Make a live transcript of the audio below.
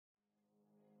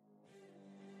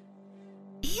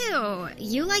Oh,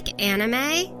 you like anime?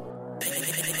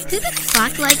 Who the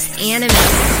fuck likes anime?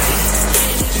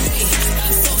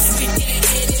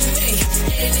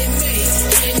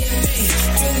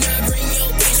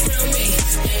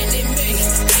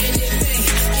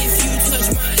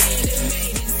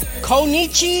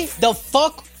 Konichi the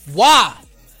fuck wa,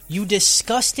 you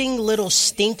disgusting little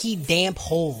stinky damp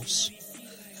holes.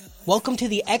 Welcome to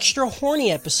the extra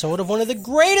horny episode of one of the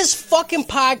greatest fucking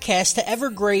podcasts to ever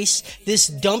grace this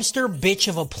dumpster bitch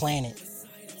of a planet.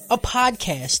 A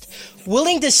podcast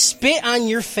willing to spit on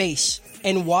your face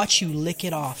and watch you lick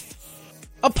it off.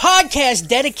 A podcast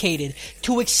dedicated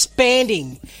to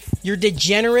expanding your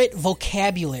degenerate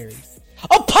vocabulary. A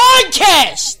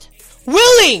podcast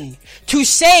willing to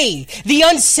say the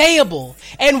unsayable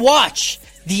and watch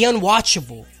the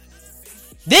unwatchable.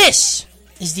 This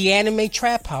is the Anime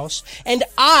Trap House, and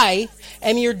I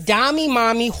am your Dommy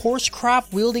Mommy horse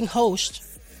crop wielding host,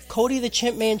 Cody the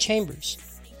Chimp Man Chambers.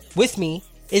 With me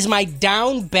is my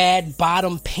down bad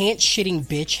bottom pants shitting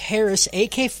bitch, Harris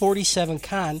AK-47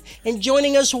 Khan, and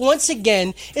joining us once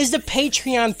again is the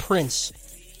Patreon Prince,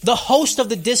 the host of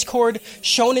the Discord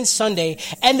Shonen Sunday,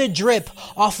 and the drip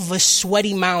off of a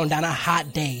sweaty mound on a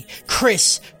hot day.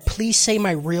 Chris, please say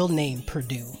my real name,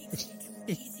 Purdue.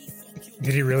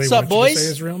 Did he really What's want up, you boys? to say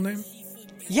his real name?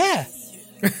 Yeah.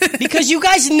 Because you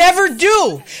guys never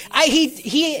do.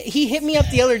 He hit me up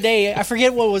the other day. I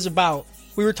forget what it was about.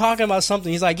 We were talking about something.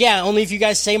 He's like, yeah, only if you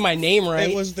guys say my name right.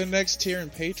 It was the next tier in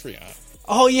Patreon.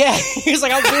 Oh, yeah. He was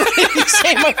like, I'll do it if you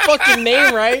say my fucking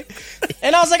name right.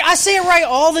 And I was like, I say it right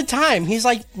all the time. He's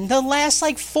like, the last,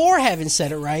 4 haven't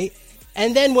said it right.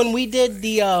 And then when we did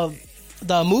the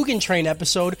Mugen Train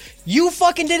episode, you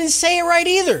fucking didn't say it right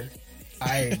either.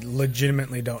 I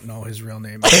legitimately don't know his real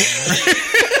name.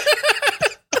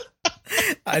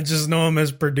 I just know him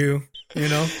as Purdue, you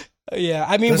know? Yeah,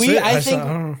 I mean,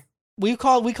 we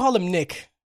call him Nick.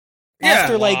 Yeah.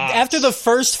 After the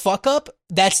first fuck up,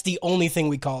 that's the only thing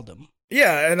we called him.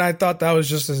 Yeah, and I thought that was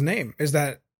just his name. Is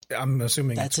that, I'm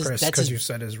assuming That's it's his- Chris that's because his- you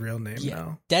said his real name Yeah.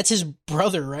 now. That's his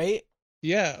brother, right?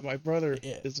 Yeah, my brother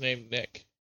is named Nick.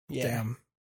 Yeah. Damn.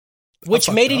 Which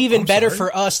I made fucked it up. even I'm better sorry.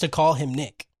 for us to call him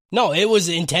Nick. No, it was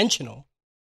intentional.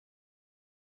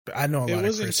 I know a lot It of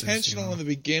was Chris's, intentional you know? in the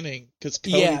beginning because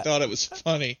Cody Yeah. thought it was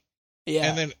funny, Yeah.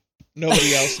 and then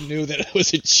nobody else knew that it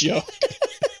was a joke.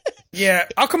 Yeah,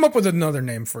 I'll come up with another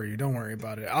name for you. Don't worry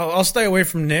about it. I'll stay away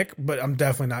from Nick, but I'm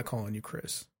definitely not calling you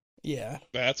Chris. Yeah.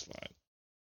 That's fine.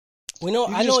 We know,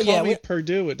 You I know, just call yeah. me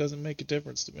Purdue. It doesn't make a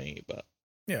difference to me, but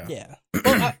Yeah.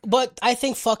 Yeah. But I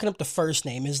think fucking up the first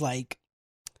name is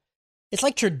it's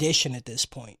like tradition at this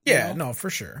point. you Yeah, know? no, for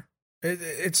sure.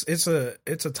 It's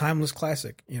a timeless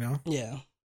classic, you know? Yeah.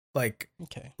 Like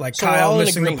Okay. like So we're Kyle all in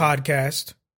missing the agreement.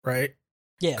 podcast, right?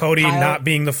 Yeah. Cody Kyle- not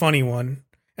being the funny one,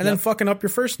 and then Yep. fucking up your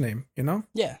first name, you know?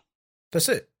 Yeah. That's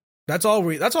it. That's all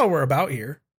we're about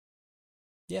here.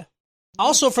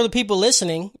 Also, for the people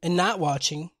listening and not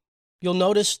watching, you'll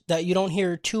notice that you don't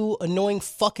hear 2 annoying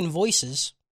fucking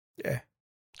voices, Yeah.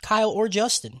 Kyle or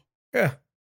Justin. Yeah.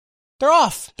 They're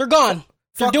off. They're gone.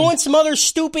 They're Fuck 'em. doing some other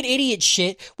stupid idiot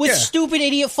shit with Yeah. stupid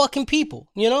idiot fucking people,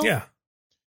 you know? Yeah.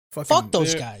 Fucking, Fuck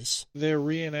those They're- guys. they're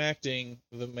reenacting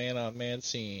the man-on-man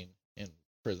scene in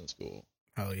prison school.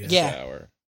 Hell yeah. Yeah. Shower.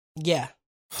 Yeah.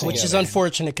 Hell Which yeah, is man.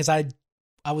 unfortunate because I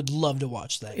would love to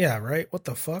watch that. Yeah, right? What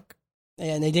the fuck?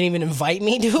 And they didn't even invite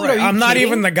me, dude. Right, Are you I'm not kidding?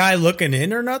 even the guy looking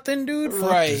in or nothing, dude. Fuck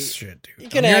Right. this shit, You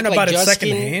dude. can I'm hearing act like about it Justin-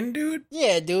 secondhand, dude.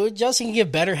 Yeah, dude. Justin can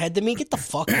get better head than me. Get the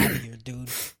fuck out of here, dude.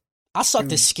 I'll suck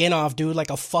the skin off, dude, like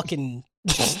a fucking...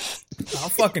 I'll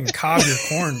fucking cob your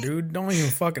corn, dude. Don't even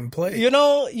fucking play. You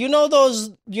know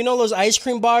those ice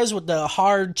cream bars with the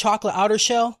hard chocolate outer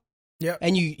shell? Yep.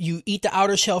 And you eat the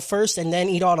outer shell first and then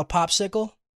eat all the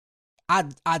popsicle?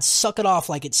 I'd suck it off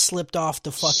like it slipped off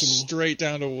the fucking Straight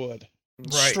down to wood.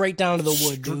 Right. straight down to the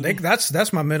wood, dude.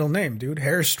 That's my middle name, dude.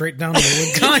 Hair straight down to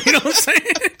the wood guy. You know what I'm saying?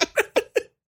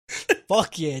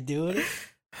 Fuck yeah, dude.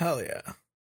 Hell yeah.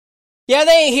 Yeah,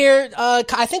 they ain't here. I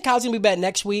think Kyle's gonna be back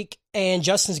next week, and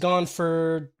Justin's gone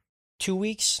for 2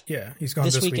 weeks. Yeah, he's gone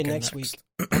This this week week and next next week.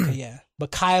 Okay, yeah. But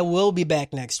Kyle will be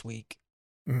back next week.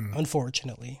 Mm.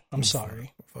 Unfortunately, I'm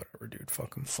sorry. Whatever, dude.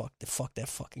 Fuck him. Fuck that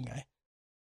fucking guy.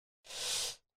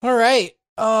 All right.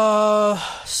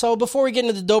 So before we get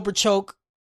into the doper choke,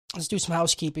 let's do some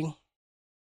housekeeping.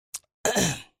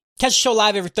 Catch the show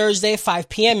live every Thursday, 5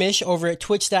 p.m.-ish over at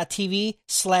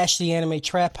twitch.tv/The Anime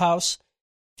Trap House.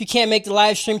 If you can't make the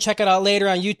live stream, check it out later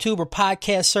on YouTube or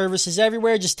podcast services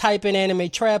everywhere. Just type in Anime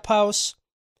Trap House.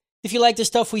 If you like the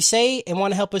stuff we say and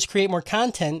want to help us create more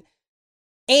content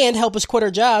and help us quit our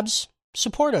jobs,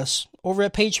 support us over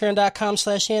at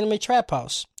patreon.com/anime trap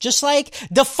house. Just like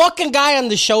the fucking guy on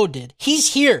the show did.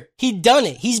 He's here. He done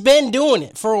it. He's been doing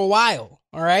it for a while.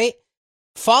 All right.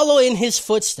 Follow in his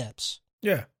footsteps.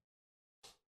 Yeah.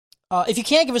 If you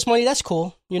can't give us money, that's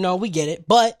cool. You know, we get it.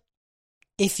 But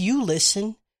if you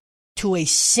listen to a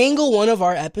single one of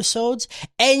our episodes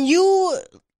and you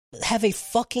have a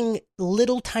fucking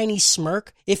little tiny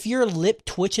smirk, if your lip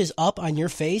twitches up on your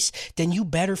face, then you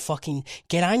better fucking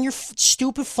get on your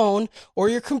stupid phone or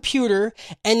your computer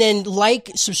and then like,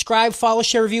 subscribe, follow,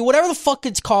 share, review, whatever the fuck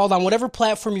it's called on whatever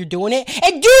platform you're doing it,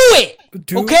 and do it!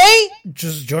 Okay?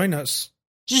 Just join us.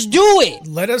 Just do it!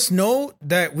 Let us know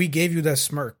that we gave you that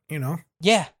smirk, you know?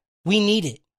 Yeah, we need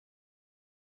it.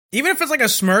 Even if it's like a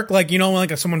smirk, like, you know,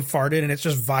 like someone farted and it's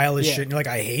just vile as Yeah. shit, and you're like,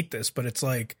 I hate this, but it's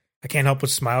like, I can't help but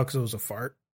smile because it was a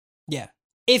fart. Yeah.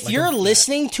 If Like you're a-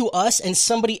 listening to us and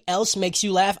somebody else makes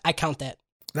you laugh, I count that.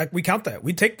 Like, we count that.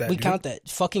 We take that. We dude. count that.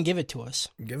 Fucking give it to us.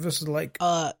 Give us a like.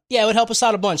 Yeah, it would help us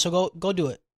out a bunch. So go do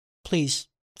it. Please.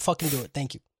 Fucking do it.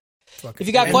 Thank you. Fuck If it.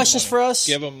 you got And- questions for us,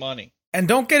 Give him money. And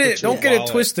don't get it Put your don't get it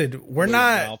wallet twisted. We're where your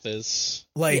not mouth is.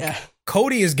 like Yeah.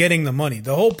 Cody is getting the money.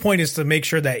 The whole point is to make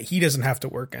sure that he doesn't have to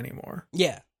work anymore.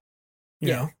 yeah, You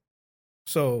Yeah. know?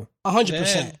 So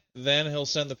 100%. Then he'll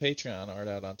send the Patreon art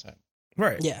out on time.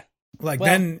 right. Yeah. Like Well,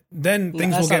 then no,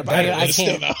 things that's will get not- I better. can't-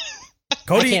 Still no.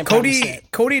 Cody I can't promise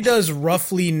that. Cody does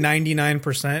roughly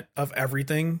 99% of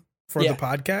everything for Yeah. the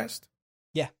podcast.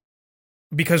 Yeah.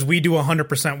 Because we do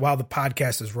 100% while the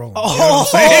podcast is rolling. You know Oh,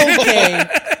 what I'm saying?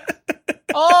 okay.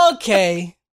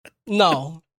 Okay.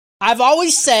 No. I've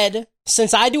always said,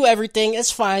 since I do everything,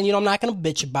 it's fine. You know, I'm not going to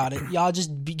bitch about it. Y'all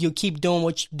you keep doing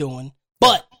what you're doing.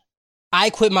 But I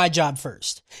quit my job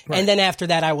first. Right. And then after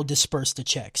that, I will disperse the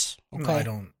checks. Okay.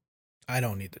 No, I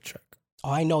don't need the check.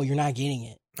 Oh, I know. You're not getting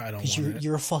it. I don't Because want it.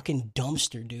 you're a fucking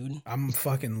dumpster, dude. I'm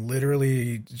fucking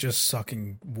literally just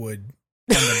sucking wood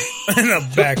in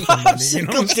the back for money. You know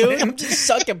what I'm Popsicle, dude. saying? I'm just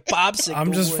sucking popsicle.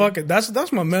 I'm just wood. fucking.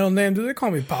 That's my middle name, dude. They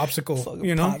call me Popsicle. Fucking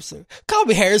You know, popsicle. Call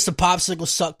me Harris the Popsicle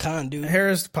Suck Con, dude.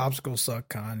 Harris Popsicle Suck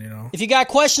Con. You know, If you got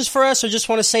questions for us or just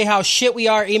want to say how shit we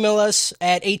are, email us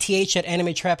at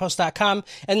ath@animetraphouse.com.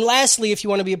 And lastly, if you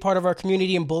want to be a part of our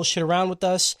community and bullshit around with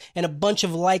us and a bunch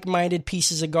of like-minded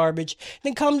pieces of garbage,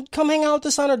 then come hang out with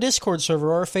us on our Discord server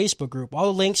or our Facebook group. All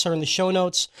the links are in the show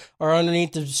notes or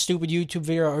underneath the stupid YouTube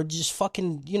video, or just fucking,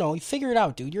 figure it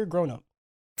out, dude. You're a grown-up.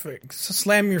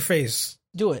 slam your face.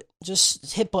 Do it.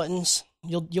 Just hit buttons.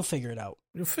 You'll figure it out.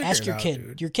 You'll figure Ask it your out, kid.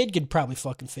 dude. Your kid could probably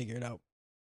fucking figure it out.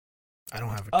 I don't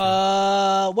have a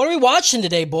kid. What are we watching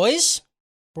today, boys?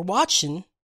 We're watching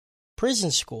Prison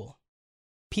School.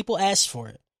 People asked for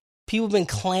it. People have been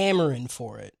clamoring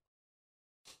for it.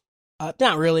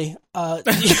 Not really. I've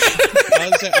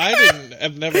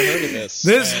never heard of this.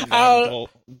 This- and I wish don't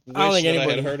think that I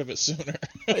anybody- had heard of it sooner.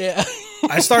 Yeah.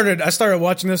 I started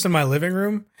watching this in my living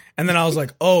room, and then I was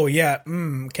like, oh yeah,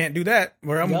 can't do that.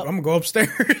 Where I'm Yep. gonna go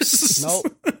upstairs.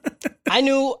 Nope. I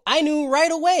knew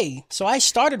right away. So I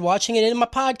started watching it in my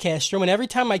podcast room, and every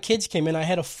time my kids came in, I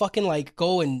had to fucking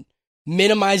go and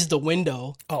minimize the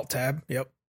window. Alt tab. Yep.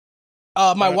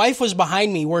 My wife was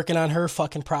behind me working on her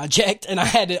fucking project, and I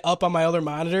had it up on my other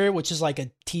monitor, which is like a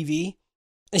TV.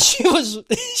 And she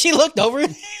looked over,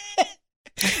 and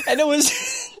it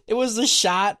was the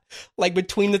shot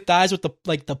between the thighs with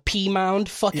the pea mound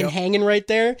fucking Yep. hanging right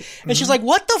there. And she's like,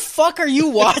 "What the fuck are you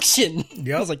watching?"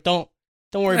 Yep. I was like, "Don't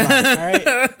worry about it.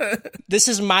 All right, this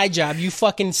is my job. You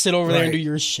fucking sit over there and Right. do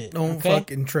your shit. Don't okay?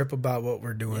 fucking trip about what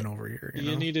we're doing over here. You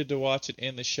You know? needed to watch it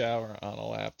in the shower on a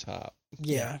laptop.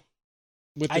 Yeah,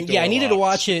 With the I door needed to locked.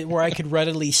 watch it where I could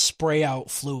readily spray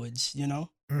out fluids.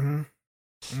 Mm-hmm.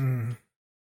 Mm.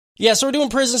 Yeah, so we're doing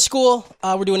Prison School.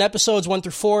 We're doing episodes 1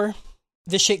 through 4.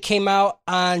 This shit came out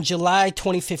on July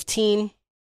 2015.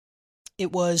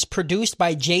 It was produced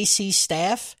by JC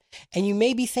Staff. And you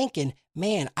may be thinking,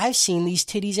 man, I've seen these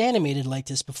titties animated like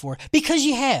this before. Because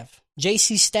you have.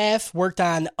 JC Staff worked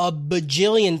on a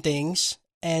bajillion things.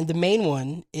 And the main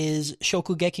one is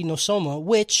Shokugeki no Soma,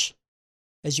 which,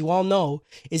 as you all know,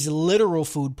 is literal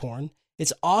food porn.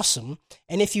 It's awesome.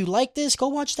 And if you like this, go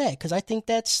watch that. Because I think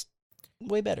that's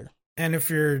way better. And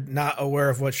if you're not aware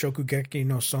of what Shokugeki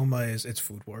no Soma is, it's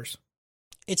Food Wars.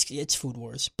 It's Food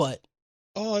Wars, but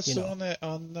Oh, it's you the know. one that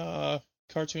on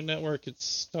Cartoon Network. It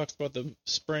talks about the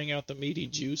spraying out the meaty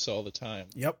juice all the time.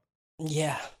 Yep.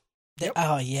 yeah. Yep.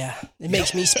 Oh yeah. It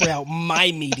makes me spray out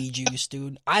my meaty juice,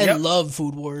 dude. I Yep. love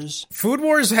Food Wars. Food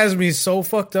Wars has me so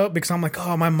fucked up because I'm like,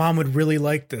 oh, my mom would really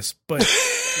like this, but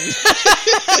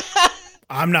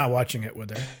I'm not watching it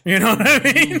with her. You know what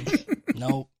I mean?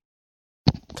 Nope.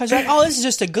 Because like, oh, this is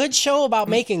just a good show about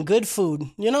making good food,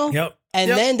 you know? Yep. And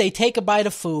then they take a bite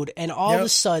of food, and all of a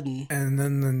sudden, and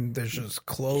then there's just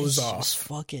clothes it's off, just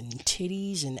fucking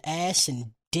titties and ass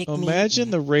and dick. Imagine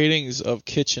meat the ratings of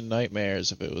Kitchen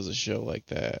Nightmares if it was a show like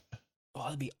that. Oh,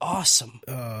 that'd be awesome.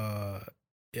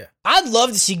 Yeah. I'd love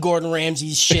to see Gordon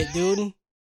Ramsay's shit, dude.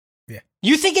 Yeah.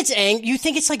 You think it's You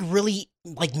think it's like really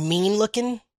like mean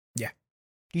looking? Yeah.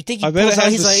 You think he I bet pulls it out,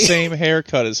 has he's the like, same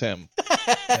haircut as him.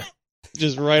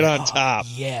 Just right on top.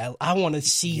 Yeah, I want to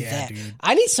see Yeah, that. dude.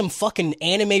 I need some fucking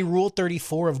anime Rule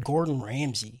 34 of Gordon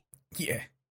Ramsay. Yeah.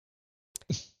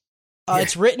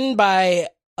 It's written by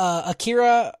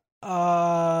Akira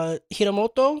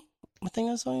Hiramoto. I think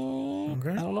that's. I don't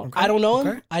know. okay, I don't know okay.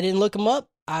 him. I didn't look him up.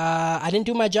 I didn't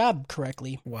do my job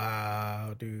correctly.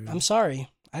 Wow, dude. I'm sorry.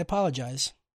 I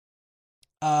apologize.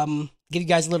 Give you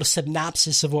guys a little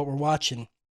synopsis of what we're watching.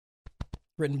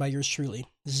 Written by yours truly.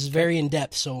 This is very in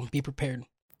depth, so be prepared.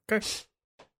 Okay.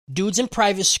 Dudes in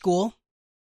private school.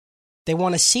 They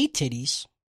want to see titties.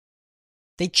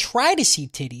 They try to see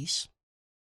titties.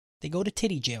 They go to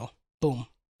titty jail. Boom.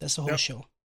 That's the whole show.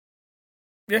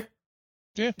 Yeah.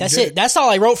 Yeah. That's it. That's all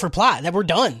I wrote for plot. That we're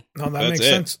done. No, that That's makes it.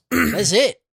 sense. That's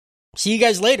it. See you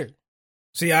guys later.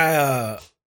 See,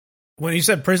 when you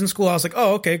said prison school, I was like,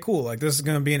 oh, okay, cool. Like, this is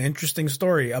going to be an interesting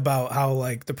story about how,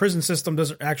 like, the prison system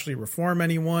doesn't actually reform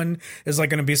anyone. There's, like,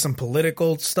 going to be some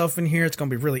political stuff in here. It's going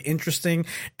to be really interesting.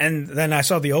 And then I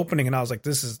saw the opening, and I was like,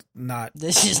 this is not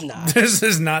This is not. this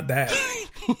is not that.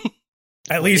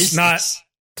 At least is not this?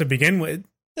 to begin with.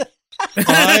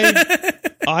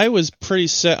 I was pretty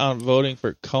set on voting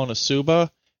for Konosuba,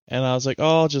 and I was like,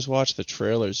 oh, I'll just watch the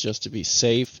trailers just to be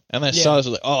safe. And then I saw this, I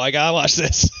was like, oh, I gotta watch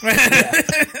this.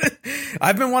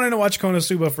 I've been wanting to watch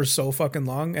Konosuba for so fucking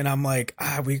long, and I'm like,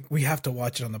 we have to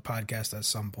watch it on the podcast at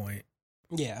some point.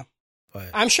 Yeah. But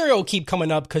I'm sure it'll keep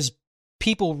coming up because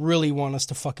people really want us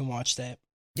to fucking watch that.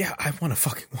 yeah, I want to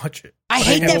fucking watch it. I But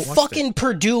hate that haven't watched fucking it.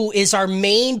 Purdue is our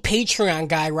main Patreon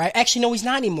guy, right? Actually, no, he's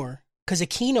not anymore. Because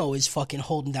Aquino is fucking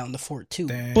holding down the fort, too.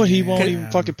 But he won't Damn.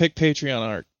 even fucking pick Patreon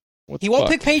art. What He the won't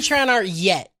fuck? pick Patreon art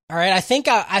yet. All right, I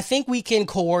think we can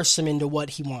coerce him into what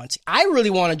he wants. I really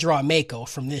want to draw a Mako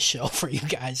from this show for you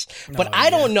guys, but I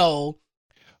don't know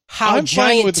how I'm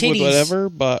giant fine with titties. whatever,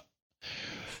 but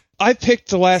I picked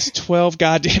the last 12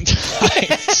 goddamn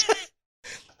times.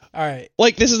 All right,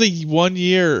 Like, this is the 1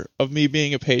 year of me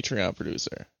being a Patreon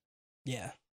producer.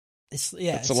 yeah, It's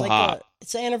it's a like lot.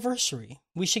 it's an anniversary.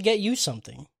 We should get you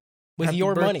something with Happy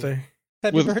your money. birthday.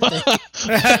 Happy With- birthday!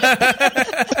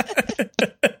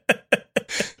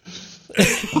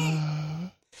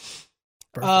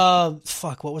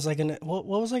 Fuck. What was I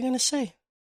gonna say?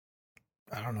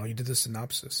 I don't know. You did the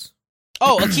synopsis.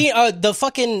 Oh, the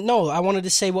fucking no. I wanted to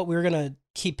say what we were gonna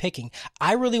keep picking.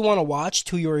 I really want to watch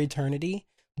To Your Eternity,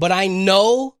 but I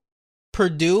know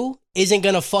Purdue isn't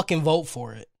gonna fucking vote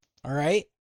for it. All right,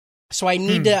 so I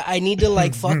need to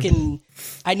like fucking.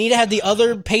 I need to have the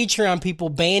other Patreon people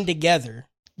band together.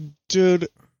 Dude,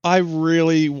 I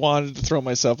really wanted to throw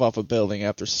myself off a building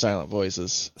after Silent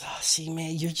Voices. Oh, see,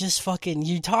 man, you're just fucking.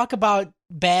 You talk about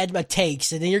bad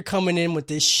takes, and then you're coming in with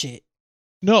this shit.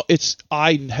 No,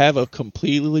 I have a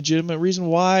completely legitimate reason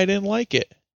why I didn't like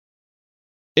it.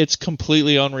 It's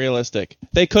completely unrealistic.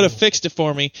 They could have fixed it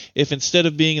for me if instead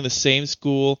of being in the same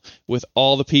school with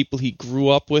all the people he grew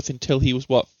up with until he was,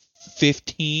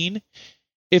 15?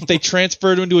 If they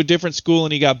transferred him to a different school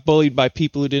and he got bullied by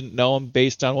people who didn't know him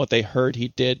based on what they heard he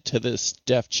did to this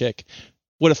deaf chick,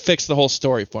 would have fixed the whole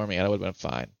story for me and I would have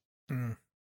been fine.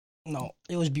 No,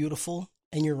 it was beautiful,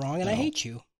 and you're wrong, and I No. hate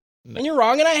you. No. And you're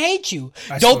wrong, and I hate you.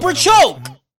 I still Dope or gotta choke? watch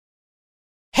it.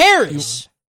 Harris.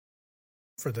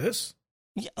 For this?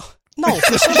 Yeah. No,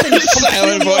 for something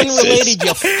Silent completely Voices. unrelated,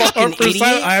 you fucking Or for idiot.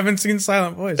 I haven't seen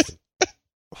Silent Voice.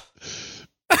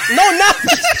 No, not.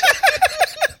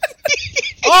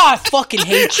 Oh, I fucking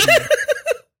hate you.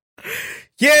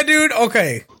 Yeah, dude.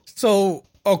 Okay.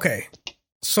 Okay.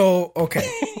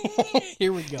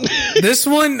 Here we go. This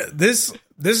one, this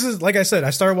is, like I said, I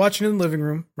started watching in the living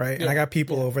room, right? And I got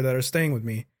people over that are staying with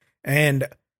me. And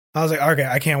I was like, okay,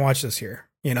 I can't watch this here,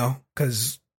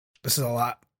 because this is a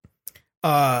lot.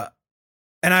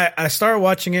 And I started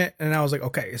watching it, and I was like,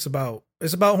 okay, it's about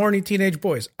horny teenage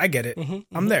boys. I get it.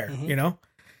 I'm there,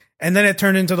 And then it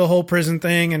turned into the whole prison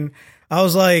thing, and I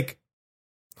was like,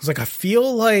 I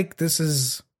feel like this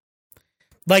is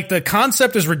like the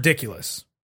concept is ridiculous,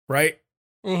 right?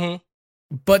 Mm-hmm.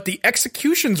 But the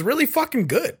execution's really fucking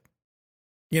good.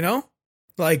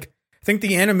 Like, I think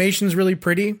the animation's really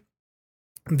pretty.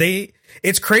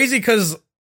 It's crazy because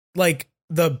like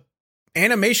the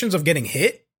animations of getting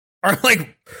hit are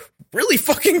like really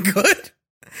fucking good.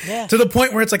 Yeah. To the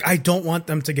point where it's like, I don't want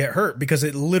them to get hurt because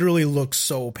it literally looks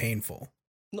so painful.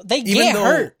 They get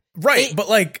hurt. Right. But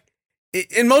like,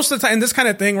 and most of the time, this kind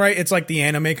of thing, right? It's like the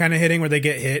anime kind of hitting where they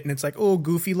get hit and it's like, oh,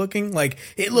 goofy looking. Like,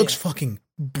 it looks fucking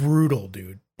brutal,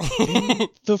 dude.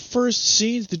 The first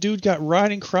scenes, the dude got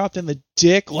riding cropped in the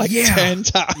dick like 10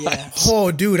 times. Yeah.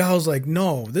 Oh, dude, I was like,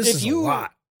 no, this is a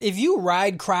lot. If you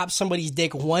ride crop somebody's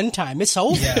dick one time, it's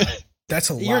over. Yeah, that's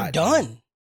a lot. You're done. Dude.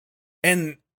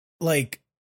 And like,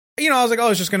 you know, I was like, oh,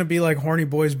 it's just going to be like horny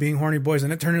boys being horny boys.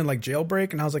 And it turned into like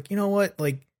Jailbreak. And I was like, you know what?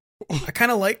 Like, I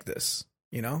kind of like this,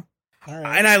 you know? All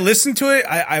right. And I listened to it.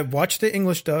 I watched the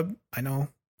English dub. I know,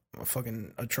 I'm a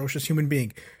fucking atrocious human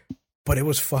being. But it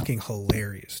was fucking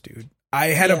hilarious, dude. I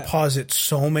had to pause it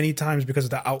so many times because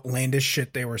of the outlandish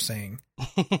shit they were saying.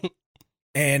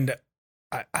 And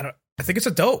I think it's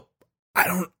a dope.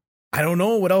 I don't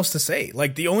know what else to say.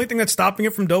 Like, the only thing that's stopping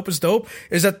it from dope is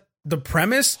that the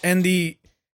premise and the,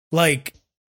 like,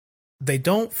 they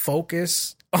don't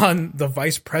focus on the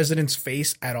vice president's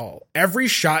face at all. Every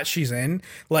shot she's in,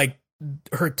 like,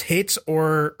 her tits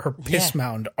or her piss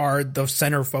mound are the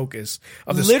center focus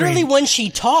of the literally screen. When she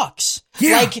talks,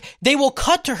 like, they will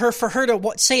cut to her for her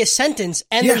to say a sentence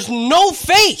and there's no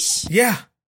face. Yeah.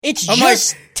 It's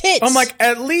just tits. I'm like,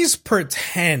 at least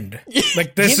pretend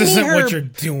like this isn't what you're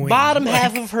doing. Bottom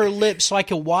half of her lips so I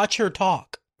can watch her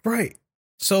talk. Right.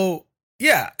 So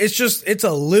yeah, it's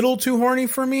a little too horny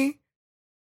for me,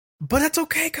 but that's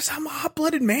okay because I'm a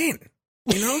hot-blooded man.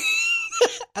 You know,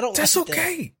 that's like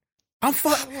okay. I'm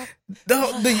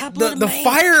the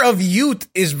fire of youth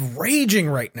is raging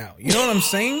right now. You know what I'm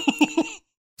saying?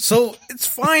 So it's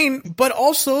fine, but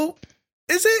also,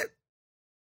 is it?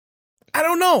 I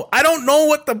don't know. I don't know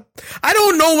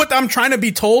what I'm trying to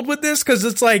be told with this, because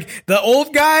it's like the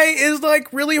old guy is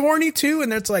like really horny too,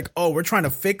 and it's like, oh, we're trying to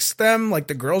fix them. Like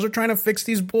the girls are trying to fix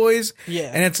these boys.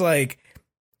 Yeah. And it's like,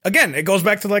 again, it goes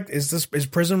back to like, is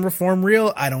prison reform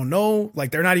real? I don't know.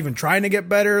 Like they're not even trying to get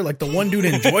better. Like the one dude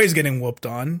enjoys getting whooped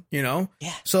on, you know?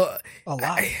 Yeah. So a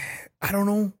lot. I don't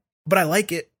know, but I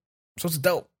like it. So it's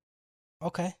dope.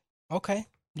 Okay.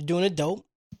 You're doing it dope.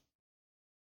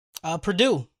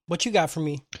 Purdue, what you got for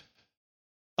me?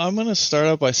 I'm going to start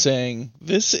out by saying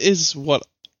this is what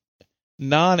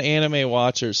non-anime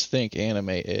watchers think anime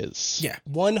is. Yeah.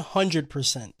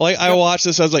 100%. Like, I watched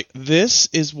this, I was like, this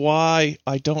is why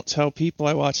I don't tell people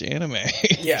I watch anime.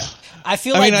 Yeah. I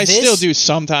still do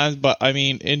sometimes, but I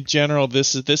mean, in general,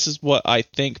 this is what I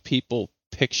think people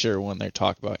picture when they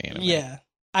talk about anime. Yeah.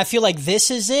 I feel like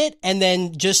this is it, and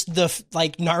then just the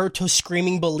like Naruto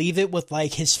screaming "believe it" with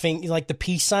like his finger, like the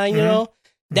peace sign, you know.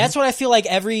 That's what I feel like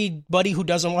everybody who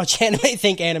doesn't watch anime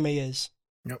think anime is.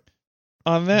 Yep.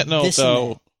 On that note,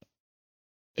 though,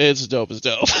 it's dope as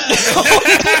dope.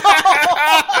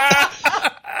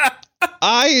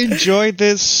 I enjoyed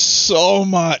this so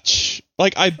much.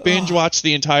 Like, I binge watched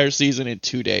the entire season in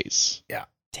 2 days. Yeah.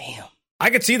 Damn. I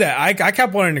could see that. I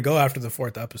kept wanting to go after the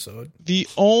 4th episode. The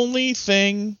only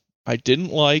thing I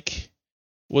didn't like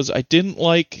was I didn't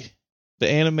like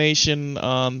the animation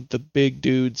on the big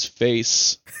dude's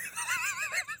face.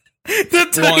 The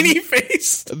tiny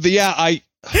face. I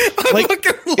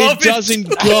fucking love it. Doesn't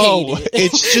go.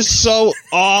 It's just so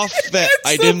off that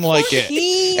I didn't like it.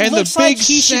 And the big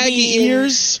saggy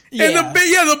ears. Yeah. And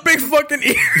the big fucking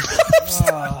ears.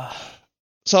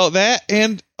 So that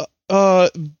and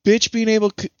bitch being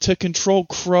able to control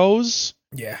crows.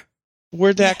 Yeah.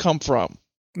 Where'd that come from?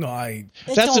 No,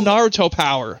 that's a Naruto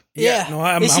power. Yeah. No,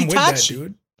 I'm with that,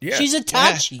 dude. Yeah. She's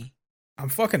Itachi. Yeah. I'm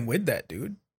fucking with that,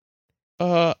 dude.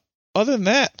 Other than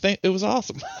that, it was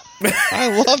awesome.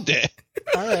 I loved it.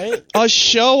 All right. A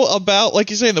show about, like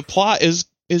you're saying, the plot is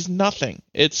nothing.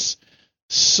 It's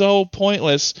so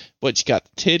pointless, but you got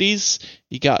the titties,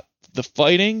 you got the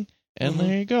fighting, and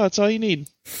there you go. That's all you need.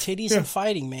 Titties and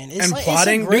fighting, man. And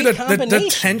plotting. It's a great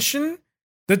combination.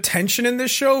 The tension in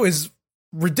this show is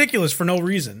ridiculous for no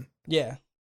reason. Yeah.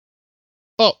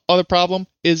 Oh, other problem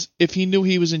is if he knew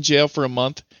he was in jail for a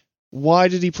month, why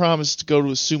did he promise to go to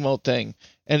a sumo thing?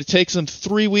 And it takes him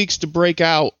 3 weeks to break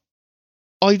out.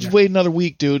 Oh, you just wait another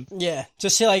week, dude. Yeah.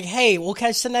 Just say like, hey, we'll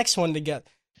catch the next one together.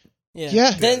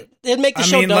 Yeah. Then it'd make the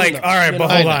show dumb. Like, all right,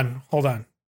 but know? hold on.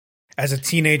 As a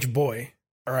teenage boy,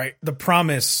 all right, the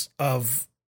promise of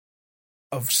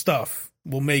stuff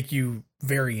will make you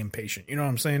very impatient. You know what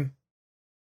I'm saying?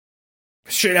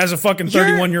 Shit, as a fucking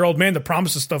 31-year-old man, the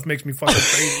promise of stuff makes me fucking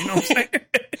crazy. You know what I'm saying?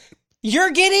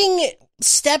 You're getting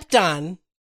stepped on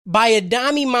by a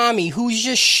Dami mommy who's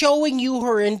just showing you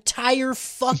her entire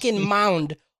fucking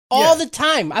mound all the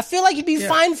time. I feel like you'd be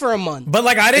fine for a month. But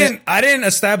like I didn't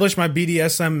establish my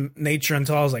BDSM nature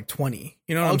until I was like 20.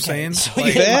 You know what I'm saying? So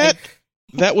Like,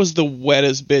 that was the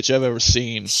wettest bitch I've ever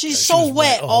seen. She's she so was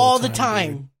wet wet all the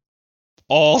time. dude.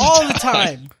 All The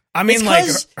time. I mean, It's like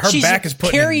 'cause her she's back is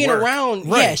putting carrying in work. around.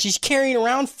 Right. Yeah, she's carrying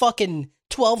around fucking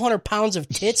 1,200 pounds of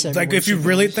tits. Like everywhere if you she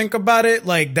really goes. think about it,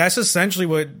 like that's essentially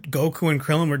what Goku and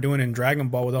Krillin were doing in Dragon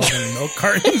Ball with all the milk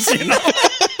cartons, you know?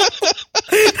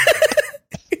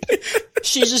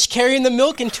 She's just carrying the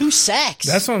milk in 2 sacks.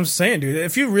 That's what I'm saying, dude.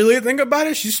 If you really think about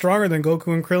it, she's stronger than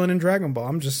Goku and Krillin in Dragon Ball.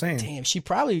 I'm just saying. Damn, she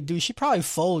probably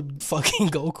fold fucking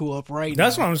Goku up right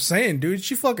That's now. what I'm saying, dude.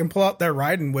 She fucking pull out that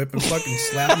riding whip and fucking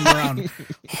slap him around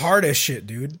hard as shit,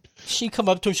 dude. She come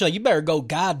up to him, she's like, "You better go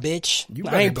God, bitch. You I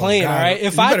better ain't go playing, God. all right?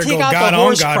 If You I better take go out God the on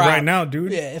horse God crop right now,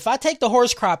 dude. Yeah, if I take the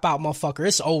horse crop out, motherfucker,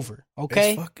 it's over.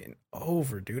 Okay? It's fucking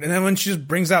over, dude. And then when she just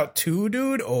brings out 2,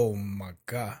 dude, oh my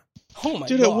god. Oh my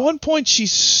Dude, god. at one point she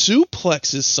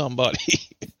suplexes somebody.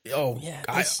 Oh, Yeah,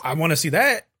 I want to see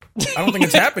that. I don't think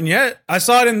it's happened yet. I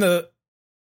saw it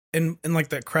in like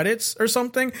the credits or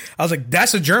something. I was like,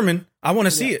 that's a German. I want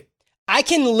to see it. I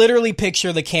can literally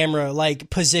picture the camera like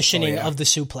positioning Oh, yeah. of the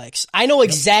suplex. I know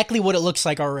exactly what it looks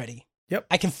like already. Yep.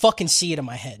 I can fucking see it in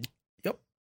my head. Yep.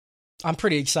 I'm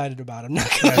pretty excited about it. I'm not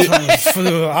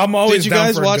gonna Yeah, I'm always Did you down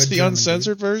guys for a watch good the German,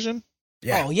 uncensored version? dude.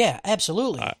 Yeah. Oh yeah,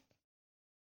 absolutely.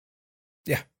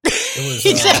 Yeah. It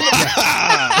was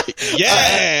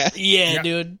Yeah. Yeah,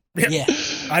 dude. Yeah. Yeah.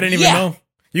 I didn't even Yeah. know.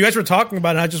 You guys were talking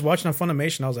about it. I just watched it on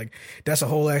Funimation. I was like, that's a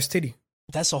whole ass titty.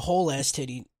 That's a whole ass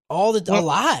titty. A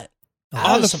lot.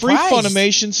 I On the was free surprised.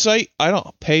 Funimation site, I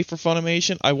don't pay for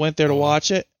Funimation. I went there to watch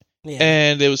it, Yeah.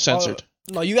 and it was censored.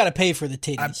 No, you got to pay for the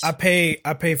titties. I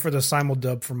pay for the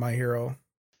simuldub for My Hero.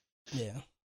 Yeah.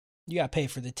 You got to pay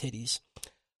for the titties.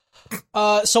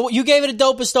 So you gave it a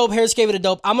dopest dope. Harris gave it a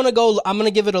dope. I'm going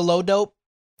to give it a low dope.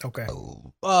 Okay.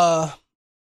 I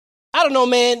don't know,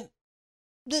 man.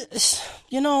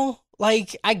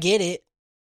 Like I get it.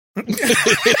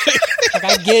 Like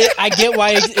I get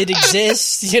why it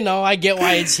exists, I get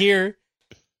why it's here.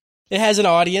 It has an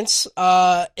audience.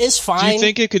 It's fine. Do you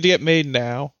think it could get made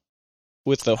now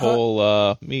with the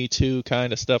whole Me Too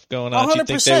kind of stuff going on? Do you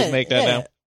think they would make that now?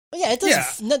 Yeah, it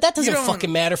doesn't. That doesn't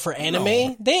fucking matter for anime.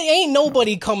 No. They ain't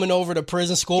nobody coming over to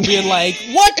prison school being like,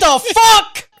 "What the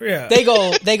fuck?" Yeah. They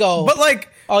go. But like,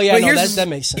 oh yeah, but no, here's- that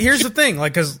makes sense. Here's the thing,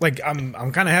 like, cause like I'm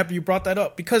kind of happy you brought that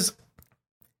up because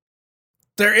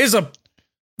there is a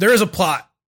plot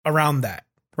around that,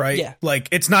 right? Yeah. Like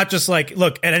it's not just like,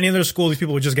 look, at any other school, these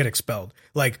people would just get expelled.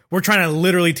 Like we're trying to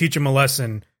literally teach them a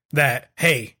lesson that,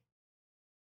 hey,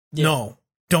 no,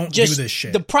 don't do this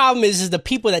shit. The problem is the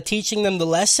people that teaching them the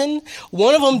lesson.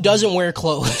 One of them doesn't wear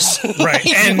clothes, Right,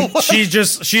 and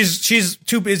she's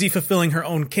too busy fulfilling her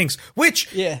own kinks. Which,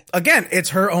 again, it's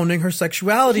her owning her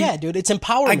sexuality. Yeah, dude, it's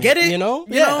empowerment. I get it. You know.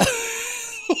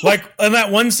 Like in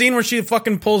that one scene where she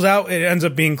fucking pulls out, it ends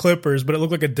up being clippers, but it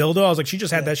looked like a dildo. I was like, she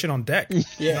just had that shit on deck. You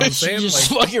know what I'm saying? She's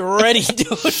just Like, fucking ready,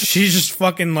 dude. she's just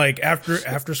fucking like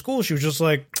after school, she was just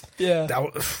like, Yeah.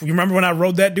 You remember when I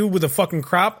rode that dude with a fucking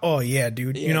crop? Oh yeah,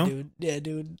 dude. Yeah, you know? dude. Yeah,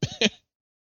 dude.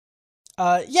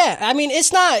 Yeah, I mean,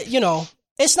 it's not,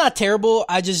 it's not terrible.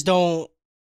 I just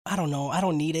I don't know. I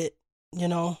don't need it, I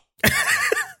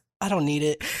don't need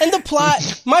it. And the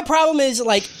plot, my problem is,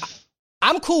 like,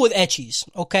 I'm cool with ecchis,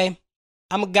 okay?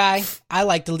 I'm a guy. I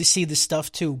like to see this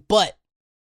stuff too, but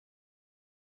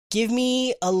give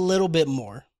me a little bit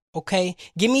more, okay?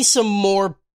 Give me a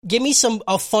funner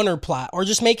plot, or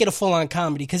just make it a full-on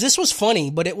comedy, because this was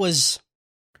funny, but it was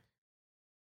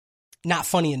not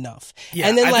funny enough. Yeah,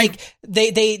 and then I like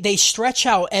they stretch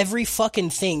out every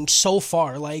fucking thing so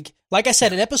far. Like I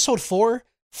said, in episode 4,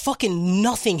 fucking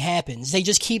nothing happens. They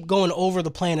just keep going over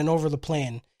the plan and over the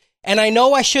plan. And I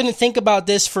know I shouldn't think about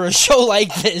this for a show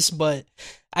like this, but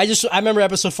I remember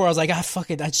episode 4, I was like,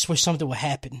 fuck it, I just wish something would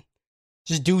happen.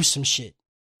 Just do some shit.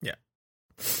 Yeah.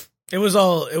 It was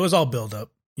all build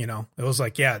up, It was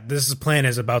like, yeah, this plan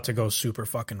is about to go super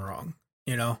fucking wrong,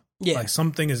 Yeah. Like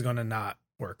something is gonna not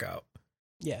work out.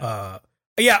 Yeah.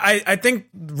 I think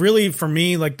really for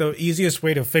me, like the easiest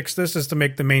way to fix this is to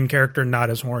make the main character not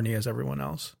as horny as everyone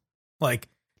else. Like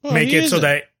make it so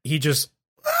that he's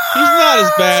not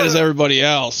as bad as everybody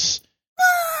else.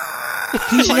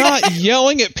 He's not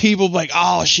yelling at people like,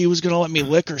 "Oh, she was gonna let me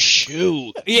lick her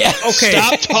shoe." Yeah. Okay.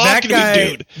 Stop talking to me,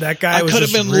 dude. That guy I was could have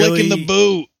just been really, licking the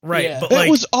boot. Right. Yeah. But It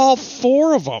like, was all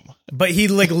 4 of them. but he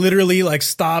like literally like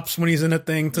stops when he's in a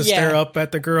thing to stare up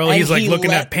at the girl. And He's like he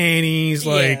looking let- at panties.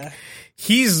 Yeah. Like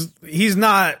he's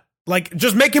not like,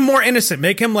 just make him more innocent.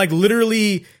 Make him like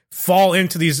literally fall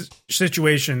into these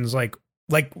situations like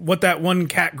like what that one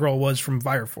cat girl was from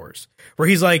Fire Force, where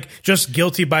he's like just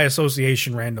guilty by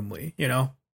association randomly, you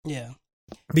know? Yeah.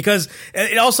 Because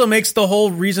it also makes the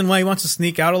whole reason why he wants to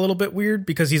sneak out a little bit weird,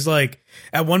 because he's like,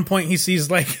 at one point he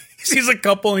sees like, he sees a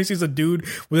couple and he sees a dude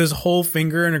with his whole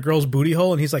finger in a girl's booty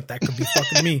hole, and he's like, that could be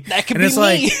fucking me. That could and be it's me.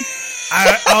 like,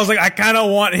 I was like, I kind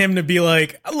of want him to be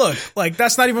like, look, like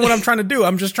that's not even what I'm trying to do.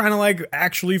 I'm just trying to like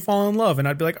actually fall in love. And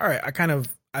I'd be like, all right,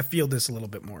 I feel this a little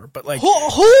bit more. But like, Who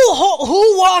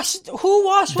walks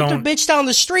with their Don't- bitch down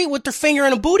the street with their finger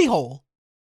in a booty hole?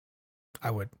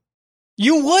 I would.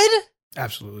 You would?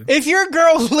 Absolutely. If your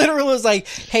girl literally was like,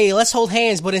 hey, let's hold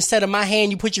hands, but instead of my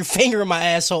hand, you put your finger in my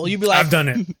asshole, you'd be like, I've done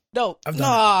it. no, I've done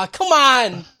nah, come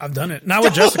on. I've done it. Not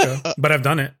with Jessica, but I've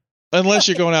done it. Unless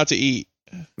you're going out to eat.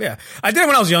 Yeah. I did it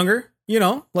when I was younger, you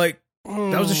know, like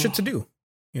that was the shit to do,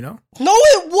 you know? No,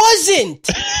 it wasn't.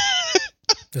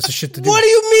 That's the shit to do. What do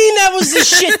you mean that was the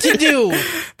shit to do?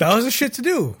 That was the shit to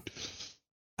do.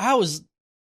 I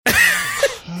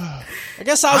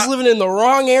guess I was living in the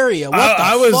wrong area. What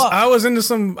the fuck? I was into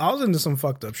some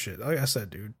fucked up shit. Like I said,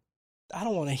 dude. I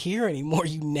don't want to hear anymore,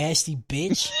 you nasty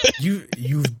bitch.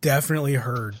 You've definitely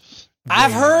heard.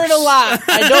 I've heard a lot.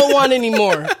 I don't want any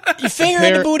more. You finger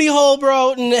in the booty hole,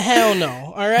 bro? Hell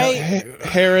no. All right?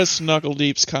 Harris Knuckle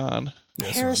Deep's con.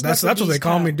 Harris That's Knuckle what they Deep's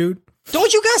call con. me, dude.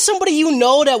 Don't you got somebody you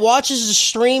know that watches the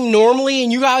stream normally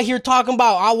and you out here talking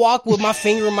about I walk with my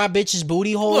finger in my bitch's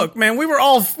booty hole? Look, man, we were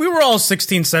all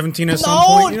 16, 17 at some no,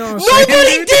 point. You know what I'm saying,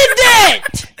 nobody dude? did that.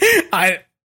 I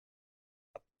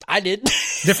I did.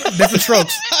 different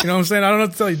strokes. You know what I'm saying? I don't know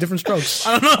what to tell you. Different strokes.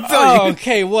 I don't know what to tell you.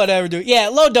 Okay, whatever, dude. Yeah,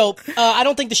 Low Dope. I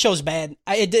don't think the show's bad.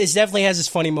 It definitely has its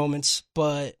funny moments,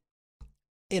 but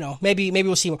you know, maybe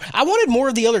we'll see more. I wanted more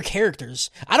of the other characters.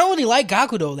 I don't really like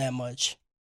Gakudo that much.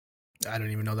 I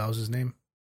didn't even know that was his name.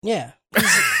 Yeah.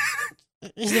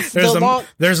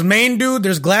 There's main dude,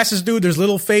 there's glasses dude, there's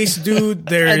little face dude, And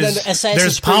then the Assassin's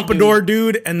there's Creed pompadour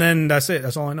dude, and then that's it.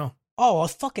 That's all I know. Oh, a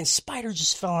fucking spider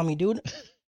just fell on me, dude.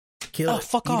 Kill Oh, it.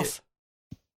 fuck Eat off. it.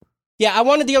 Yeah, I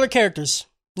wanted the other characters,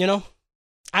 you know?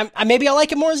 Maybe I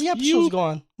like it more as the episodes go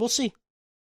on. We'll see.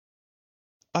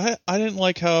 I didn't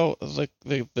like how like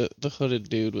the hooded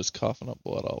dude was coughing up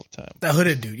blood all the time. That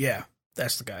hooded dude, yeah.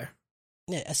 That's the guy.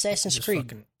 Yeah, Assassin's Just Creed.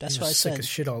 fucking- That's he's what I just sick said. as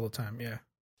shit all the time, yeah.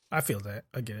 I feel that.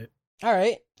 I get it. All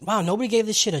right. Wow, nobody gave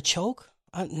this shit a choke?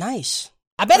 Nice.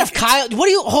 I bet if Kyle...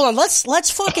 Hold on,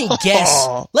 let's fucking guess.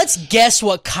 Let's guess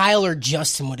what Kyle or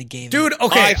Justin would have gave it. Dude,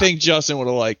 okay. I think Justin would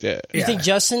have liked it. You think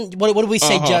Justin... What did we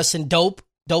say, Justin? Dope?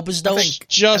 Dope is dope?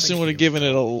 Justin would have given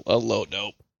it a low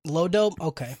dope. Low dope?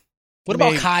 Okay. What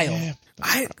about Kyle? Yeah.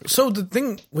 So the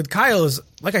thing with Kyle is,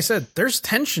 like I said, there's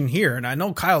tension here, and I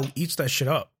know Kyle eats that shit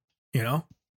up, you know?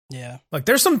 Yeah. Like,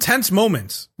 there's some tense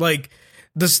moments.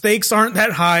 The stakes aren't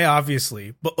that high,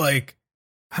 obviously, but, I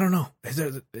don't know.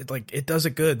 It does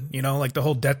it good, you know? Like, the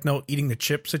whole Death Note eating the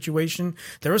chip situation.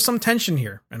 There was some tension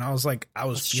here, and I was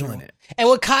feeling it. And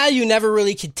with Kyle, you never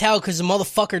really could tell because the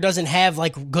motherfucker doesn't have,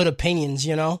 good opinions,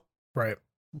 you know? Right.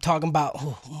 Talking about...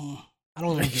 I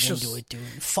don't want to He's get just, into it, dude.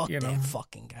 Fuck you that know.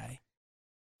 fucking guy.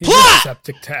 He's Plot! a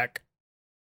septic tack.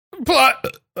 Plot!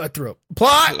 I threw up.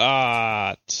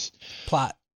 Plot!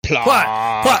 Plot.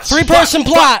 Plot! Three-person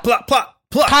plot. Plot!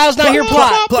 Kyle's not here,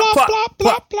 plot.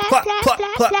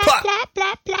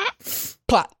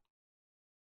 Plot.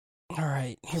 All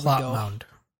right, here Plot we go. mound.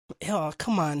 Oh,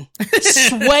 come on.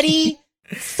 Sweaty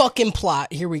fucking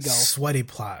plot. Here we go. Sweaty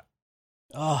plot.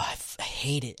 Oh, I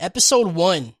hate it. Episode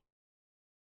 1.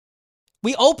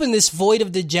 We open this void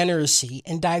of degeneracy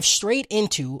and dive straight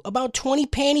into about 20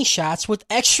 panty shots with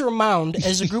extra mound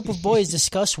as a group of boys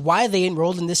discuss why they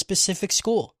enrolled in this specific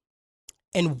school.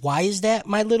 And why is that,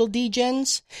 my little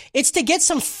D-gens? It's to get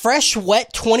some fresh,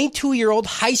 wet 22-year-old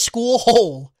high school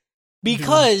hole.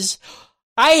 Because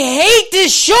I hate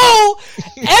this show!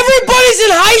 Everybody's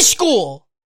in high school!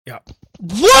 Yeah.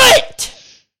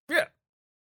 What? Yeah.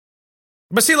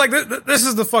 But see, this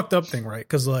is the fucked up thing, right?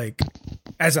 Because,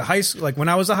 as a when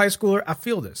I was a high schooler, I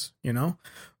feel this, you know?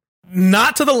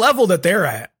 Not to the level that they're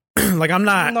at. I'm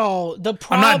not. No, the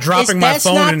problem. I'm not dropping my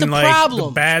phone in the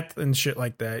problem. bath and shit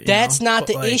like that. That's not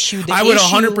the issue. I would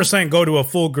 100% go to a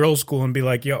full girls' school and be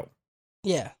like, "Yo,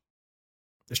 yeah,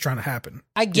 it's trying to happen."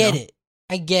 I get it.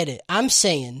 I get it. I'm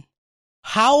saying,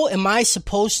 how am I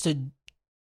supposed to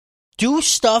do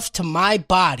stuff to my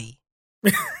body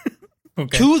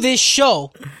Okay. to this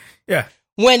show? Yeah.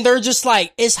 When they're just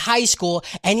like, it's high school,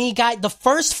 and he got the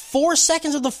first 4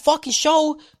 seconds of the fucking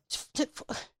show.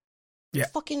 Yeah.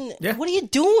 Fucking, Yeah. what are you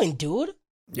doing, dude?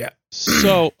 Yeah.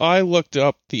 So I looked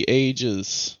up the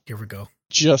ages Here we go.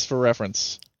 just for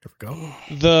reference. There we go.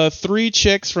 The 3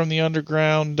 chicks from the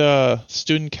underground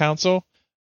student council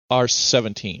are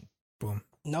 17. Boom.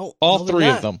 No, All no, they're 3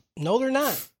 not. of them. No, they're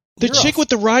not. The You're chick off. with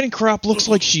the riding crop looks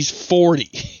like she's 40.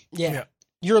 Yeah.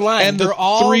 You're lying. And they're the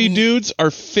all 3 dudes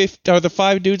are 50, or the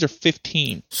 5 dudes are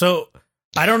 15. So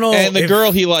I don't know. And the if-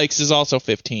 girl he likes is also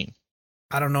 15.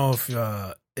 I don't know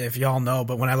if y'all know,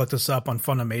 but when I looked this up on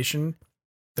Funimation,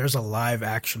 there's a live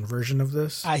action version of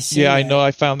this. I see. Yeah, I that. know.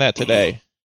 I found that today.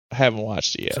 I haven't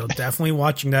watched it yet. So definitely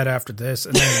watching that after this,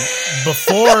 and then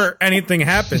before anything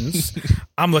happens,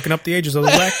 I'm looking up the ages of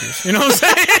those actors. You know what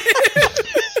I'm saying?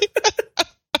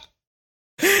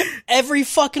 Every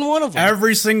fucking one of them.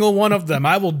 Every single one of them.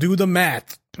 I will do the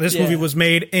math. This Yeah. movie was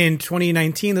made in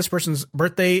 2019. This person's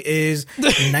birthday is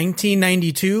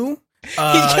 1992.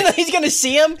 He's gonna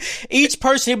see him. Each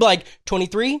person, he'll be like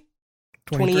 23,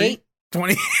 28,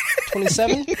 20.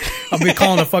 27. I'll be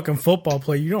calling a fucking football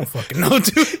player. You don't fucking know,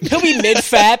 dude. He'll be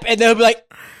mid-fap, and then he'll be like,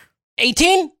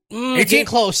 18? 18? Getting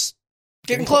close.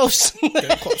 Getting close.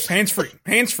 Get close. Hands free.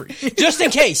 Hands free. Just in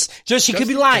case. She could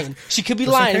be lying. She could be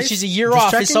just in lying. case. She's a year Just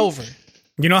off. It's checking. over.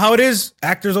 You know how it is?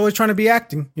 Actors always trying to be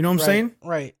acting. You know what I'm saying?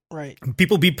 Right.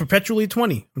 People be perpetually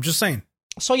 20. I'm just saying.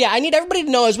 So yeah, I need everybody to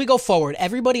know as we go forward,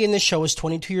 everybody in this show is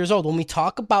 22 years old. When we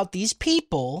talk about these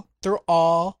people, they're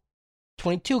all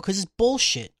 22 because it's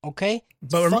bullshit, okay?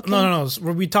 But Fucking- no.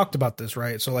 We talked about this,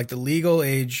 right? So like the legal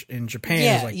age in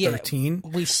Japan is like 13.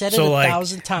 We've said it So,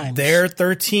 1,000 times. Their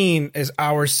 13 is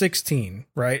our 16,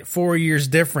 right? 4 years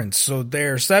difference. So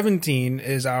their 17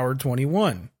 is our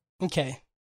 21. Okay.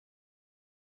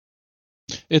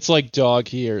 It's like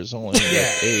dog years only.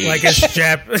 Yeah, age. like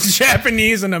it's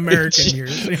Japanese and American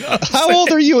years. You know? How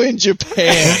old are you in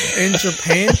Japan?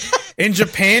 In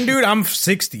Japan, dude, I'm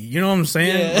 60. You know what I'm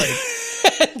saying? Yeah. Like,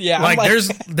 Yeah. like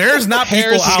there's not people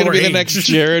Harris is our going to be age. the next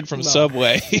Jared from No.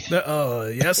 Subway.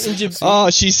 Yes. Oh,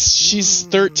 she's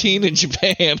 13 in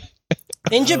Japan.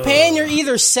 In Japan, you're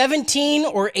either 17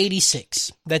 or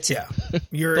 86. That's it.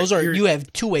 Yeah. You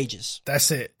have 2 ages.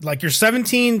 That's it. Like you're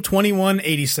 17, 21,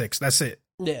 86. That's it.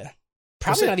 Yeah.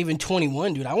 Probably not even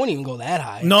 21, dude. I wouldn't even go that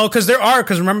high. No, because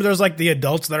remember there's like the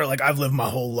adults that are like, I've lived my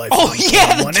whole life. Oh,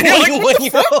 yeah, the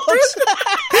 21-year-olds. 21-year-olds.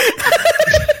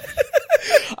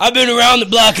 I've been around the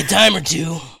block a time or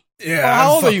two. Yeah.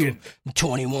 How old are fucking you?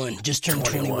 21. Just turned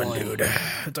 21. dude.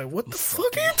 It's like, what the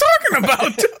fuck are you talking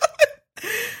about, dude?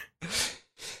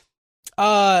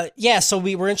 Yeah, so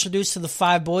we were introduced to the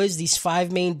 5 boys. These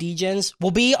 5 main degens will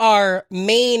be our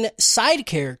main side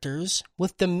characters,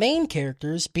 with the main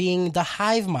characters being the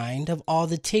hive mind of all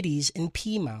the titties and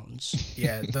pea mounds.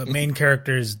 Yeah, the main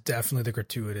character is definitely the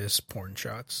gratuitous porn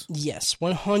shots. Yes,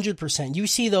 100%. You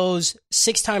see those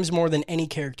 6 times more than any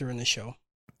character in the show.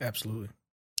 Absolutely.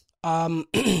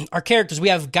 Our characters, we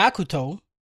have Gakuto,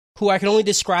 who I can only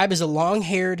describe as a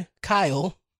long-haired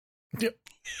Kyle. Yep.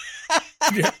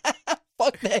 Yeah.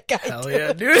 Fuck that guy. Hell dude.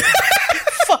 yeah, dude.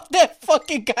 Fuck that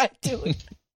fucking guy, dude.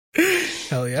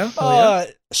 Hell yeah. Hell yeah.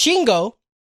 Shingo,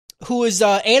 who is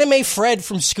anime Fred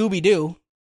from Scooby-Doo.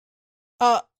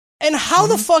 And how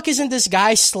the fuck isn't this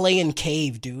guy slaying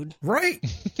Cave, dude? Right.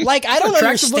 Like, I don't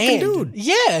Attractive understand. looking dude.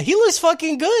 Yeah, he looks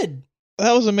fucking good.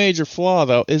 That was a major flaw,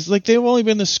 though. Is like they've only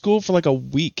been to school for like a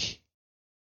week.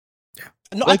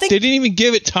 No, Like I think they didn't even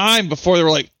give it time before they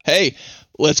were like, "Hey,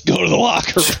 let's go to the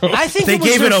locker room." I think They it was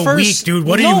gave it their a first, week, dude.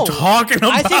 What are No, you talking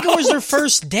about? I think it was their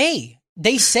first day.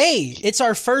 They say it's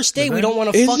our first day. Did We they? don't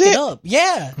want to Is fuck it? it up.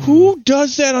 Yeah, Who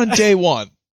does that on day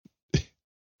one?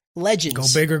 legends.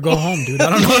 Go big or go home, dude. I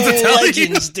don't know what to tell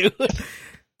Legends, dude. you.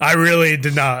 I really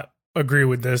did not agree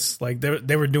with this. Like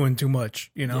they were doing too much,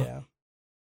 you know. Yeah.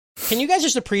 Can you guys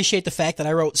just appreciate the fact that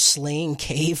I wrote slaying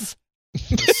Cave?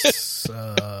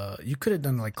 You could have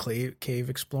done like cave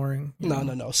exploring. you know?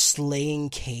 No. Slaying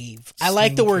Cave. I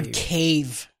like the word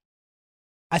cave.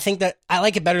 I think that I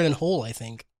like it better than hole, I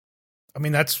think. I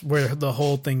mean, that's where the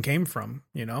whole thing came from,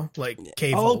 you know, like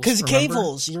cave. Oh, holes, because remember? cave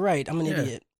holes. You're right. I'm an Yeah.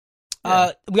 idiot.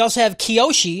 Yeah. We also have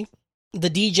Kiyoshi, the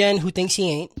degen who thinks he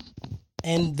ain't,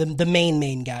 and the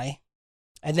main guy.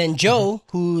 And then Joe,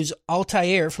 who's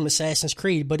Altair from Assassin's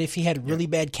Creed, but if he had really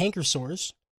bad canker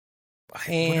sores.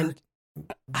 And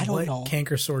I don't know.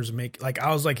 Canker sores make like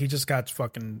I was like he just got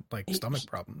fucking like stomach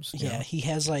problems. you Yeah, know? he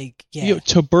has like Yo,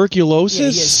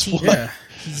 tuberculosis. Yeah, he has yeah,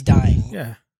 he's dying.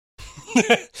 yeah.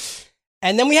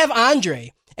 And then we have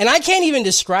Andre. And I can't even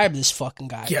describe this fucking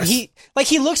guy. Yes.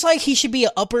 He looks like he should be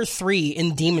an upper 3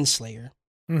 in Demon Slayer.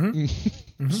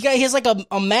 Mm-hmm. He has like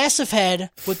a massive head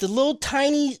with a little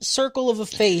tiny circle of a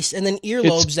face and then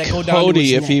earlobes It's that go down to Cody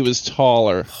his if neck. he was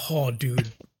taller. Oh,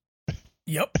 dude.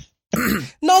 Yep.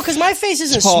 No, because my face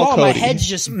isn't Tall small. My Cody. head's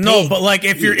just big. No, but like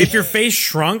if your face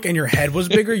shrunk and your head was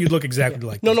bigger, you'd look exactly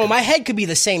like. No, this guy. my head could be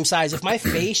the same size. If my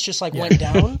face just like went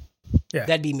down, Yeah.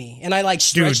 that'd be me. And I like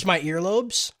stretched my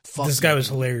earlobes. Fuck This guy was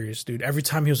hilarious, dude. Every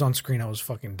time he was on screen, I was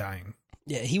fucking dying.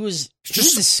 Yeah, he was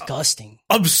Just- disgusting.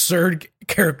 Absurd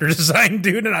character design,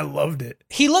 dude, and I loved it.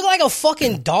 He looked like a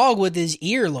fucking dog with his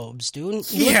earlobes, dude.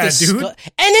 He looked Yeah, dude. And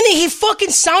then he fucking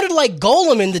sounded like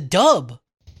Golem in the dub.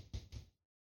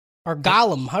 Or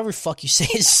Gollum, however the fuck you say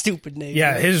his stupid name.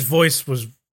 Yeah, bro. his voice was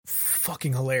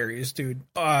fucking hilarious, dude.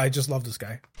 I just love this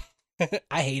guy.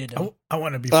 I hated him. I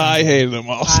want to be. I hated him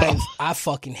also. I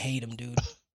fucking hate him, dude.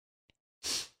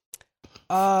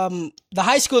 The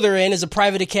high school they're in is a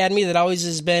private academy that always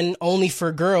has been only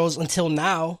for girls until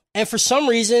now, and for some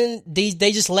reason they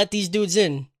just let these dudes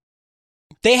in.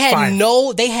 They had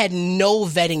no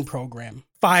vetting program.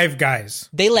 5 guys.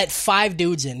 They let 5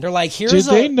 dudes in. They're like, here's Did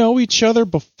they know each other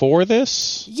before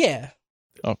this? yeah.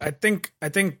 I think I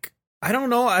don't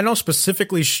know. I know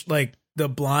specifically like the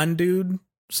blonde dude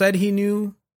said he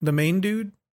knew the main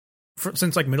dude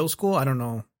since like middle school. I don't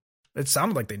know. It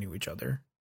sounded like they knew each other.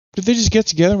 Did they just get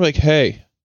together and be like, hey,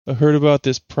 I heard about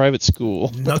this private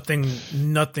school?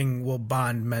 Nothing will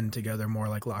bond men together more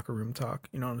like locker room talk.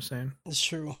 You know what I'm saying? It's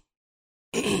true.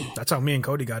 That's how me and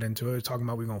Cody got into it, talking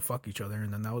about we gonna fuck each other,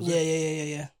 and then that was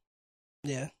it.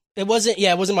 Yeah. It wasn't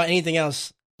about anything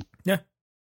else. Yeah.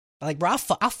 Like, bro,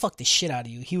 I'll fuck the shit out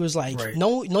of you. He was like, Right.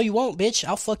 no, you won't, bitch.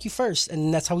 I'll fuck you first.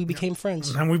 And that's how we became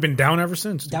friends. And we've been down ever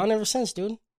since. Dude. Down ever since,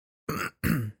 dude.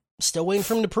 Still waiting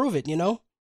for him to prove it, you know?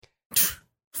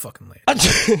 Fucking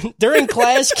late. During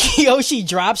class, Kiyoshi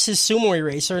drops his sumo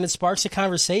eraser and it sparks a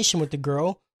conversation with the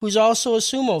girl who's also a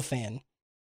sumo fan.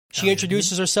 She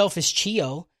introduces herself as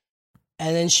Chiyo,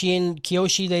 and then she and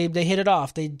Kiyoshi, they hit it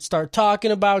off. They start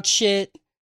talking about shit,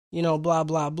 you know, blah,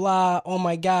 blah, blah. Oh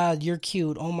my God, you're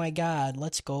cute. Oh my God,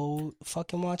 let's go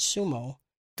fucking watch sumo.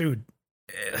 Dude,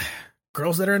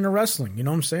 girls that are into wrestling, you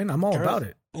know what I'm saying? I'm all about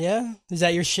it. Yeah? Is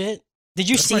that your shit? Did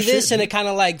you That's see my this shit, and dude. it kind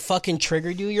of like fucking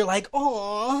triggered you? You're like,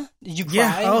 oh, did you cry?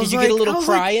 Yeah, I was Did you get a like- little I was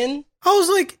like- crying? I was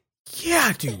like,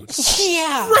 yeah, dude.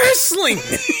 Yeah. Wrestling.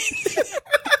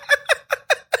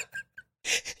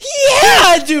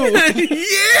 Yeah, dude.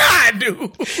 Yeah,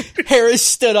 dude. Harris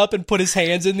stood up and put his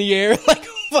hands in the air like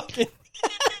fucking.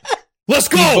 Let's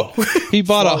go. He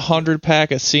bought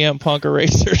 100-pack of CM Punk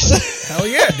erasers. Hell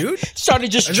yeah, dude. Started I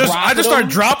just started dropping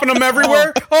dropping them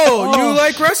everywhere. You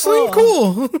like wrestling?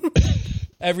 Cool.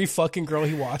 every fucking girl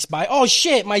he walks by. Oh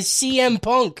shit, my CM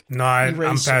Punk. No, I'm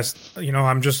eraser. past. You know,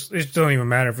 I'm just. It doesn't even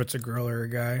matter if it's a girl or a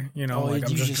guy. You know, Oh, like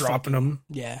I'm you just just dropping them.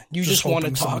 Yeah, you just want to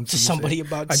hoping talk someone to sees somebody it.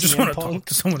 about I just CM want to Punk. talk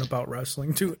to someone about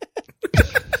wrestling too.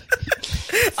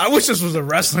 I wish this was a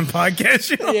wrestling podcast.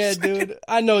 You know Yeah, dude,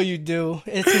 I know you do.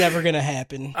 It's never gonna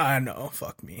happen. I know.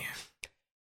 Fuck me.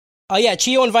 Oh yeah,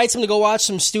 Chiyo invites him to go watch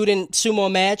some student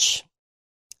sumo match.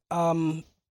 And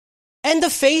the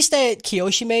face that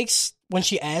Kiyoshi makes when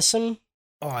she asks him,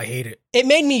 Oh, I hate it. it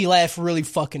made me laugh really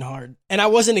fucking hard. And I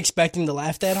wasn't expecting to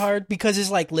laugh that hard because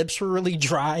his like lips were really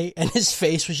dry and his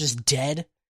face was just dead.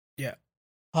 Yeah.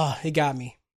 Oh, it got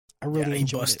me. I really Yeah, he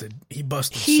enjoyed busted. it. He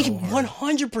busted. He so hard.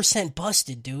 100%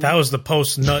 busted, dude. That was the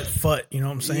post nut foot. You know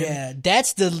what I'm saying? Yeah,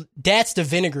 that's the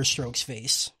Vinegar Strokes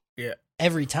face. Yeah.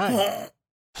 Every time.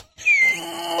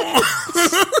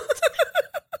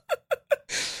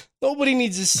 Nobody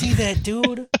needs to see that,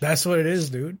 dude. That's what it is,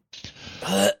 dude.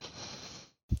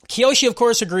 Kiyoshi, of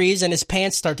course, agrees, and his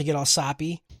pants start to get all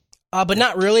soppy. But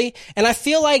not really. And I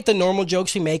feel like the normal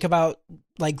jokes we make about,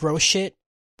 like, gross shit,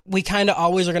 we kind of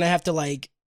always are going to have to, like,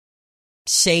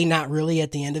 say not really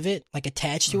at the end of it, like,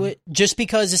 attached to it. Just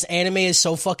because this anime is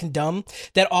so fucking dumb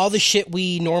that all the shit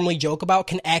we normally joke about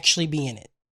can actually be in it.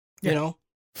 You Yeah. know?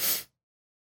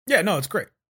 Yeah, no, it's great.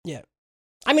 Yeah.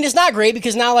 I mean, it's not great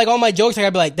because now, like, all my jokes are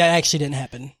going to be like, that actually didn't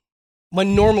happen.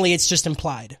 When normally it's just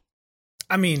implied.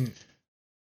 I mean,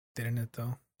 didn't it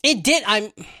though? It did.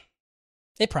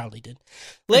 It probably did.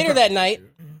 Later that night,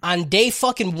 on day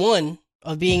fucking 1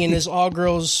 of being in this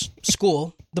all-girls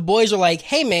school, the boys are like,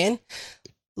 hey, man,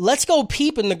 let's go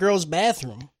peep in the girls'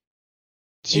 bathroom.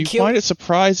 Do you It killed- find it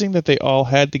surprising that they all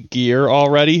had the gear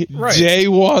already? Right. Day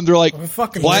one, they're like, We're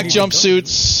fucking black ready to go.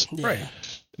 jumpsuits, Yeah, Right.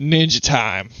 ninja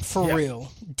time. For Yeah.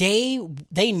 real.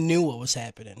 They knew what was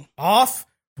happening. Off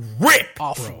rip.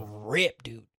 Off bro. rip,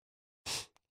 dude.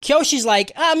 Kyoshi's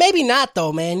like, maybe not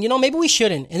though, man. You know, maybe we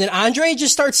shouldn't. And then Andre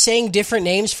just starts saying different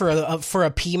names for a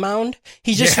pee mound.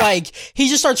 He just Yeah. he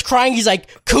just starts crying. He's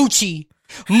like, Coochie,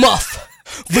 Muff,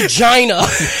 vagina.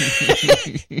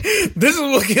 This is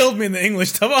what killed me in the English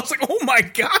stuff. I was like, oh my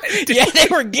God. Dude. Yeah, they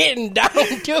were getting down,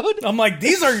 dude. I'm like,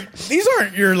 these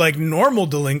aren't your like normal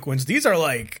delinquents. These are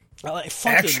like fucking,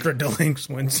 extra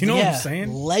delinquents. You know what I'm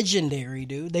saying? Legendary,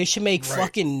 dude. They should make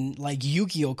fucking like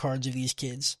Yu-Gi-Oh cards of these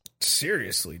kids.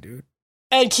 Seriously, dude.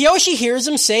 And Kiyoshi hears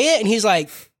him say it, and he's like,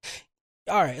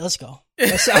 all right, let's go.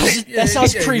 That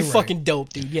sounds pretty fucking dope,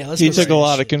 dude. Yeah, let's go. He took a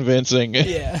lot of convincing.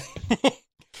 Yeah.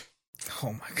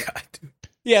 Oh my God, dude.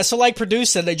 Yeah, so like Purdue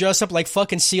said, they dress up like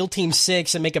fucking SEAL Team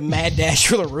 6 and make a mad dash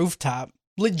for the rooftop.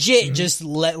 Legit, just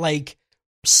let like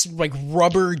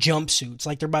rubber jumpsuits,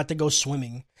 like they're about to go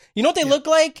swimming. You know what they look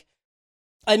like?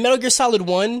 In Metal Gear Solid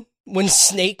 1, when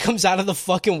Snake comes out of the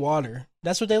fucking water.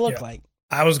 That's what they look like.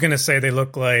 I was going to say they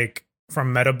look like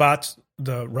from Metabots,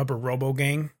 the Rubber Robo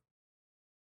Gang.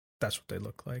 That's what they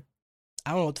look like.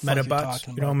 I don't know what the fuck you're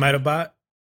talking about. You know Metabot?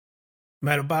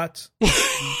 Metabots?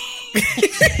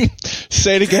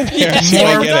 Say it again.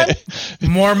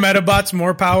 More Metabots,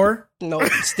 more power? No,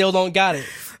 still don't got it.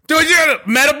 Dude,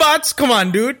 Metabots? Come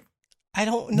on, dude. I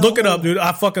don't know. Look it up, dude.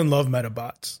 I fucking love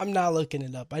Metabots. I'm not looking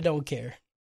it up. I don't care.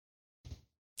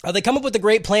 They come up with a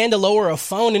great plan to lower a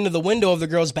phone into the window of the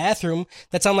girl's bathroom.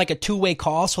 That's on like a two-way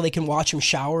call so they can watch him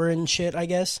shower and shit, I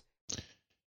guess.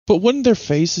 But wouldn't their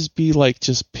faces be like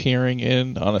just peering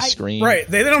in on a screen? Right.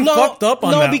 They don't fucked up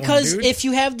on that. No, because one, if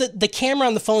you have the camera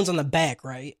on the phone's on the back,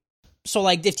 right? So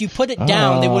like if you put it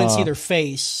down, they wouldn't see their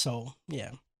face. So yeah.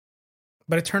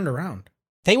 But it turned around.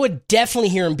 They would definitely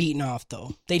hear him beating off,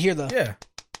 though. They'd hear the... Yeah.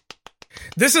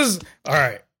 This is... All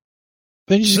right.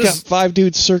 Then you just got 5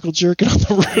 dudes circle jerking on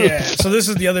the roof. Yeah, so this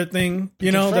is the other thing,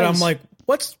 you know, that I'm like,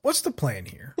 what's the plan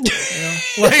here? You know?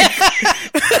 Like...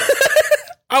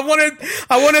 I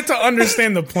wanted to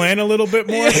understand the plan a little bit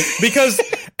more, because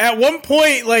at one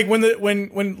point, like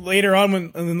when later on,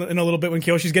 when in a little bit when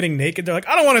Kyoshi's getting naked, they're like,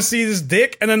 I don't want to see this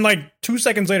dick, and then like 2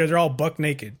 seconds later, they're all buck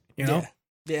naked. You know?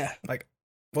 Yeah. Like,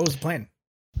 what was the plan?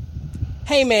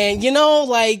 Hey man, you know,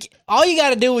 like all you got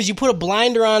to do is you put a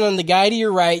blinder on the guy to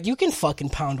your right, you can fucking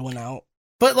pound one out.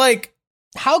 But like,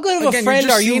 how good of a friend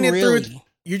are you really?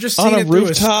 You're just seeing on a it through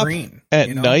rooftop a screen at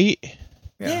night.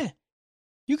 Yeah.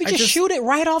 You could just shoot it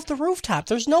right off the rooftop.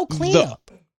 There's no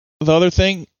cleanup. The other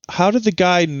thing, how did the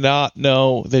guy not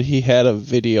know that he had a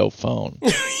video phone?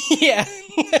 Yeah.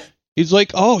 He's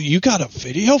like, oh, you got a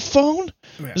video phone?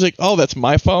 Yeah. He's like, oh, that's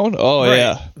my phone? Oh, right.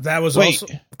 Yeah. That was also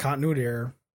continuity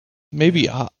error. Maybe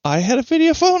I had a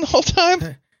video phone the whole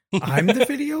time? I'm the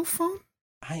video phone?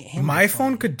 I am. My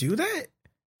phone could do that?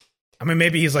 I mean,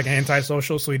 maybe he's like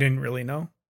antisocial, so he didn't really know.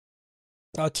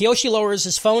 Kiyoshi lowers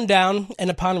his phone down, and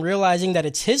upon realizing that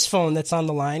it's his phone that's on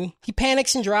the line, he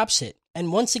panics and drops it.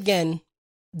 And once again,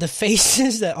 the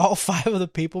faces that all 5 of the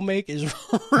people make is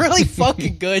really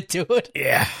fucking good, dude.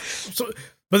 Yeah. So,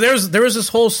 but there was this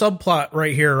whole subplot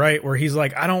right here, right, where he's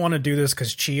like, I don't want to do this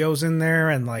because Chio's in there,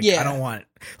 and like, I don't want,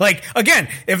 like, again,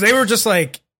 if they were just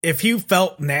like, if he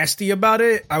felt nasty about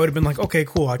it, I would have been like, okay,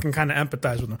 cool, I can kind of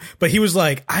empathize with him. But he was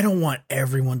like, I don't want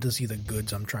everyone to see the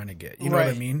goods I'm trying to get. You know what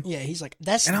I mean? Yeah, he's like,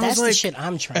 that's the shit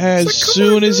I'm trying to get. As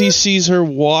soon as he sees her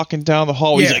walking down the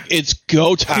hall, he's like, it's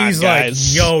go time, he's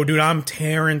guys. Like, yo, dude, I'm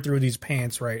tearing through these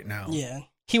pants right now. Yeah.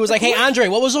 He was like, hey, Andre,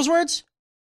 what was those words?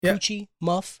 Yeah. Coochie,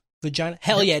 muff, vagina.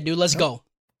 Hell yeah, dude, let's go.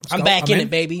 I'm back in it,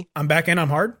 baby. I'm back in, I'm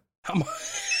hard. I'm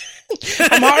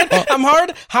hard. I'm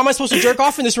hard. How am I supposed to jerk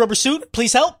off in this rubber suit?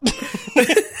 Please help.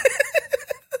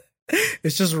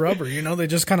 It's just rubber, you know? They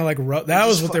just kind of like rub. That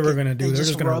was what they were going to do. They're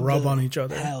just going to rub on each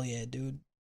other. Hell yeah, dude.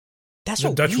 That's the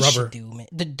what Dutch we rubber should do, man.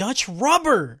 The Dutch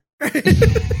rubber.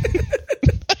 The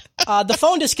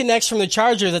phone disconnects from the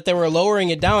charger that they were lowering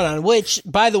it down on, which,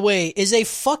 by the way, is a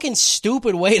fucking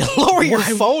stupid way to lower your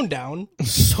phone down.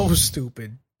 So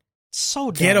stupid.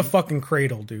 So dumb. Get a fucking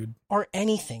cradle, dude. Or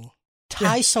anything.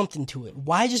 Tie something to it.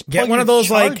 Why just get one of those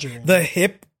like in? the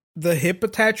hip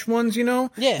attached ones, you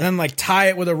know? Yeah. And then like tie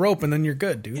it with a rope and then you're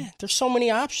good, dude. Yeah, there's so many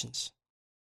options.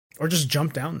 Or just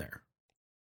jump down there.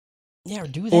 Yeah, or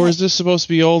do that. Or is this supposed to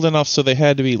be old enough so they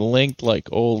had to be linked like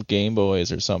old Game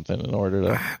Boys or something in order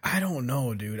to... I don't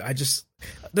know, dude. That's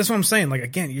what I'm saying. Like,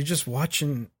 again, you're just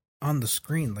watching on the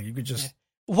screen. Like, you could just...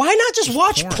 Why not just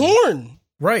watch porn?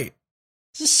 Right.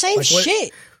 It's the same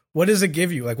shit. What does it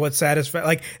give you? Like, what satisfaction?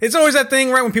 Like, it's always that thing,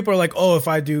 right? When people are like, oh, if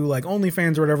I do like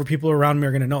OnlyFans or whatever, people around me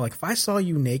are going to know. Like, if I saw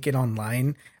you naked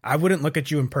online, I wouldn't look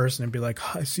at you in person and be like,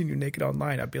 oh, I've seen you naked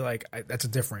online. I'd be like, that's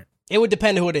different. It would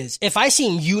depend who it is. If I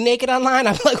seen you naked online,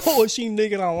 I'd be like, oh, I've seen you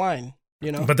naked online.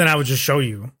 You know? But then I would just show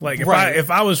you. Like, if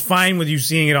I was fine with you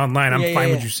seeing it online, I'm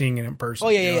fine with you seeing it in person. Oh,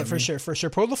 yeah, for sure.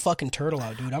 Pull the fucking turtle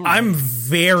out, dude. I'm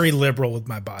very liberal with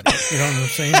my body. You know what I'm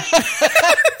saying?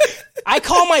 I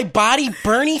call my body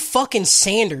Bernie fucking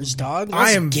Sanders, dog.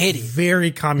 Let's I am get it.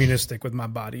 very communistic with my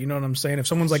body. You know what I'm saying? If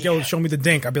someone's like, yo, show me the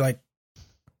dink, I'd be like,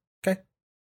 okay.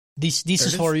 This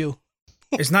is for you.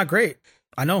 It's not great.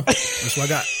 I know. That's what I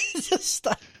got.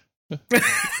 Stop.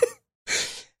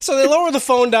 So they lower the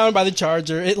phone down by the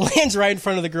charger. It lands right in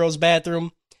front of the girl's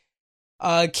bathroom.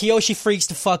 Kiyoshi freaks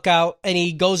the fuck out, and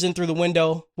he goes in through the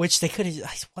window, which they could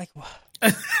have, like,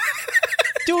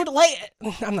 dude, like,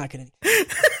 I'm not gonna.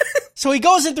 So he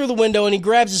goes in through the window, and he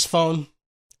grabs his phone,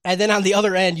 and then on the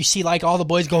other end, you see, like, all the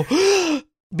boys go,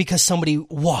 because somebody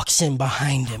walks in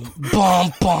behind him.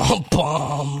 Bum, bum,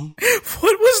 bum.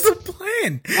 What was the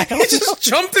plan? He just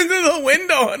jumped into the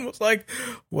window and was like,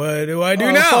 what do I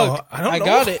do now? Fuck. I don't know.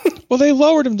 Got it. Well, they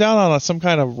lowered him down on some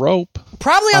kind of rope.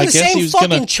 Probably on I the guess he same was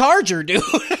fucking charger, dude.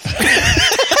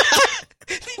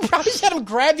 They probably just had him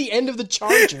grab the end of the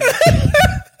charger.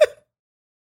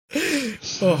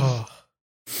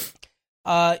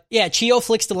 Yeah, Chiyo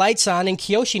flicks the lights on, and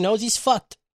Kiyoshi knows he's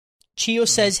fucked. Chiyo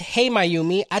says, hey,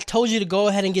 Mayumi, I told you to go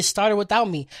ahead and get started without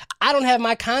me. I don't have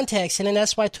my contacts in, and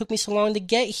that's why it took me so long to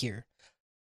get here.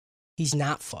 He's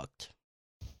not fucked.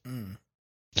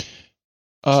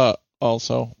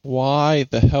 Also, why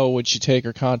the hell would she take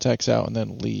her contacts out and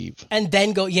then leave? And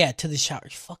then go, to the shower.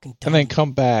 You're fucking dumb. And then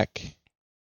come back.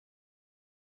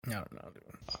 I don't know,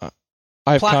 dude.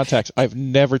 I have contacts. I've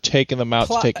never taken them out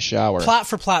to take a shower. Plot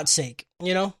for plot's sake,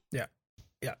 you know? Yeah.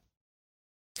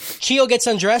 Chiyo gets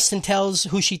undressed and tells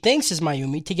who she thinks is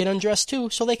Mayumi to get undressed too,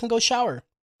 so they can go shower.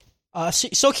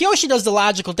 So Kiyoshi does the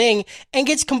logical thing and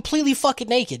gets completely fucking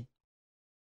naked.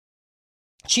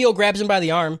 Chiyo grabs him by the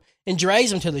arm and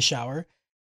drags him to the shower.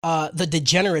 The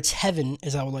degenerate's heaven,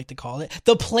 as I would like to call it.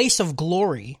 The place of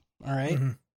glory, all right?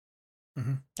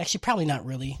 Mm-hmm. Actually, probably not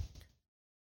really.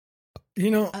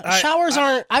 You know, showers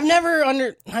aren't... I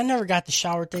never got the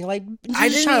shower thing. Like, you're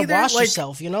just trying to wash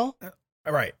yourself, you know?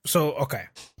 All right. So, okay.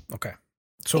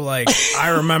 So, like,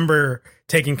 I remember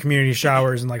taking community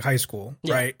showers in, like, high school,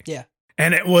 right? Yeah.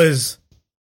 And it was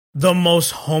the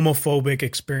most homophobic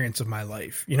experience of my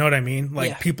life. You know what I mean?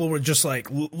 Like, people were just,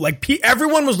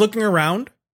 everyone was looking around.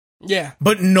 Yeah.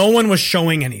 But no one was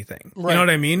showing anything. Right. You know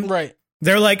what I mean? Right.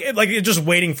 They're, like just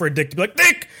waiting for a dick to be like,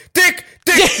 dick,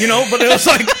 you know? But it was,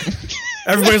 like,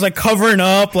 everybody's, like, covering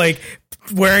up, like,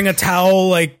 wearing a towel,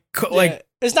 like...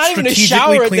 It's not even a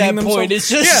shower at that point. It's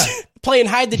just playing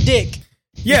hide the dick.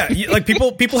 Yeah, like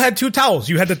people had two towels.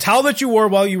 You had the towel that you wore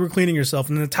while you were cleaning yourself,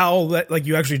 and the towel that like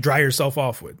you actually dry yourself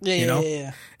off with. Yeah, you know?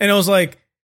 Yeah. And it was like,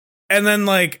 and then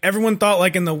like everyone thought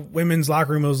like in the women's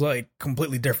locker room it was like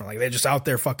completely different. Like they're just out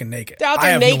there fucking naked. They're out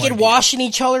there naked, washing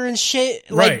each other and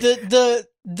shit. Like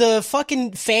the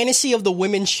fucking fantasy of the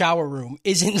women's shower room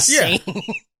is insane. Yeah.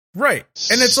 Right,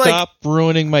 and it's Stop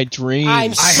ruining my dreams.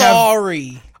 I'm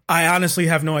sorry. I honestly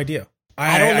have no idea.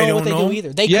 I don't know what they do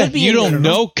either. They could be. You don't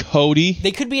know, Cody.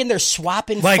 They could be in there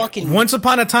swapping like, fucking. Once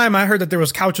upon a time, I heard that there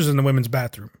was couches in the women's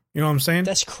bathroom. You know what I'm saying?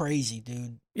 That's crazy,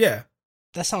 dude. Yeah.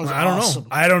 That sounds awesome.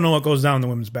 I don't know what goes down in the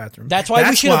women's bathroom. That's why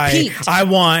we should have peeked. I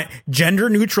want gender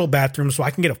neutral bathrooms so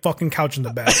I can get a fucking couch in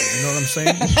the bathroom. You know what I'm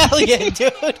saying? Hell yeah, dude.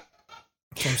 That's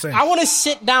what I'm saying. I want to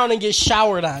sit down and get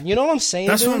showered on. You know what I'm saying?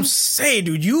 That's what I'm saying,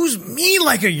 dude. Use me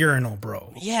like a urinal,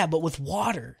 bro. Yeah, but with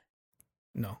water.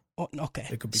 No. Oh, okay.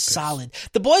 It could be solid.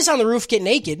 The boys on the roof get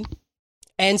naked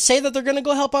and say that they're going to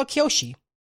go help out Kiyoshi.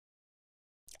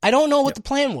 I don't know what the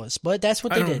plan was, but that's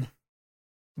what they did.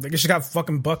 They just got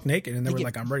fucking buck naked and they were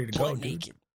like, I'm ready to go, dude.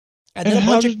 Naked. And then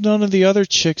how did none of the other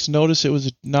chicks notice it was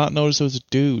a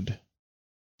dude?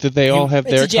 Did they all have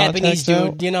their Japanese dude,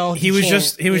 out? You know. He was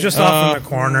just off in the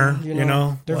corner, you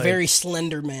know. They're like, very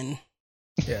slender men.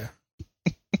 Yeah.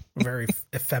 Very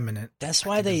effeminate. That's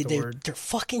why they're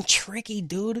fucking tricky,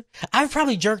 dude. I've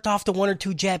probably jerked off to one or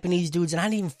two Japanese dudes and I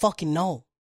didn't even fucking know.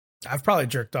 I've probably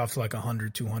jerked off to like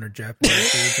 100, 200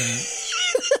 Japanese dudes.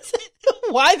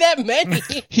 Why that many?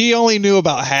 He only knew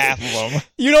about half of them.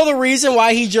 You know the reason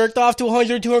why he jerked off to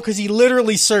 100, 200? Because he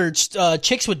literally searched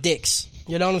chicks with dicks.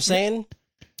 You know what I'm saying?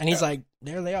 And he's like,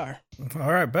 there they are.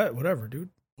 All right, bet. Whatever, dude.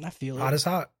 I feel hot is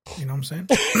hot. You know what I'm saying?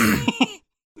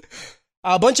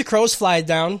 A bunch of crows fly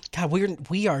down. God,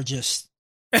 we are just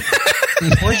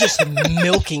we're just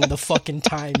milking the fucking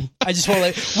time. I just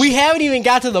want to we haven't even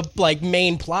got to the like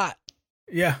main plot.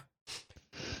 Yeah.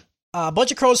 A bunch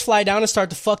of crows fly down and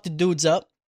start to fuck the dudes up.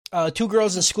 Two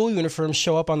girls in school uniforms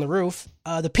show up on the roof.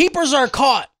 The peepers are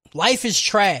caught. Life is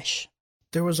trash.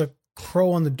 There was a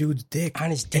crow on the dude's dick. On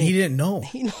his dick. And he didn't know.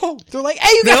 They're like,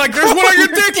 hey, they're like, there's one on your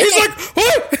dick. He's like,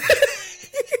 what?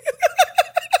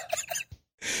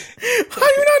 How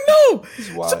do you not know?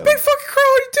 It's a big fucking crow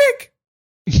on your dick.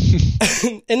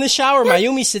 In the shower,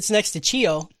 Mayumi sits next to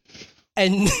Chiyo.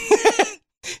 And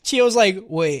Chio's like,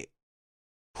 wait,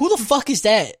 who the fuck is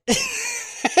that?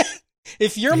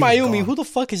 If you're He's Mayumi, gone. who the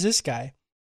fuck is this guy?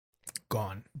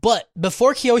 Gone. But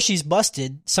before Kyoshi's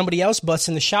busted, somebody else busts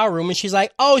in the shower room and she's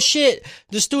like, oh shit,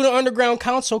 the Student Underground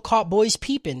Council caught boys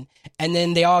peeping. And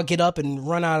then they all get up and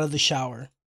run out of the shower.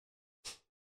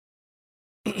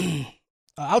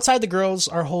 Outside, the girls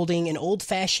are holding an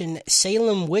old-fashioned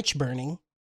Salem witch burning.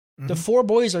 The 4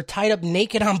 boys are tied up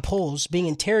naked on poles, being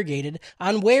interrogated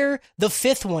on where the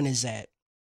 5th one is at.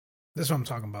 This is what I'm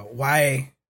talking about.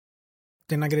 Why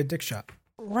didn't I get a dick shot?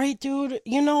 Right, dude?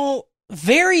 You know,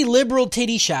 very liberal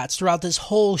titty shots throughout this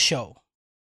whole show.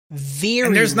 Very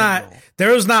And liberal.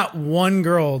 there was not one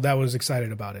girl that was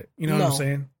excited about it. You know what I'm No.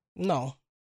 saying? No.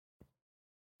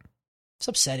 It's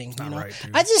upsetting, It's not you know? right,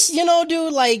 dude. I just,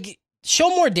 dude, like, show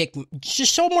more dick.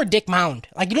 Just show more dick mound.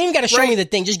 Like, you don't even got to show Right. me the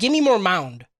thing. Just give me more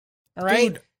mound. All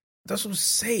right? Dude, that's what I'm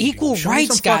saying. Equal dude. Show me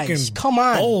rights, some guys. fucking Come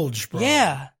on. Bulge, bro.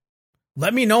 Yeah.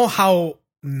 Let me know how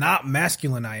not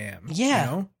masculine I am. Yeah.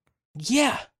 You know?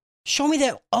 Yeah. Show me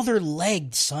that other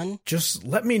leg, son. Just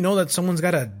let me know that someone's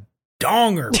got a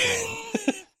donger,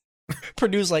 bro.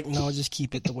 Purdue's like, no, just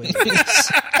keep it the way it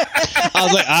is.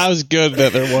 I was good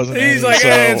that there wasn't. He's any, like, so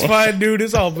hey, it's fine, dude.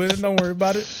 It's all good. Don't worry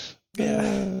about it.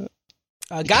 Yeah.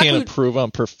 Can't Gaku, improve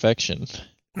on perfection.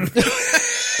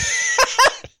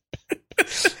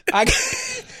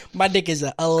 my dick is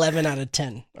a 11 out of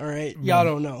 10. All right, y'all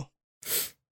don't know.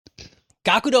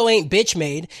 Gakudo ain't bitch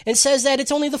made and says that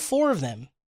it's only the 4 of them.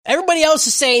 Everybody else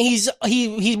is saying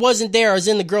he wasn't there or is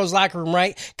in the girls' locker room,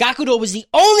 right? Gakudo was the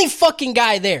only fucking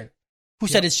guy there who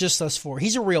said it's just us 4.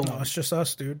 He's a real No, one. it's just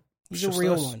us, dude. He's It's a just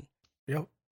real us. one. Yep.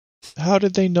 How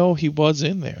did they know he was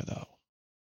in there though?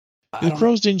 I The don't-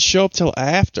 crows didn't show up till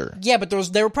after. Yeah, but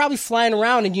they were probably flying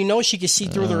around, and she could see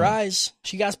through their eyes.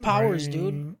 She got powers,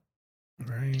 dude.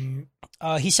 Right.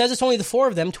 He says it's only the 4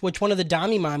 of them, to which one of the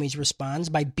Dami mommies responds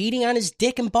by beating on his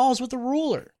dick and balls with a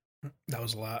ruler. That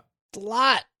was a lot. It's a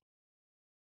lot.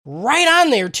 Right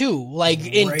on there, too. Like,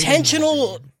 Right in there,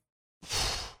 intentional. dude.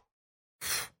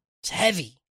 It's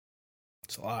heavy.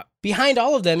 It's a lot. Behind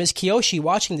all of them is Kiyoshi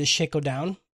watching this shit go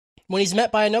down when he's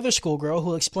met by another schoolgirl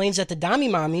who explains that the Dami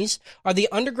mommies are the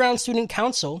Underground Student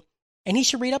Council and he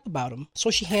should read up about them.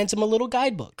 So she hands him a little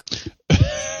guidebook.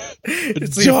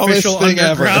 It's the Dumbest official thing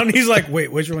ever. underground. He's like,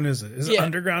 wait, which one is it? Is it Yeah.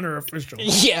 underground or official?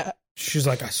 Yeah. She's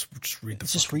like, just read the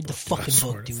Just fucking read the book, dude. fucking I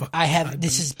swear book, to dude. fucking I have, God,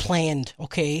 this dude. is planned,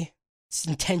 okay? It's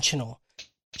intentional.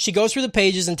 She goes through the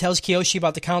pages and tells Kiyoshi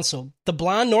about the council. The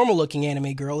blonde, normal-looking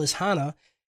anime girl is Hana,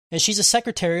 and she's a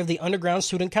secretary of the Underground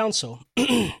Student Council.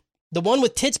 The one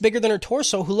with tits bigger than her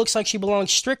torso, who looks like she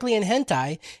belongs strictly in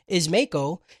hentai, is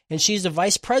Meiko, and she's the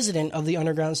vice president of the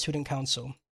Underground Student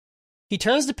Council. He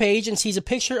turns the page and sees a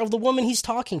picture of the woman he's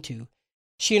talking to.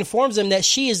 She informs him that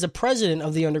she is the president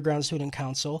of the Underground Student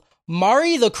Council,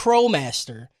 Mari the Crow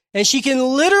Master, and she can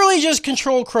literally just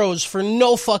control crows for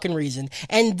no fucking reason.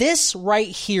 And this right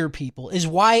here, people, is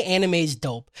why anime is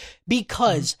dope.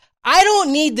 Because I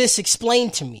don't need this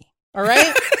explained to me, all right?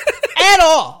 At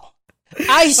all.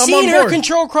 I seen her board.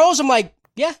 control crows. I'm like,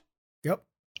 yeah, Yep.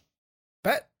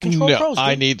 Bet. control No, crows.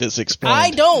 I dude. need this explained. I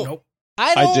don't. Nope.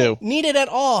 I don't do. need it at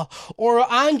all. Or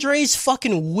Andre's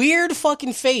fucking weird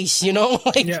fucking face, you know?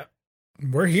 Like, Yeah.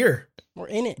 We're here. we're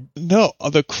in it. No,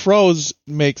 the crows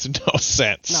makes no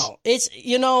sense. No, it's,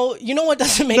 you know what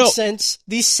doesn't make No. sense?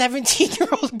 These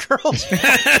 17-year-old girls.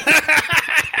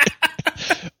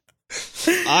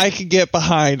 I can get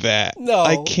behind that. No.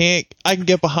 I can't. I can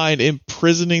get behind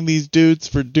imprisoning these dudes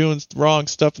for doing wrong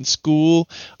stuff in school.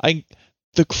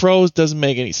 The crows doesn't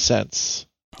make any sense.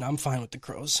 No, I'm fine with the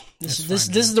crows. This That's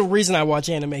fine, is the reason I watch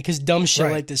anime, because dumb shit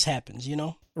Right. like this happens, you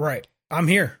know? Right. I'm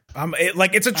here.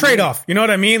 It's a trade-off. You know what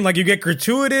I mean? Like, you get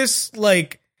gratuitous,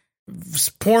 like,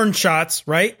 porn shots,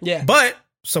 right? Yeah. But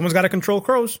someone's got to control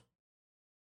crows.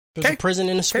 There's Okay. a prison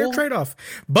in a Fair school. trade-off.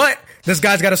 But this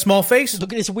guy's got a small face.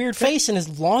 Look at his weird face and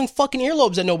his long fucking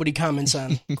earlobes that nobody comments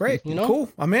on. Great. You know?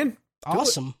 Cool. I'm in.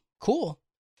 Awesome. Cool.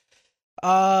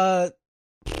 Where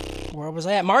was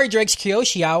I at? Mari drags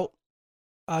Kiyoshi out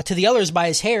to the others by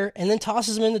his hair and then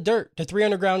tosses him in the dirt. The 3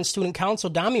 Underground Student Council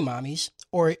Dami Mommies,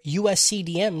 or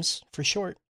USCDMs for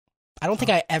short. I don't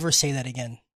think I ever say that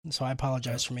again, so I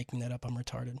apologize for making that up. I'm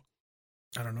retarded.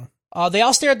 I don't know. They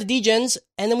all stare at the D-Gens,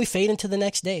 and then we fade into the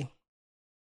next day.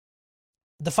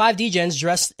 The 5 D-Gens,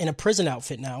 dressed in a prison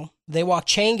outfit now, they walk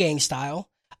chain gang style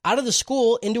out of the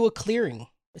school into a clearing.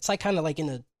 It's like kind of like in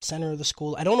the center of the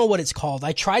school. I don't know what it's called.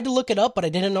 I tried to look it up, but I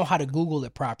didn't know how to Google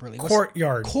it properly.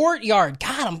 Courtyard. Courtyard.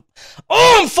 God,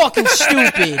 I'm fucking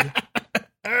stupid.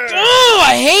 Oh,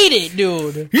 I hate it,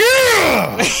 dude.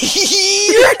 Yeah!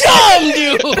 You're dumb,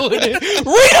 dude.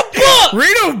 Read a book.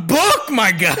 Read a book,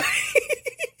 my guy.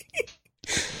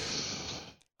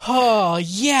 Oh,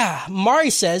 yeah. Mari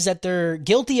says that they're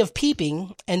guilty of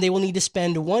peeping and they will need to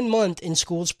spend 1 month in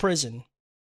school's prison.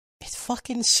 It's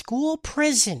fucking school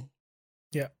prison.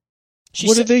 Yeah.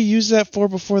 What did they use that for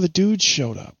before the dudes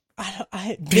showed up?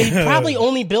 They probably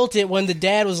only built it when the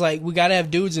dad was like, we got to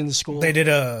have dudes in the school. They did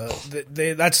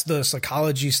that's the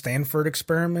psychology Stanford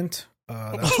experiment.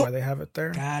 That's why they have it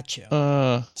there.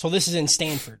 Gotcha. So this is in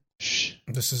Stanford.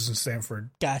 This is in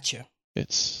Stanford. Gotcha.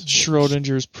 It's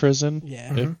Schrodinger's prison.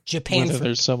 Yeah. Japan.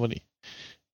 There's somebody.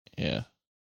 Yeah.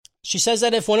 She says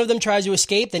that if one of them tries to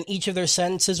escape, then each of their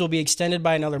sentences will be extended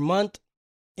by another month.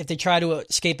 If they try to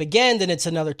escape again, then it's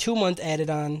another 2 month added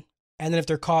on. And then if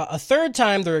they're caught a third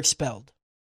time, they're expelled.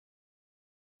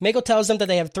 Mako tells them that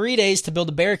they have 3 days to build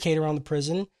a barricade around the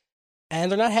prison.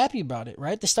 And they're not happy about it,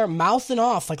 right? They start mouthing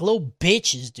off like little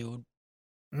bitches, dude.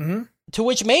 Mm-hmm. To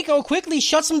which Mako quickly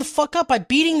shuts them the fuck up by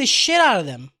beating the shit out of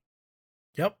them.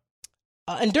 Yep.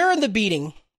 And during the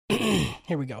beating,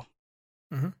 here we go.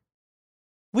 Mm-hmm.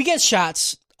 We get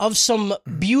shots of some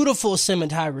beautiful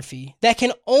cinematography that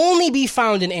can only be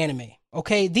found in anime.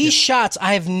 Okay? These shots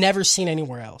I have never seen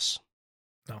anywhere else.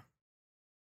 No.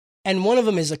 And one of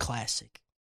them is a classic.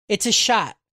 It's a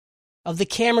shot of the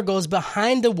camera goes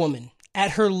behind the woman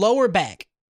at her lower back,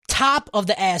 top of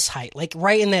the ass height, like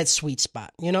right in that sweet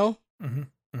spot, you know? Mm-hmm.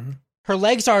 Mm-hmm. Her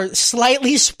legs are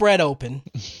slightly spread open.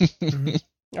 Mm-hmm.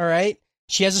 All right?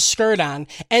 She has a skirt on.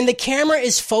 And the camera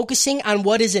is focusing on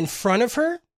what is in front of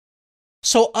her.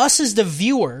 So us as the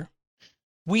viewer,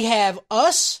 we have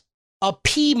us, a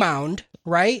pea mound,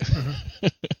 right?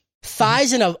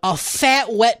 Thighs in a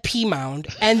fat, wet pea mound.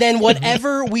 And then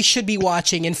whatever we should be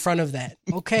watching in front of that.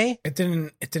 Okay? It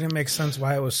didn't make sense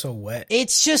why it was so wet.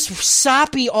 It's just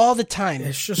soppy all the time.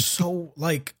 It's just so,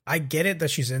 like, I get it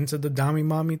that she's into the Dami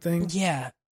Mommy thing.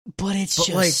 Yeah. But it's but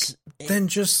just... like, then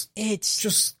just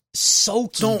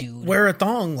soaky, don't dude. wear a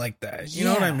thong like that. You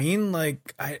know what I Yeah. mean?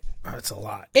 Like, it's a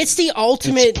lot. It's the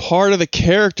ultimate... It's part of the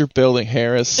character building,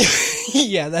 Harris.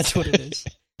 Yeah, that's what it is.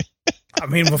 I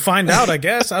mean, we'll find out, I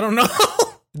guess. I don't know.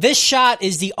 This shot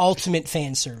is the ultimate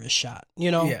fan service shot,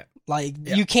 you know? Yeah. Like,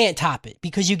 Yeah. you can't top it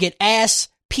because you get ass,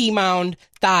 pea mound,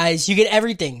 thighs, you get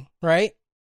everything, right?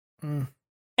 Mm.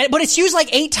 But it's used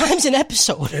like 8 times an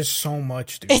episode. It's so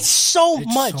much, dude. It's so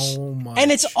It's much. so much.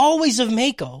 And it's always of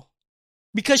Mako.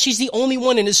 Because she's the only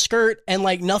one in a skirt and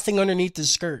like nothing underneath the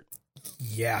skirt.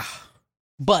 Yeah.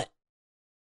 But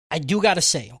I do gotta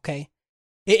say, okay,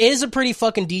 it is a pretty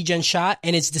fucking degen shot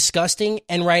and it's disgusting.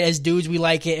 And right, as dudes, we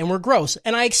like it and we're gross.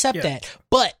 And I accept that.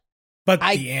 But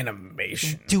the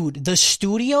animation. dude, the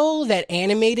studio that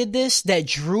animated this, that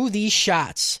drew these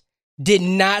shots, did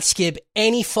not skip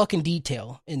any fucking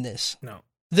detail in this. No.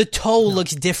 The toe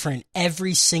looks different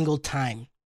every single time.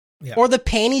 Yeah. Or the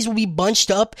panties will be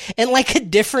bunched up in like a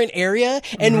different area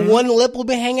and one lip will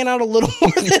be hanging out a little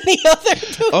more than the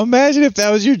other. Dude. Imagine if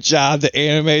that was your job to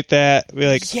animate that. Be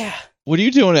like, Yeah. what are you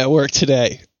doing at work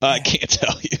today? I can't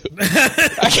tell you.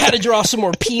 I gotta draw some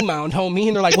more pea mound, homie.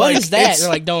 And they're like, what Like, is that? it's- They're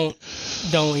like, don't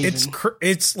even.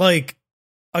 It's like,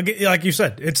 like you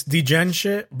said, it's degen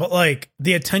shit, but like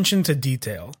the attention to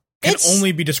detail can It's-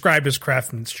 only be described as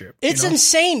craftsmanship. It's you know?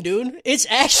 insane, dude. It's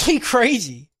actually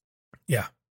crazy. Yeah.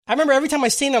 I remember every time I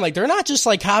seen them, I'm like, they're not just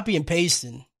like copy and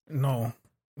pasting. No.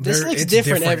 This looks it's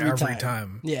different every time.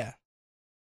 time. Yeah.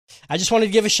 I just wanted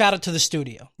to give a shout out to the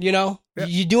studio. You know, Yeah.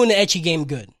 you're doing the ecchi game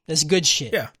good. That's good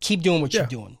shit. Yeah. Keep doing what Yeah. you're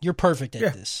doing. You're perfect at Yeah.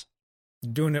 this.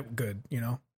 Doing it good, you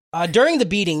know? During the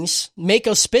beatings,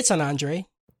 Mako spits on Andre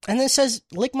and then says,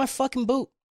 lick my fucking boot.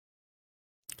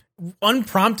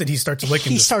 Unprompted, he starts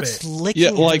licking He the starts spit. licking Yeah,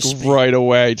 her like spit. right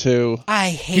away too. I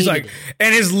hate He's like, it.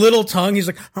 and his little tongue, he's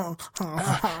like,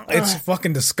 it's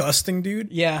fucking disgusting,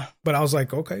 dude. Yeah. But I was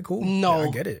like, okay, cool. No. Yeah,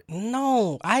 I get it.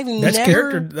 No. I've That's never...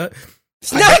 character.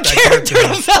 It's I not get that character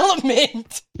character.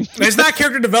 development. It's not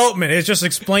character development. It's just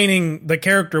explaining the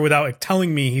character without like,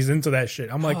 telling me he's into that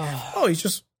shit. I'm like, oh, he's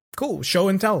just cool. Show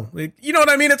and tell. Like, you know what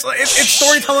I mean? It's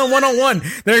storytelling 101.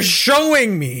 They're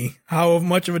showing me how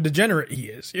much of a degenerate he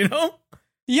is, you know?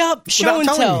 Yup, show Without and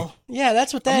telling tell. me. Yeah,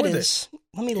 that's what that I'm with is.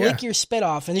 Let me Yeah. lick your spit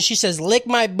off. And then she says, lick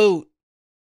my boot.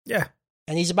 Yeah.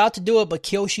 And he's about to do it, but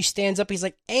Kyoshi stands up. He's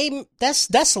like, hey,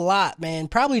 that's a lot, man.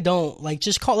 Probably don't. Like,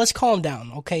 let's calm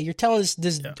down, okay? You're telling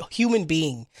this human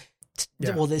being,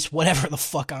 Yeah. well, this whatever the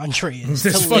fuck Andre is.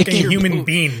 This to lick fucking your human boot.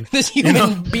 being. This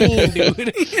human being,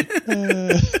 dude.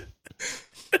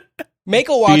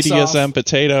 Mako walks off. BDSM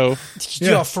potato.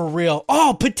 Yeah, for real.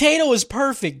 Oh, potato is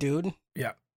perfect, dude.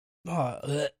 Yeah.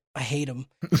 Oh, I hate him.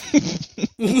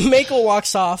 Mako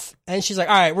walks off, and she's like,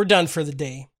 all right, we're done for the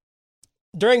day.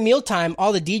 During mealtime,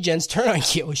 all the D-gens turn on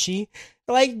Kyoshi.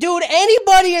 They're like, dude,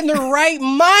 anybody in their right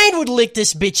mind would lick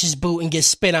this bitch's boot and get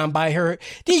spit on by her.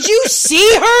 Did you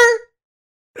see her?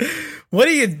 What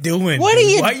are you doing? What are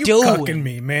you Why are you doing? cucking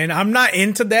me, man? I'm not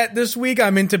into that this week.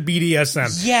 I'm into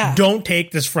BDSM. Yeah. Don't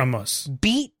take this from us.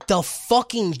 Beat the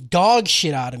fucking dog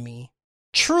shit out of me.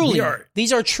 Truly.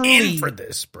 These are truly In for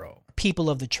this, bro. people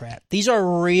of the trap. These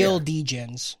are real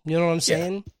D-gens. You know what I'm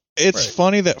saying? It's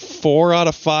funny that 4 out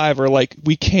of 5 are like,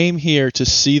 we came here to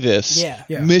see this. Yeah.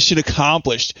 Mission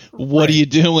accomplished. What are you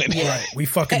doing? Right. We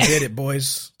fucking did it,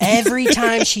 boys. Every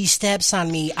time she steps on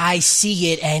me, I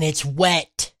see it and it's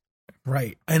wet.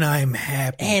 Right. And I'm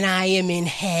happy. And I am in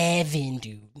heaven,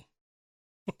 dude.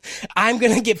 I'm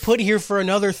going to get put here for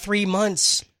another 3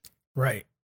 months. Right.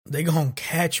 They gonna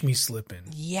catch me slipping.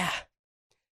 Yeah.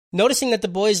 Noticing that the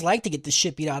boys like to get the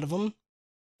shit beat out of them.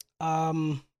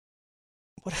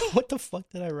 What the fuck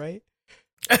did I write?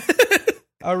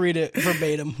 I'll read it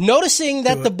verbatim. Noticing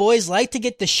that the boys like to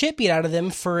get the shit beat out of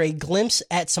them for a glimpse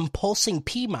at some pulsing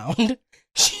pea mound.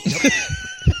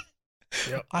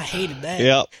 Yep. I hated that.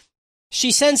 Yep.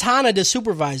 She sends Hana to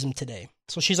supervise him today.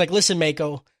 So she's like, listen,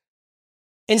 Mako,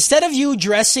 instead of you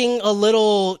dressing a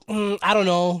little, I don't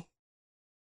know,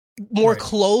 more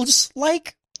clothely?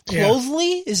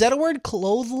 Is that a word?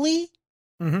 Clothely?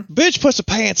 Mm-hmm. Bitch, put some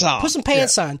pants on. Put some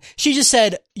pants on. She just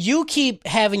said, you keep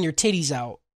having your titties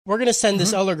out. We're going to send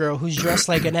this other girl who's dressed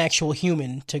like an actual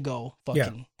human to go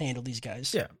fucking handle these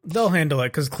guys. Yeah, they'll handle it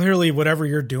because clearly whatever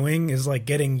you're doing is like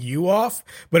getting you off,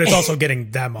 but it's also getting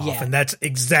them off. Yeah. And that's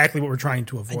exactly what we're trying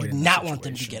to avoid. I do not want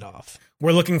them to get off.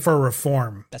 We're looking for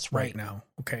reform. That's right. Now.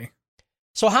 Okay.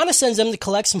 So Hana sends them to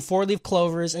collect some 4-leaf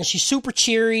clovers, and she's super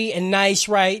cheery and nice,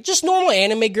 right? Just normal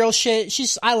anime girl shit.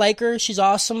 I like her. She's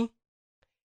awesome.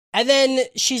 And then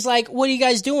she's like, what are you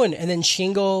guys doing? And then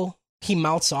Shingo, he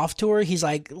mouths off to her. He's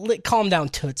like, calm down,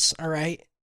 toots, all right?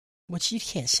 Which you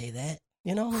can't say that.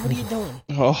 You know, what are you doing?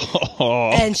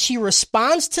 Oh. And she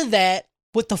responds to that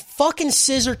with the fucking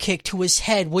scissor kick to his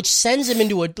head, which sends him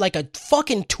into a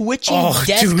fucking twitching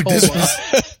death dude, coma. this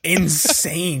was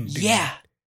insane, dude. Yeah.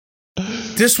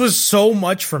 This was so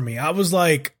much for me. I was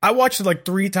like, I watched it like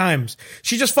 3 times.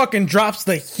 She just fucking drops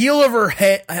the heel of her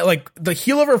head, like the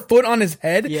heel of her foot on his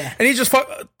head. Yeah. And he's just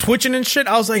twitching and shit.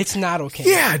 I was like, It's not okay.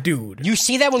 yeah, dude. You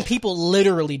see that when people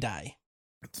literally die.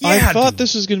 Yeah, I thought dude.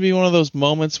 this was going to be one of those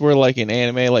moments where, like in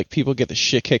anime, like people get the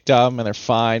shit kicked out of them and they're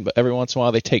fine, but every once in a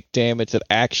while they take damage that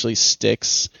actually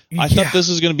sticks. I thought this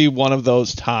was going to be one of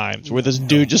those times where this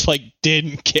dude just like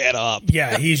didn't get up.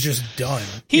 Yeah, he's just done.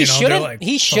 He You know, they're shouldn't. like,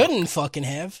 He fuck. shouldn't fucking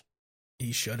have.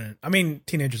 He shouldn't. I mean,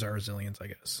 teenagers are resilient, I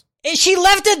guess. And she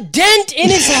left a dent in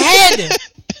his head.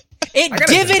 It got a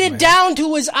dent, divoted man. down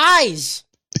to his eyes.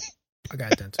 I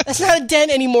got a dent. That's not a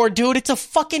dent anymore, dude. It's a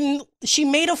fucking. She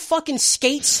made a fucking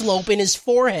skate slope in his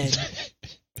forehead.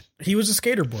 He was a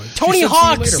skater boy. She Tony said, "See you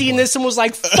Hawk later, seen boy." this and was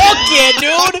like, "Fuck yeah,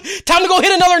 dude! Time to go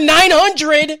hit another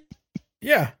 900."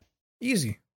 Yeah,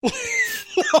 easy.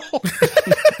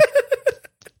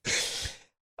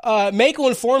 Mako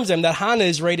informs them that Hana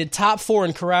is rated top 4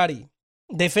 in karate.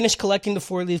 They finish collecting the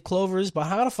 4-leaf clovers, but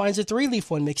Hana finds a 3-leaf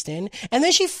one mixed in, and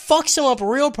then she fucks them up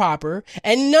real proper,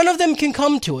 and none of them can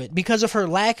come to it because of her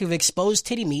lack of exposed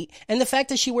titty meat and the fact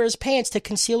that she wears pants to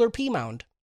conceal her pea mound.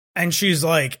 And she's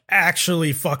like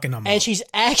actually fucking them And up. she's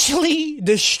actually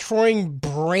destroying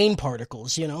brain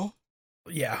particles, you know?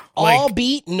 Yeah. All Like,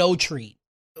 beat, no treat.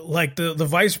 like the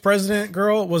vice president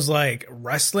girl was like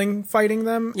wrestling fighting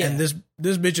them, Yeah. and this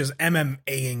bitch is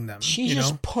MMAing them. She's you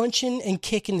just know? punching and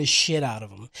kicking the shit out of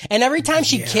them. And every time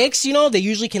she Yeah. kicks, you know, they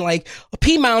usually can like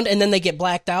pea mound and then they get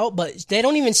blacked out, but they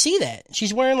don't even see that.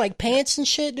 She's wearing like pants and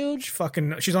shit, dude.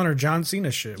 She's on her John Cena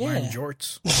shit, wearing Yeah.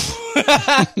 jorts.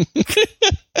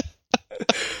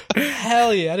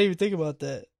 Hell yeah, I didn't even think about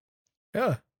that.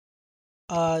 Yeah.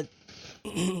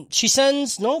 She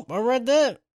sends, nope, I read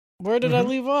that. Where did I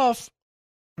leave off?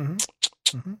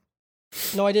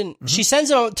 No, I didn't. She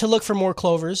sends out to look for more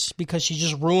clovers because she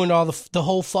just ruined all the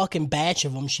whole fucking batch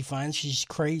of them she finds. She's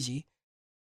crazy.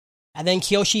 And then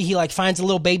Kyoshi, he like finds a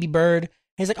little baby bird.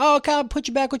 He's like, oh, okay, I'll put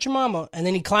you back with your mama. And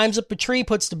then he climbs up a tree,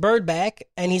 puts the bird back,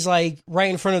 and he's like right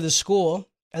in front of the school.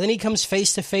 And then he comes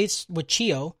face to face with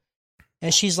Chio.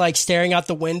 And she's like staring out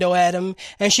the window at him.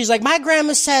 And she's like, my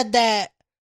grandma said that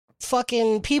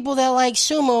fucking people that like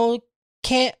sumo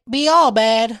can't be all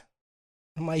bad.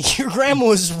 I'm like, your grandma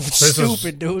was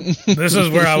stupid, dude. This is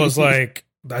where I was like,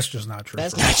 that's just not true.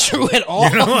 That's for me. not true at all,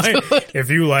 You know, like, dude. if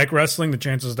you like wrestling, the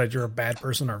chances that you're a bad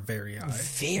person are very high.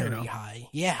 Very you know? high.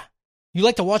 Yeah. You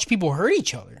like to watch people hurt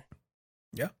each other.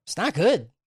 Yeah. It's not good.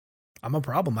 I'm a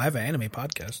problem. I have an anime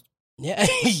podcast. Yeah.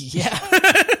 Yeah.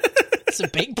 It's a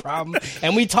big problem.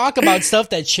 And we talk about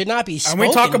stuff that should not be spoken And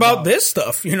we talk about this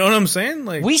stuff. You know what I'm saying?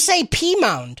 Like, We say pea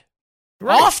mound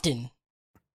right. often.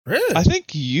 Really? I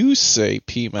think you say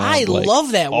P-Mound. I like,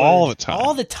 love that word. all the time.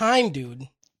 All the time, dude.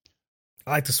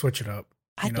 I like to switch it up.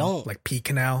 I you know? don't. Like pea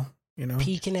canal, you know?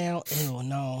 Pea canal. Ew,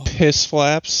 no. Piss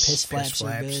flaps. Piss flaps are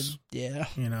flaps. good. Yeah.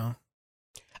 You know?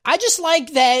 I just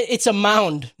like that it's a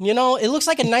mound. You know, it looks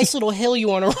like a nice little hill you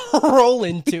want to roll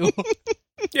into.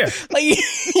 Yeah. Like,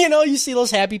 you know, you see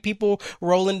those happy people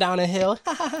rolling down a hill.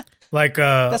 Like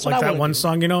That's what I that wanna one do.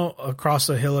 song, you know, across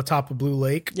a hill atop a blue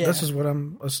lake. Yeah. This is what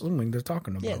I'm assuming they're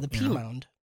talking about. Yeah, the you pea know? mound.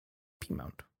 Pea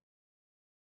mound.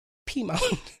 Pea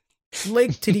mound.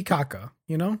 Lake Titicaca,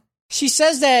 you know? She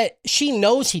says that she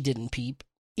knows he didn't peep,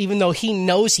 even though he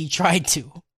knows he tried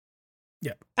to.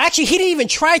 Yeah. Actually, he didn't even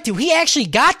try to. He actually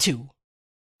got to.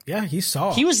 Yeah, he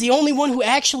saw. He was the only one who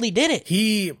actually did it.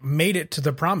 He made it to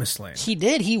the promised land. He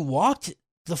did. He walked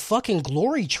the fucking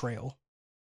glory trail.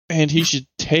 And he should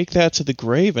take that to the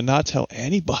grave and not tell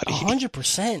anybody.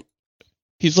 100%.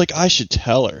 He's like, I should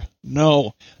tell her.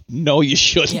 No, you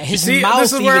shouldn't. Yeah, his See, mouth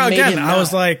this is where even made again him I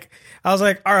was not. like, all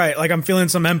right, like I'm feeling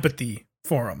some empathy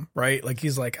for him, right? Like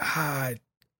he's like, I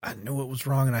knew it was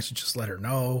wrong and I should just let her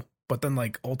know. But then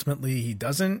like ultimately he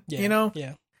doesn't, Yeah, you know?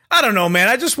 Yeah. I don't know, man.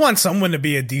 I just want someone to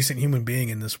be a decent human being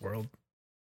in this world.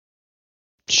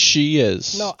 She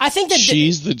is. No, I think that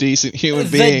she's the decent human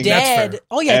the being. dad. fair.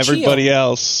 Oh yeah, Everybody Chio.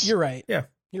 else. You're right. Yeah.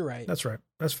 You're right. That's right.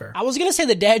 That's fair. I was gonna say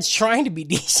the dad's trying to be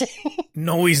decent.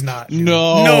 No, he's not. Dude.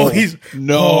 No. he's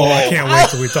No. Oh, I can't wait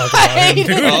till we talk about him, hate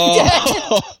dude. it.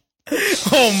 Oh.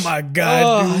 Oh my god,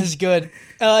 Oh, dude. it's good.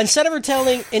 Instead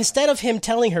of him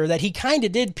telling her that he kind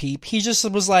of did peep, he just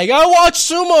was like, "I watch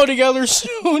sumo together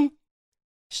soon."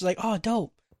 She's like, "Oh,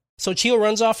 dope." So Chio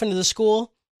runs off into the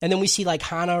school, and then we see like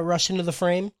Hana rush into the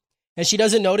frame, and she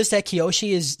doesn't notice that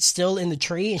Kiyoshi is still in the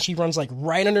tree, and she runs like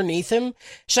right underneath him.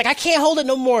 She's like, "I can't hold it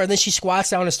no more," and then she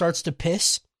squats down and starts to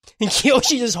piss. And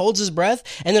Kiyoshi just holds his breath,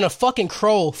 and then a fucking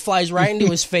crow flies right into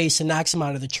his face and knocks him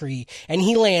out of the tree, and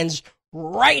he lands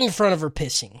right in front of her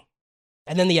pissing.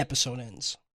 And then the episode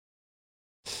ends.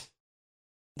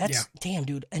 That's damn,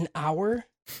 dude. An hour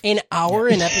in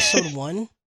episode 1.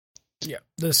 Yeah,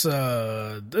 this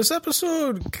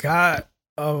episode got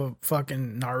a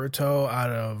fucking Naruto out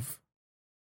of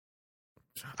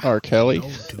R. Kelly. No,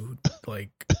 dude,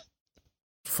 like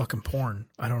fucking porn.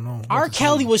 I don't know. R.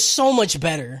 Kelly was so much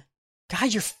better.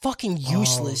 God, you're fucking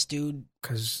useless, dude.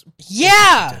 because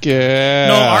Yeah. Yeah.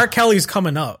 no, R. Kelly's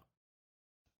coming up.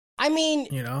 I mean,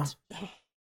 You know,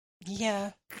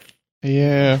 yeah.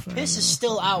 Yeah. Piss is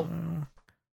still out.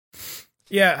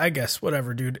 yeah, I guess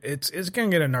whatever, dude. It's gonna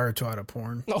get a Naruto out of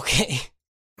porn. Okay.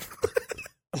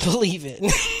 Believe it.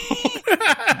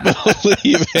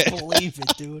 Believe it. Believe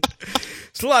it, dude.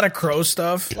 It's a lot of crow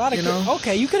stuff. A lot of you know,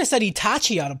 Okay, you could have said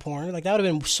Itachi out of porn. Like, that would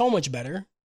have been so much better.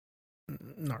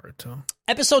 Naruto.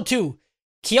 Episode 2.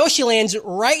 Kiyoshi lands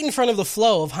right in front of the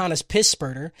flow of Hana's piss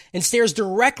spurter and stares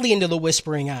directly into the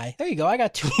whispering eye. There you go. I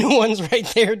got 2 new ones right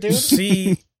there, dude.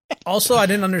 See, also, I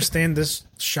didn't understand this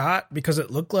shot because it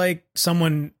looked like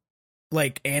someone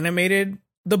like animated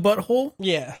the butthole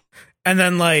Yeah. and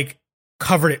then like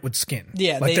covered it with skin.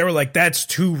 Yeah, like they were like, "That's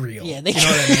too real." Yeah, they you know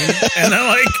what I mean? And then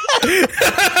like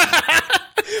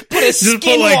put a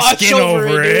skin wash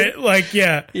over it. dude. Like,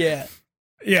 yeah, Yeah.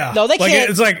 yeah. No, they like, can't-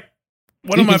 It's like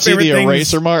one You of my can see favorite the things.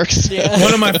 eraser marks. Yeah.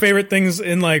 One of my favorite things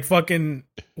in like fucking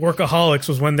Workaholics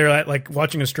was when they're at like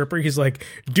watching a stripper. He's like,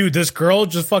 "Dude, this girl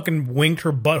just fucking winked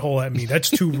her butthole at me. That's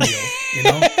too real." You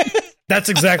know, that's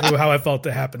exactly how I felt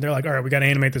it happened. They're like, "All right, we got to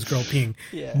animate this girl peeing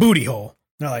Yeah. booty hole."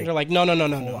 They're like, They're like, no.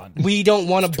 on. We don't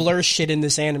want to blur shit in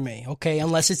this anime, okay?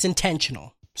 Unless it's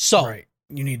intentional. So, "Right,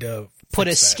 you need to put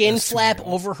a fix that. skin That's too flap real."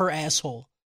 over her asshole.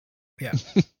 Yeah,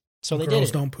 So they girls did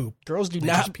it. don't poop. Girls do They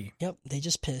not. just pee. Yep, they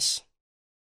just piss.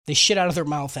 They shit out of their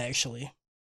mouth, actually.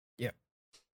 Yep.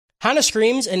 Hana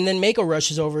screams, and then Mako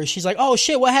rushes over. She's like, "Oh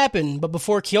shit, what happened?" But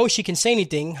before Kiyoshi can say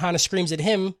anything, Hana screams at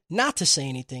him not to say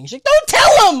anything. She's like, "Don't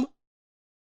tell him!"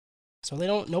 So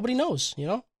nobody knows, you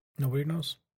know? Nobody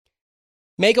knows.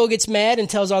 Mako gets mad and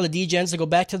tells all the D-Gens to go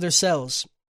back to their cells.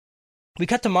 We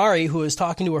cut to Mari, who is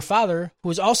talking to her father,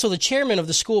 who is also the chairman of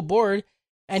the school board,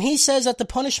 and he says that the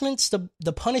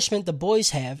punishment the boys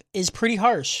have is pretty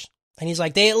harsh. And he's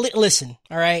like, listen,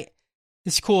 all right?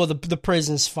 It's cool, the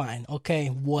prison's fine, okay?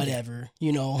 Whatever,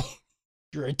 you know,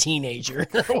 you're a teenager,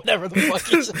 or whatever the fuck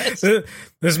he says.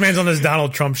 This man's on this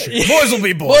Donald Trump shit. Yeah. Boys will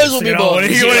be boys. Boys will be you know? What are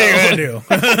boys, you, what are you you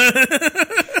gonna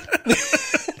do?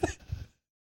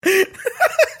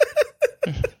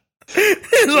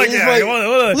 He's like, yeah,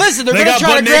 Listen, they're They gonna got try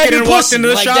to butt grab naked your and walked pussy. into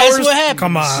the Like that's showers? what happens.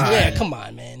 Come on. Yeah, come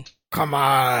on, man. Come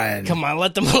on. Come on,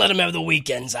 let them have the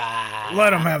weekends.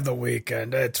 Let them have the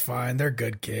weekend. It's fine. They're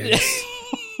good kids.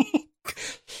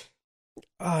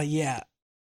 Yeah.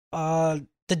 The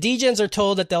DJs are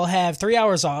told that they'll have 3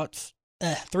 hours off,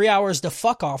 3 hours to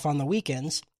fuck off on the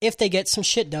weekends if they get some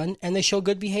shit done and they show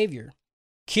good behavior.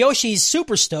 Kiyoshi's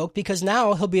super stoked because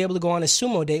now he'll be able to go on a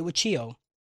sumo date with Chiyo.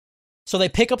 So they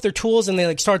pick up their tools and they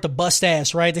like start to bust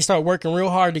ass, right? They start working real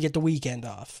hard to get the weekend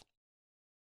off.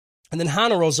 And then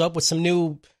Hana rolls up with some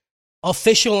new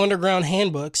official underground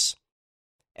handbooks.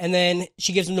 And then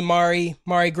she gives them to Mari.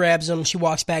 Mari grabs them. She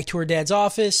walks back to her dad's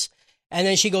office. And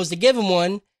then she goes to give him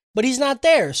one, but he's not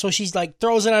there. So she's like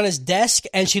throws it on his desk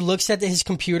and she looks at his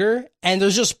computer and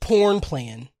there's just porn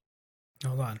playing.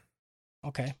 Hold on.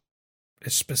 Okay.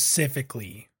 It's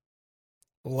specifically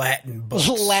Latin books.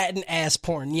 Latin ass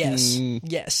porn. Yes.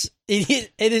 Yes.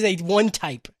 It is a one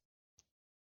type.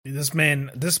 This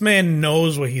man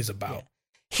knows what he's about. Yeah.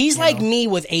 He's like me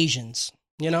with Asians,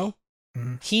 you know?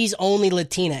 Mm-hmm. He's only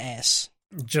Latina ass.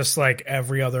 Just like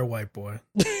every other white boy.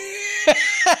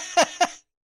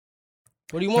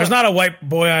 What do you want? There's not a white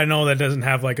boy I know that doesn't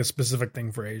have like a specific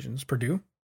thing for Asians. Purdue?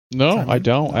 No, I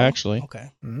don't actually.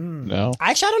 Okay. No.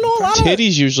 Actually, I don't know a lot of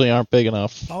Titties usually aren't big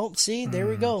enough. Oh, see, there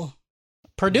we go.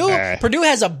 Purdue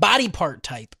has a body part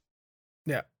type.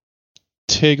 Yeah.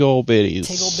 Tiggle bitties.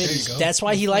 Tiggle bitties. That's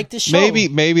why he liked this show.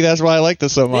 Maybe that's why I like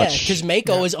this so much. Yeah, because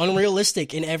Mako is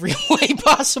unrealistic in every way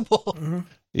possible. Mm-hmm.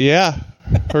 Yeah.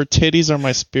 Her titties are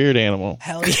my spirit animal.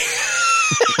 Hell yeah.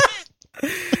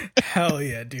 Hell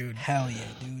yeah, dude. Hell yeah,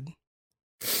 dude.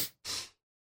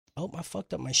 Oh, I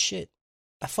fucked up my shit.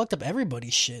 I fucked up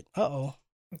everybody's shit. Uh-oh.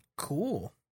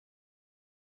 Cool.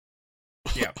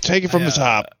 Yeah. Take it from the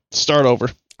top. Start over.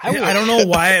 I don't know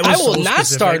why it was I will so not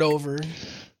specific. start over.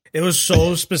 It was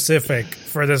so specific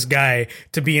for this guy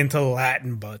to be into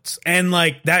Latin butts. And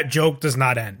like that joke does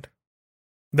not end.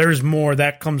 There's more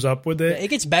that comes up with it. It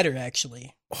gets better,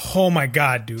 actually. Oh my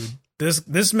god, dude.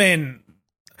 This man,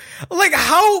 like,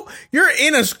 how you're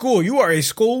in a school, you are a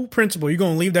school principal, you're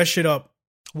gonna leave that shit up.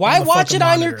 Why watch it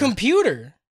on monitor. your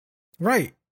computer?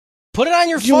 Right. Put it on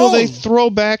your phone. Well, they throw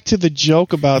back to the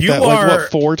joke about that, like,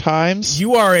 what, 4 times?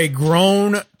 You are a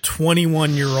grown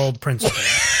 21-year-old principal.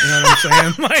 You know what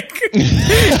I'm saying? Like,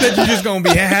 that you're just going to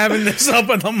be having this up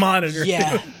on the monitor.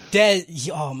 Yeah.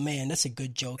 Oh, man, that's a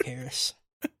good joke, Harris.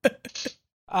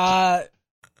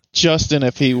 Justin,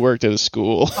 if he worked at a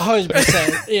school.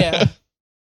 100%, yeah.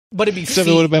 But it'd be Except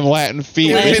feet. it would have been Latin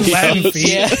feet. Latin feet.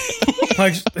 Yeah.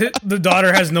 Like, the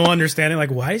daughter has no understanding. Like,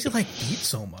 why does he like feet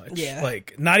so much? Yeah.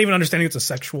 Like, not even understanding it's a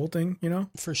sexual thing, you know?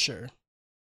 For sure.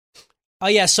 Oh,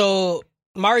 yeah, so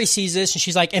Mari sees this, and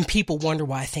she's like, and people wonder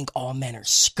why I think all men are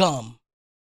scum.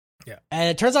 Yeah. And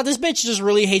it turns out this bitch just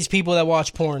really hates people that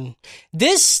watch porn.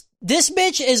 This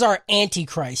bitch is our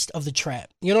antichrist of the trap.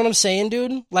 You know what I'm saying,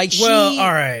 dude? Like, Well,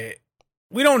 all right.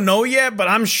 We don't know yet, but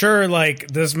I'm sure like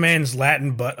this man's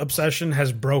Latin butt obsession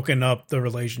has broken up the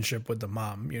relationship with the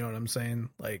mom. You know what I'm saying?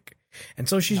 Like, and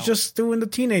so she's just doing the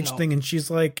teenage thing, and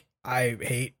she's like, I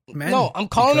hate men. No, I'm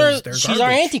calling her, because they're she's our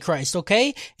garbage. antichrist,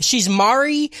 okay? She's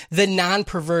Mari the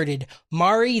non-perverted,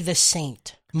 Mari the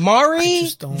saint, Mari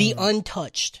the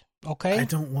untouched, okay? I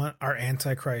don't want our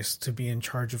antichrist to be in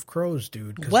charge of crows,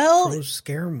 dude. 'Cause Well, crows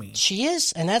scare me. She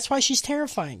is, and that's why she's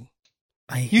terrifying.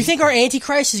 You You think our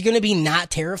antichrist is going to be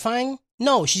not terrifying?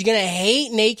 No, she's going to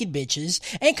hate naked bitches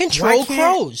and control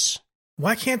crows.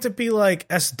 Why can't it be like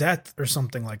S Death or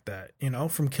something like that? You know,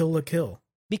 from Kill la Kill.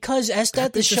 Because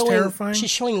Estet is terrifying. she's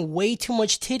showing way too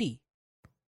much titty.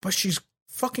 But she's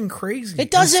fucking crazy. It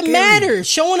doesn't matter.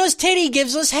 Showing us titty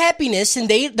gives us happiness, and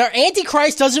their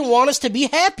antichrist doesn't want us to be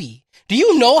happy. Do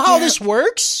you know how this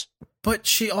works? But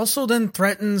she also then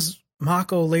threatens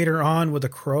Mako later on with a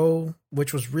crow,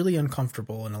 which was really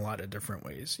uncomfortable in a lot of different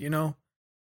ways, you know?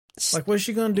 Like, what is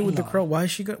she going to do with the crow? Why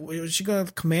is she going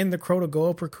to command the crow to go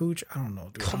up her cooch? I don't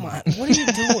know, dude. Come on. What are you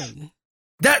doing?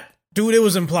 Dude, it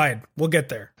was implied. We'll get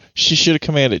there. She should have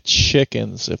commanded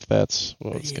chickens if that's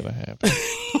what's going to happen.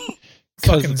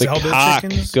 Fucking Because the Zelda cock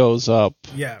chickens? goes up.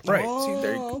 Yeah, right. See,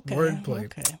 there you go. Wordplay.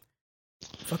 Okay.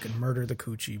 Fucking murder the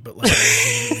coochie, but like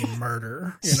legitimately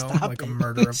murder, you know? Stop like it. a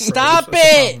murder of crows. Stop That's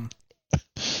the it! problem.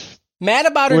 Mad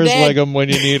about her Where's dad. Legum when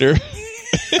you need her?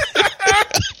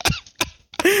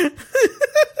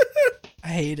 I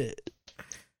hate it.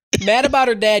 Mad about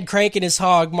her dad cranking his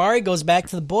hog, Mari goes back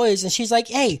to the boys and she's like,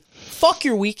 hey, fuck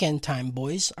your weekend time,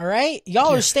 boys. All right?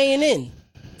 Y'all are staying in.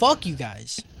 Fuck you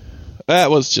guys.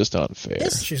 That was just unfair.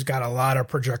 She's got a lot of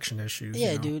projection issues.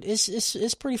 Yeah, you know? dude.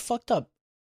 It's pretty fucked up.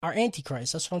 our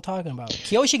Antichrist. That's what I'm talking about.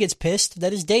 Kiyoshi gets pissed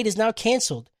that his date is now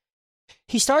canceled.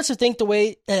 He starts to think of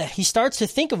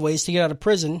ways to get out of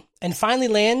prison, and finally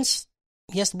lands.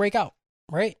 He has to break out,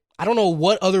 right? I don't know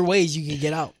what other ways you could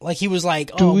get out. Like he was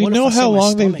like, do we what if know I how my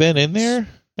long they've stomach been in hurts? there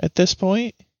at this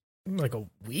point? Like a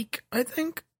week, I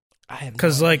think. I have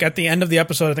Because no like at the end of the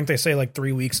episode, I think they say like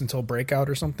 3 weeks until breakout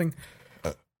or something.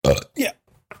 Yeah.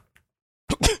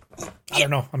 I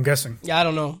don't know. I'm guessing. Yeah, I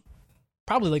don't know.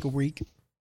 Probably like a week.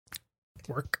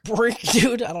 Work.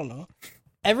 Dude, I don't know.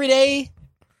 Every day,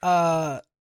 Kiyoshi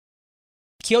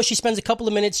spends a couple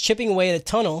of minutes chipping away at a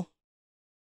tunnel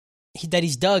that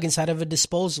he's dug inside of a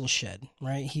disposal shed,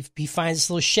 right? He finds this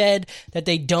little shed that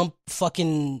they dump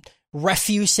fucking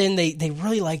refuse in. They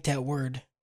really like that word.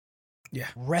 Yeah.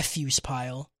 Refuse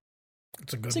pile.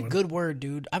 It's a good It's one. a good word,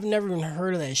 dude. I've never even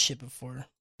heard of that shit before.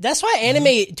 That's why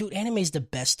anime is the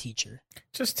best teacher.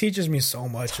 Just teaches me so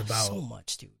much about So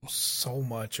much, dude. so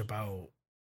much about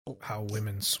how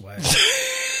women sweat.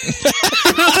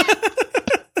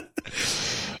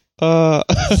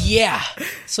 Yeah.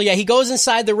 So yeah, he goes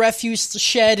inside the refuse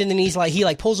shed and then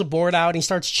he pulls a board out and he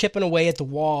starts chipping away at the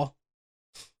wall.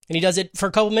 And he does it for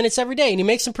a couple minutes every day and he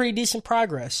makes some pretty decent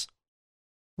progress.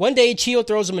 One day, Chiyo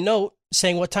throws him a note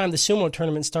saying what time the sumo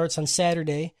tournament starts on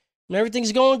Saturday and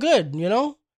everything's going good, you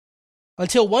know?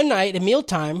 Until one night at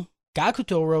mealtime,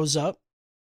 Gakuto rose up.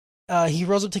 He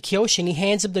rose up to Kiyoshi and he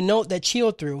hands him the note that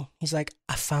Chiyo threw. He's like,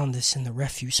 I found this in the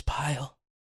refuse pile.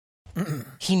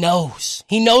 He knows.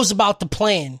 He knows about the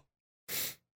plan.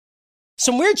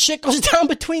 Some weird shit goes down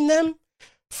between them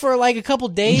for like a couple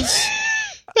days.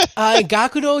 And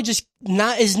Gakuto just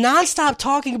is nonstop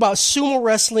talking about sumo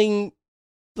wrestling,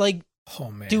 like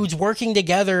dudes working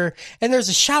together. And there's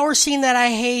a shower scene that I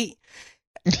hate.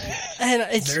 And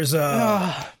it's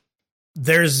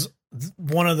there's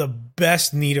one of the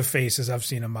best Nita faces I've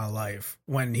seen in my life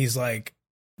when he's like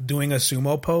doing a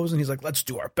sumo pose and he's like, let's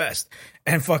do our best.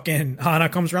 And fucking Hana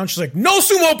comes around. She's like, no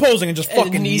sumo posing, and just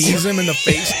fucking knees him in the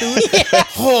face, dude. Yeah.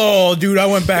 Oh, dude, I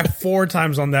went back 4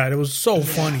 times on that. It was so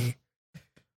funny.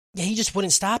 Yeah, he just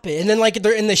wouldn't stop it. And then like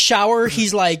they're in the shower,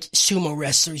 he's like, sumo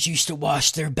wrestlers used to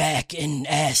wash their back and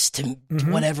ass to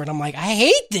whatever. And I'm like, I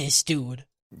hate this, dude.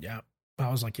 Yeah. I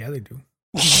was like, yeah, they do.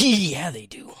 Yeah, they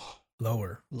do.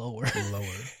 Lower.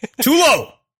 Too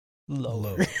low.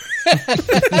 Lower.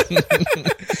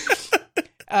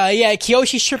 Yeah,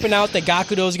 Kiyoshi's tripping out that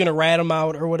Gakuto's gonna rat him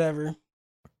out or whatever.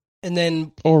 And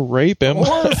then or rape him.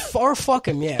 Or fuck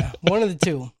him, yeah. One of the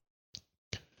two.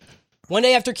 One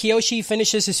day after Kiyoshi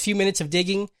finishes his few minutes of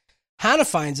digging, Hana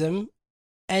finds him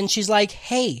and she's like,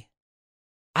 hey,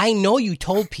 I know you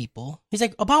told people. He's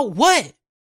like, about what?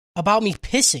 About me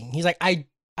pissing. He's like, I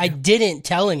didn't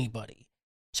tell anybody.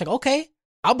 She's like, okay,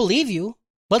 I'll believe you.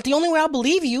 But the only way I'll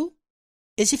believe you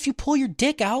is if you pull your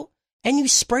dick out and you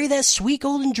spray that sweet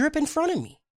golden drip in front of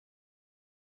me.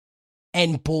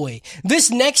 And boy, this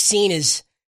next scene is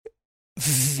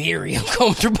very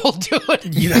uncomfortable,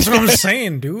 dude. Yeah, that's what I'm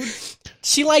saying, dude.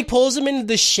 She like pulls him into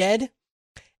the shed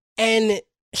and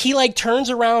he like turns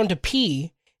around to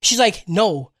pee. She's like,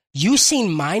 no, you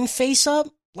seen mine face up?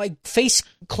 Like face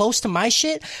close to my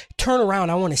shit? Turn around,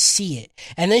 I want to see it.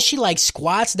 And then she like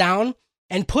squats down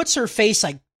and puts her face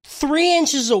like 3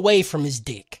 inches away from his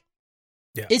dick.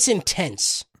 Yeah. It's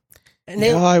intense. And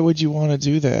why would you want to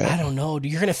do that? I don't know, dude.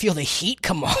 You're going to feel the heat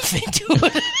come off it, dude.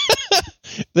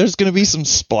 There's going to be some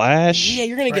splash. Yeah,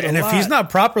 you're going to get a lot. And if he's not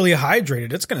properly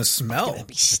hydrated, it's going to smell. It's going to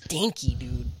be stinky,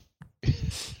 dude.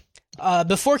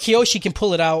 Before Kiyoshi can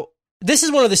pull it out, this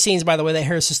is one of the scenes, by the way, that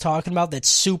Harris is talking about that's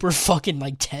super fucking,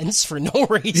 like, tense for no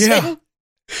reason. Yeah.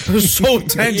 It was so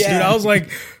tense, dude. I was like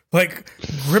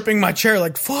gripping my chair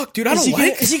like, fuck, dude, is he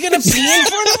going to pee in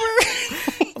front of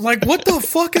her? Like, what the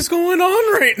fuck is going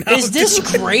on right now? Is this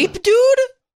grape, dude?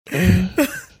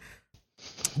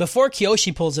 Before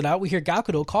Kiyoshi pulls it out, we hear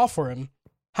Gakuto call for him.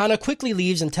 Hana quickly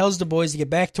leaves and tells the boys to get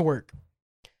back to work.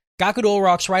 Gakuto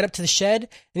walks right up to the shed,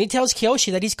 and he tells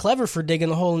Kiyoshi that he's clever for digging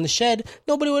the hole in the shed.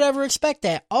 Nobody would ever expect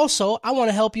that. Also, I want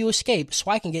to help you escape, so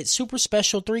I can get super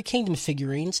special 3 Kingdom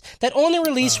figurines that only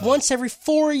release once every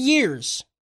 4 years,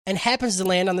 and happens to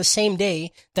land on the same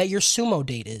day that your sumo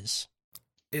date is.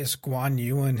 Is Guan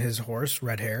Yu and his horse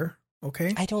red hair?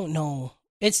 Okay. I don't know.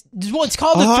 It's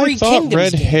called the 3 Kingdoms. I thought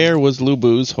red hair was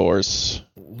Lubu's horse.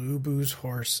 Lubu's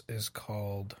horse is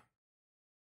called...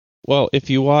 Well, if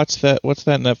you watch that, what's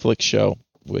that Netflix show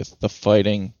with the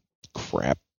fighting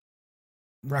crap?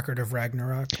 Record of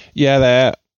Ragnarok? Yeah,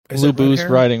 that. Lubu's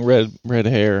riding red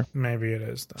hair. Maybe it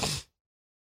is, though.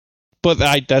 But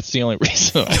that's the only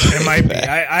reason. It might be.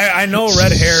 I know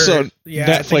red hair. So yeah,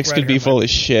 Netflix could be full of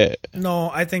shit.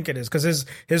 No, I think it is because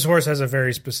his horse has a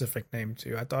very specific name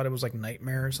too. I thought it was like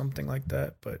Nightmare or something like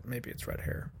that, but maybe it's red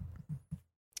hair.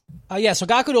 Yeah, so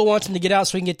Gakudo wants him to get out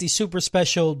so he can get these super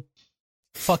special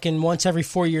fucking once every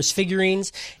 4 years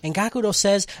figurines. And Gakudo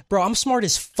says, bro, I'm smart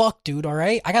as fuck, dude, all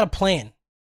right? I got a plan.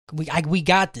 We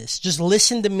got this. Just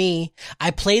listen to me.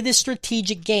 I play this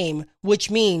strategic game, which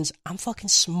means I'm fucking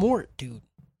smart, dude.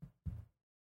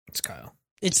 It's Kyle.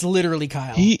 It's literally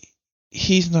Kyle.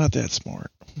 He's not that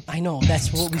smart. I know.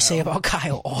 That's what we say about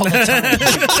Kyle all the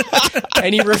time.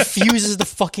 And he refuses to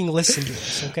fucking listen to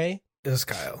us, okay? It's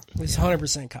Kyle. It's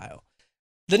 100% Kyle.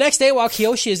 The next day, while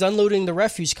Kiyoshi is unloading the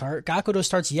refuse cart, Gakudo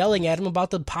starts yelling at him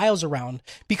about the piles around.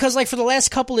 Because, like, for the last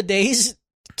couple of days,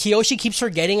 Kiyoshi keeps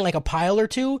forgetting, like, a pile or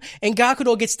two, and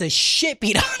Gakudo gets the shit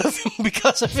beat out of him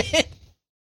because of it.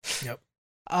 Yep.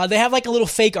 They have, like, a little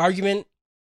fake argument,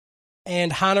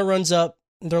 and Hana runs up.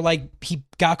 And they're like,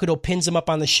 Gakudo pins him up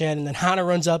on the shed, and then Hana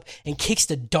runs up and kicks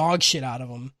the dog shit out of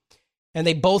him. And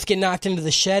they both get knocked into the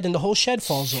shed, and the whole shed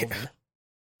falls over.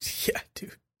 Yeah,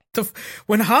 dude.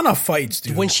 When Hana fights,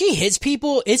 dude. When she hits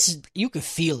people, you could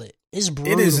feel it. It's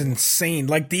brutal. It is insane.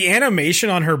 Like the animation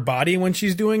on her body when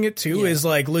she's doing it too is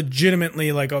like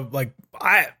legitimately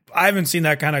I haven't seen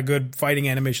that kind of good fighting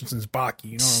animation since Baki.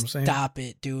 You know what I'm saying? Stop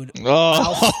it, dude.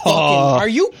 Oh, are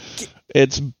you?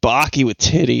 It's Baki with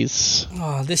titties.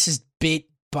 Oh, this is bit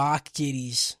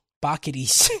Bakitties.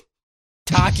 Takis,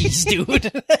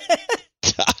 dude.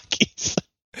 Takis.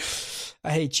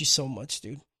 I hate you so much,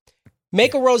 dude.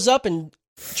 Meiko rose up and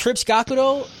trips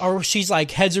Gakudo, or she's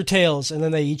like heads or tails, and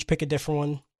then they each pick a different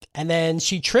one. And then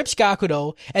she trips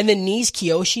Gakudo, and then knees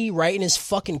Kiyoshi right in his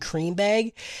fucking cream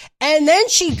bag. And then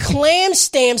she clam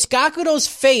stamps Gakudo's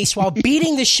face while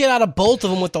beating the shit out of both of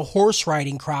them with the horse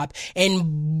riding crop.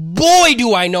 And boy,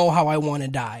 do I know how I want to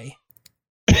die.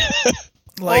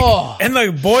 And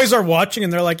the boys are watching,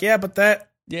 and they're like, "Yeah, but that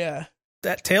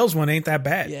tails one ain't that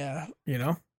bad." Yeah, you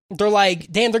know. They're like,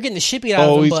 damn, they're getting the shit beat out of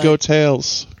him. Always go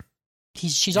tails.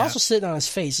 She's also sitting on his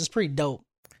face. It's pretty dope.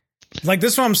 Like,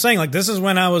 this is what I'm saying. Like, this is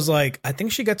when I was like, I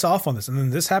think she gets off on this. And then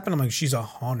this happened. I'm like, she's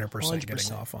 100%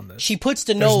 getting off on this. She puts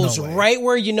the nose right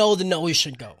where you know the nose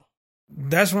should go.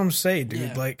 That's what I'm saying, dude.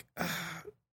 Yeah. Like,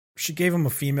 she gave him a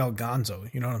female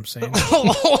Gonzo. You know what I'm saying?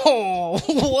 Oh,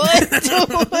 what,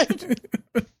 dude?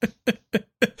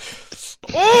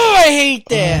 Oh, I hate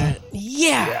that.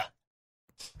 Yeah.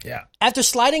 After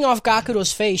sliding off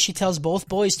Gakudo's face, she tells both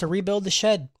boys to rebuild the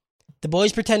shed. The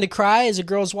boys pretend to cry as the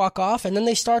girls walk off, and then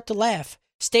they start to laugh.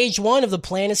 Stage 1 of the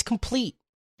plan is complete.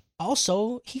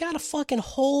 Also, he got a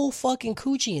whole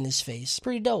coochie in his face.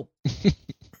 Pretty dope.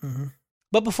 Mm-hmm.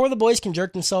 But before the boys can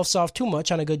jerk themselves off too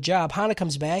much on a good job, Hana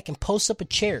comes back and posts up a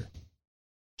chair.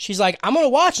 She's like, I'm going to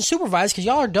watch and supervise because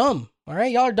y'all are dumb. All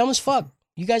right? Y'all are dumb as fuck.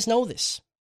 You guys know this.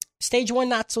 Stage 1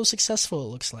 not so successful, it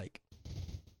looks like.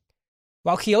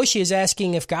 While Kiyoshi is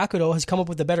asking if Gakudo has come up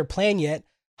with a better plan yet,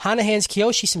 Hana hands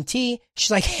Kiyoshi some tea.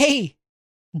 She's like, hey,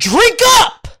 drink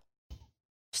up!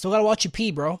 Still gotta watch you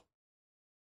pee, bro.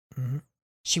 Mm-hmm.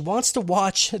 She wants to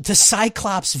watch the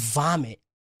Cyclops vomit.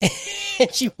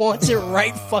 And she wants it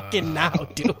right fucking now,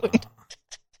 dude.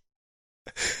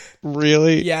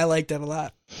 Really? Yeah, I like that a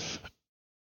lot.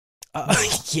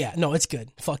 Yeah, no, it's good.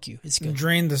 Fuck you. It's good.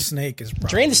 Drain the Snake is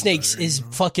Drain the Snakes is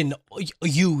fucking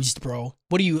used, bro.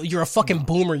 What are you? You're a fucking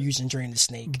boomer using Drain the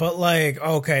Snake. But like,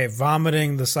 okay,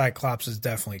 vomiting the Cyclops is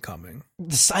definitely coming.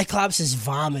 The Cyclops is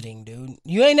vomiting, dude.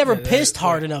 You ain't never pissed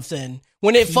hard enough then.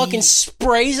 When it fucking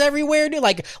sprays everywhere, dude,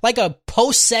 like a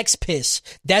post-sex piss.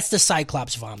 That's the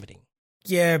Cyclops vomiting.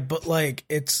 Yeah, but like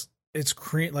it's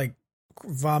like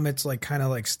vomit's like kind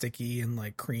of like sticky and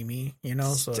like creamy, you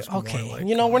know. So it's okay, more like,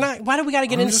 you know, we're not. Why do we got to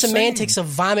get into semantics of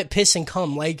vomit, piss, and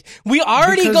cum? Like we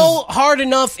already go hard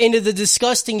enough into the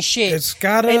disgusting shit. It's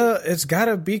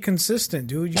gotta be consistent,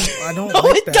 dude. I don't. No,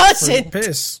 like it that doesn't.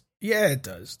 Piss. Yeah, it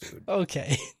does, dude.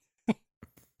 Okay.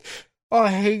 Oh, I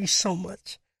hate you so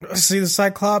much. See the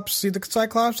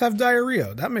Cyclops have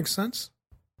diarrhea. That makes sense.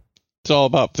 It's all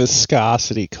about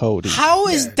viscosity, Cody. How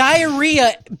is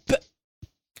diarrhea?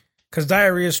 Because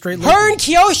diarrhea is straight liquid. Her and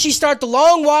Kiyoshi start the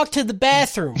long walk to the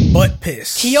bathroom. Butt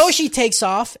piss. Kiyoshi takes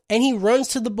off, and he runs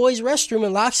to the boys' restroom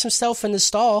and locks himself in the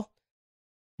stall.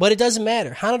 But it doesn't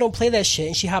matter. Hana don't play that shit,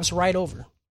 and she hops right over.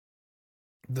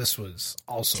 This was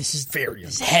also very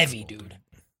heavy, dude.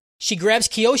 She grabs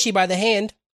Kiyoshi by the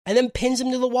hand, and then pins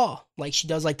him to the wall. Like she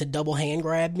does like the double hand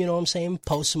grab, you know what I'm saying?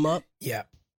 Posts him up. Yeah.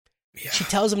 She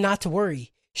tells him not to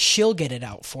worry. She'll get it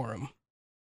out for him.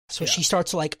 So she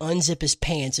starts to like unzip his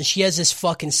pants, and she has this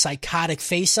fucking psychotic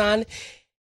face on.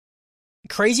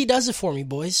 Crazy does it for me,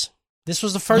 boys. This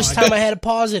was the first time I had to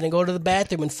pause it and go to the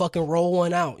bathroom and fucking roll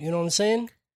one out. You know what I'm saying?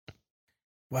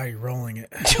 Why are you rolling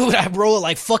it? Dude, I roll it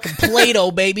like fucking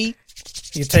Play-Doh, baby.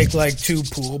 You take like 2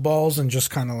 pool balls and just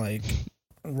kind of like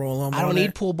roll them. I don't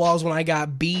need pool balls when I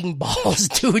got bean balls,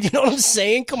 dude. You know what I'm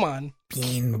saying? Come on.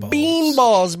 Bean balls. Bean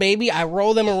balls, baby. I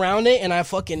roll them around it and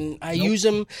I use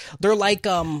them. They're like,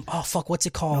 what's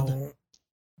it called? No.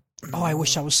 Oh, I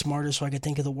wish I was smarter so I could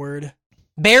think of the word.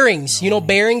 Bearings. No. You know,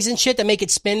 bearings and shit that make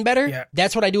it spin better? Yeah.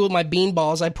 That's what I do with my bean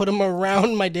balls. I put them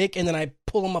around my dick and then I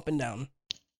pull them up and down.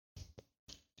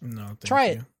 No, try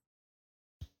it.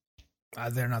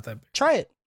 They're not that big. Try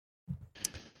it.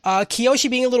 Kiyoshi,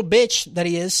 being a little bitch that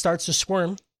he is, starts to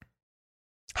squirm.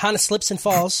 Hana slips and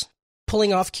falls,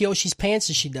 pulling off Kiyoshi's pants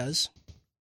as she does.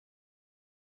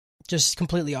 Just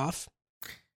completely off.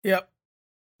 Yep.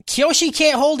 Kiyoshi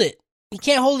can't hold it. He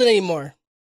can't hold it anymore.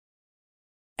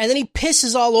 And then he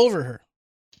pisses all over her.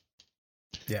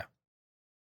 Yeah.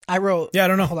 I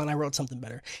don't know. Hold on, I wrote something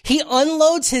better. He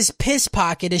unloads his piss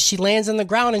pocket as she lands on the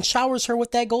ground and showers her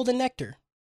with that golden nectar.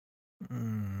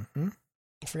 Mm-hmm.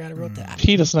 I forgot I wrote that.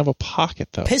 He doesn't have a pocket,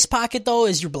 though. Piss pocket, though,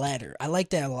 is your bladder. I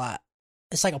like that a lot.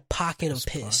 It's like a pocket of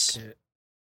piss. Pocket.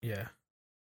 Yeah.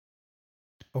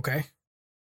 Okay.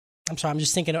 I'm sorry, I'm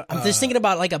just thinking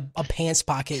about like a pants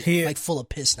pocket like full of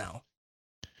piss now.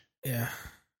 Yeah.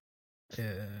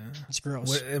 Yeah. It's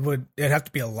gross. It'd have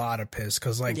to be a lot of piss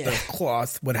because the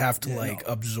cloth would have to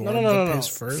absorb the piss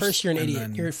first. First, you're an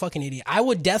idiot. You're a fucking idiot. I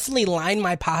would definitely line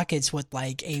my pockets with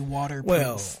like a waterproof.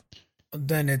 Well,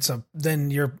 then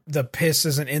the piss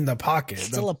isn't in the pocket. It's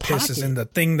still a piss is in the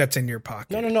thing that's in your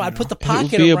pocket. No. I'd put the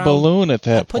pocket it would be around. A balloon at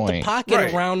that point. Put the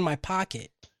pocket around my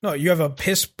pocket. No, you have a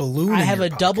piss balloon. I have a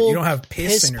double. You don't have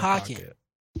piss in your pocket.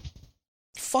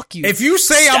 Fuck you. If you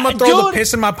say I'm gonna throw the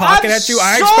piss in my pocket at you,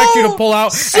 I expect you to pull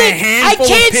out a handful of piss.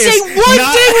 I can't say one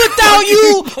thing without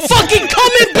you fucking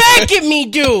coming back at me,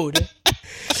 dude.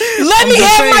 Let me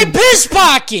have my piss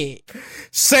pocket.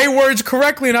 Say words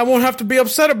correctly and I won't have to be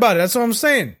upset about it. That's what I'm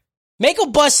saying. Mako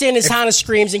busts in as Hana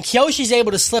screams and Kyoshi's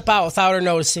able to slip out without her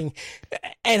noticing.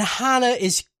 And Hana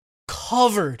is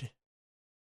covered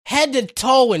head to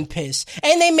toe in piss.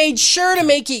 And they made sure to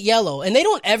make it yellow. And they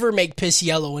don't ever make piss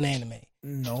yellow in anime.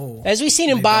 No. As we've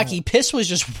seen in Baki, piss was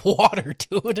just water,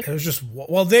 dude. It was just,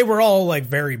 they were all like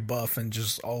very buff and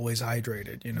just always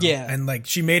hydrated, you know? Yeah. And like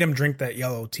she made him drink that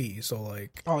yellow tea, so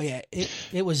like. Oh, yeah.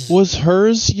 It was. Was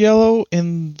hers yellow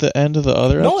in the end of the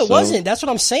other episode? No, it wasn't. That's what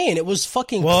I'm saying. It was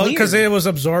fucking clear. Well, because it was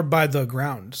absorbed by the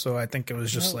ground, so I think it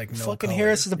was just no fucking color,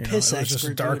 Harris is a piss expert,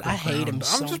 just darker dude. I hate him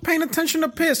so. I'm just paying attention to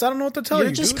piss. I don't know what to tell you.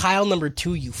 You're just dude. Kyle number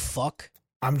 2, you fuck.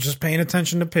 I'm just paying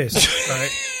attention to piss, all right?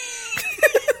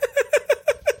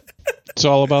 It's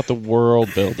all about the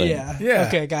world building. Yeah.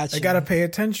 Okay, gotcha. I gotta pay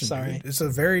attention. Sorry. Dude. It's a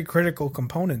very critical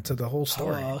component to the whole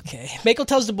story. Oh, okay. Mako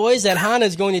tells the boys that Hana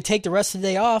is going to take the rest of the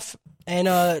day off, and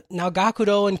now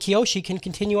Gakudo and Kiyoshi can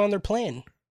continue on their plan.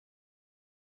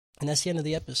 And that's the end of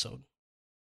the episode.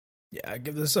 Yeah, I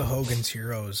give this a Hogan's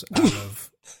Heroes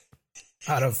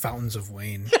out of Fountains of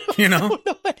Wayne. You know?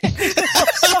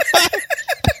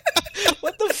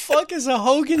 What the fuck is a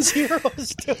Hogan's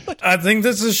Heroes, dude? I think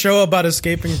this is a show about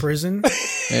escaping prison.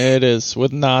 It is,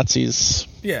 with Nazis.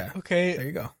 Yeah. Okay. There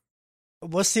you go.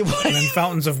 What's the And then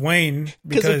Fountains of Wayne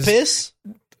because of piss?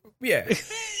 Yeah.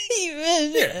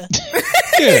 Yeah.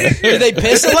 Do they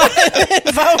piss a lot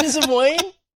in Fountains of Wayne?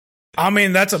 I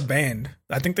mean, that's a band.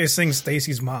 I think they sing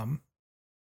Stacy's Mom.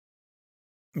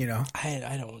 You know?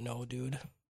 I don't know, dude.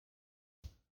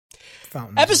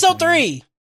 Fountains Episode 3.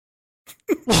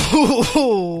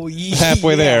 Ooh,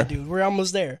 halfway there, dude. We're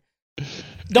almost there.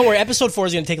 Don't worry, episode 4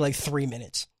 is going to take like 3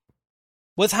 minutes.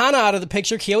 With Hana out of the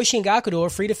picture, Kiyoshi and Gakudo are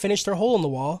free to finish their hole in the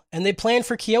wall, and they plan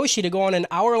for Kiyoshi to go on an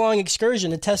hour-long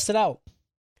excursion to test it out.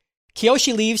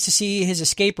 Kiyoshi leaves to see his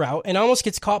escape route and almost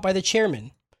gets caught by the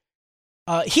chairman.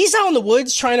 He's out in the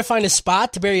woods trying to find a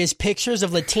spot to bury his pictures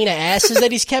of Latina asses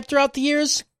that he's kept throughout the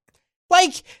years.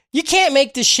 Like, you can't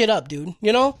make this shit up, dude,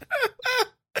 you know?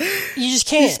 You just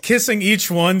can't. He's kissing each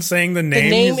one, saying the name. The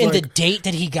name He's and like, the date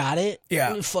that he got it.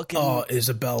 Yeah. Fucking,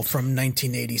 Isabel from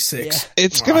 1986. Yeah.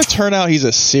 It's going to turn out he's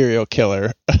a serial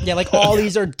killer. Yeah, like all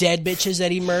these are dead bitches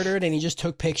that he murdered, and he just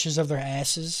took pictures of their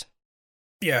asses.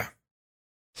 Yeah.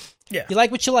 Yeah. You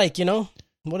like what you like, you know?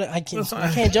 I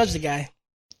can't judge the guy.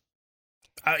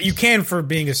 You can for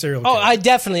being a serial killer.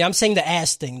 I'm saying the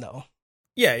ass thing, though.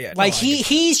 Yeah. Like,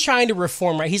 he's trying to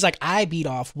reform, right? He's like, I beat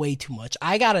off way too much.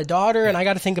 I got a daughter, and I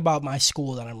got to think about my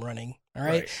school that I'm running. All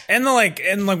right? And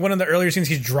one of the earlier scenes,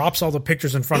 he drops all the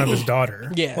pictures in front of his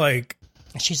daughter. Yeah. Like,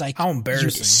 and she's like, how embarrassing.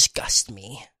 You disgust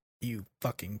me. you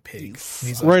fucking pig. You And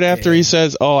he's Right like, after he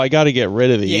says, "Oh, I got to get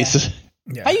rid of these."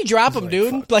 Yeah. How you drop He's him, like,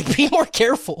 dude? fuck. Like, be more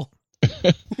careful.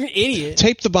 You're an idiot.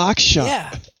 Tape the box shut. Yeah.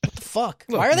 What the fuck?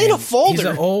 Look, Why are they in a man, folder? He's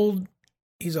an old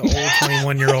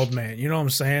 21-year-old man. You know what I'm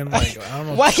saying? Like, I don't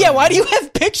know. Why? Yeah. Why do you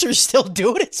have pictures still,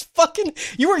 dude? It's fucking.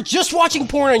 You were just watching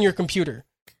porn on your computer.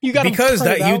 You got because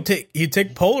that you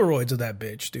take Polaroids of that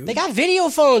bitch, dude. They got video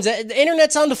phones. The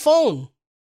internet's on the phone.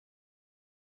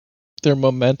 They're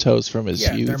mementos from his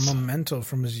yeah, youth. they're memento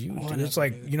from his youth. Dude. Whatever, It's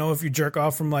like, dude. you know, if you jerk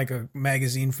off from like a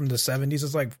magazine from the 70s,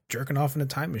 it's like jerking off in a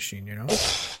time machine, you know?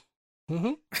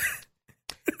 Mm-hmm.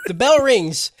 The bell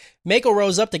rings. Mako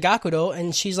rose up to Gakudo,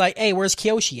 and she's like, "Hey, where's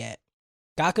Kyoshi at?"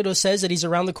 Gakudo says that he's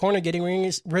around the corner getting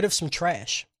rid of some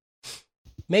trash.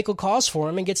 Mako calls for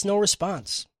him and gets no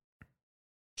response.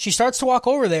 She starts to walk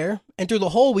over there, and through the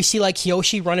hole, we see like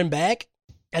Kyoshi running back,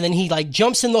 and then he like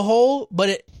jumps in the hole,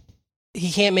 but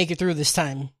he can't make it through this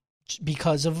time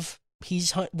because of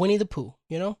he's Winnie the Pooh,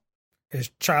 you know? His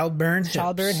childbearing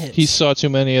Hips. He saw too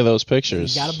many of those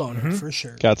pictures. He got a boner for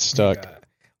sure. Got stuck.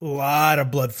 A lot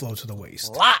of blood flow to the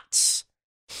waist. Lots.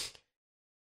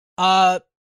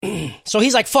 So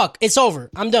he's like, "Fuck, it's over.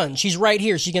 I'm done. She's right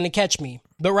here. She's gonna catch me."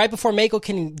 But right before Mako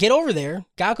can get over there,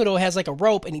 Gakudo has like a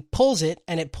rope and he pulls it,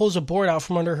 and it pulls a board out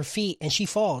from under her feet, and she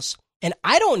falls. And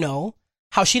I don't know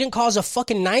how she didn't cause a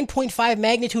fucking 9.5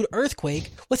 magnitude earthquake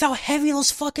with how heavy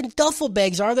those fucking duffel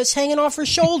bags are that's hanging off her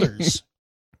shoulders.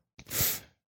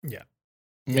 Yeah.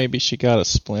 Maybe she got a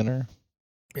splinter.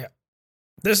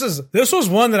 This was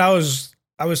one that I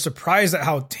was surprised at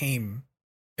how tame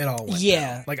it all went.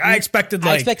 Yeah. down. Like I expected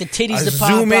titties a to pop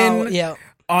zoom out. in Yeah.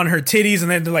 on her titties and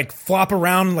then to like flop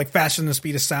around like faster than the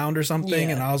speed of sound or something.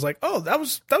 Yeah. And I was like, oh, that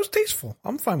was tasteful.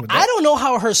 I'm fine with that. I don't know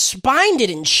how her spine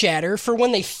didn't shatter for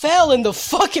when they fell and the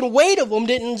fucking weight of them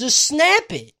didn't just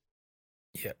snap it.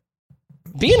 Yeah.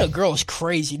 Being a girl is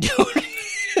crazy, dude.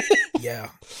 Yeah.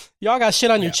 Y'all got shit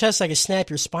on your chest that can snap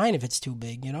your spine if it's too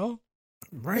big, you know?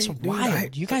 Right. That's dude,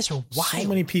 wild. You guys are wild. So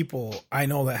many people I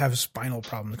know that have spinal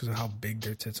problems because of how big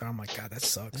their tits are. I'm like, God, that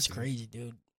sucks. That's dude. crazy,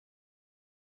 dude.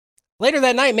 Later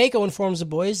that night, Mako informs the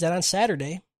boys that on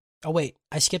Saturday... Oh, wait.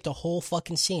 I skipped a whole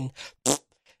fucking scene.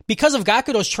 Because of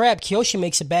Gakudo's trap, Kyoshi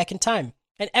makes it back in time.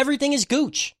 And everything is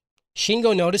gooch.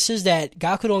 Shingo notices that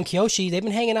Gakudo and Kyoshi, they've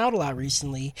been hanging out a lot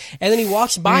recently. And then he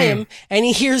walks by him, and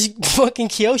he hears fucking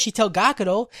Kyoshi tell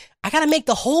Gakudo, "I gotta make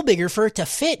the hole bigger for it to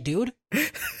fit, dude.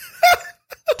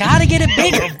 Gotta get it I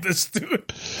bigger." love this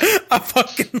dude. I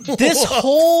fucking This love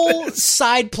whole this.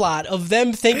 side plot of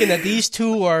them thinking that these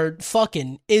two are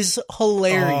fucking is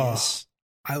hilarious.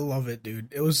 I love it,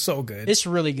 dude. It was so good. It's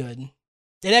really good.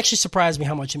 It actually surprised me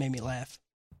how much it made me laugh.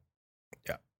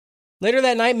 Yeah. Later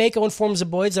that night, Mako informs the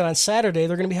boys that on Saturday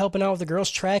they're going to be helping out with the girls'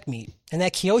 track meet, and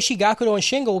that Kyoshi, Gakudo, and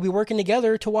Shingo will be working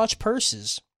together to watch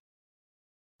purses.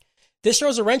 This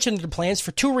throws a wrench into the plans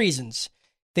for two reasons.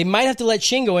 They might have to let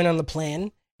Shingo in on the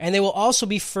plan, and they will also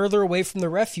be further away from the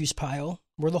refuse pile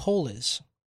where the hole is.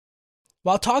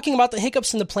 While talking about the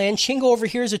hiccups in the plan, Shingo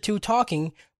overhears the two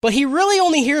talking, but he really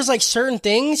only hears like certain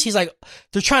things. He's like,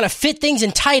 they're trying to fit things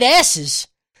in tight asses.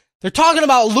 They're talking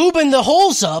about lubing the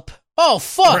holes up. Oh,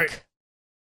 fuck. Right.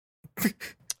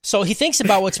 So he thinks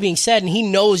about what's being said, and he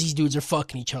knows these dudes are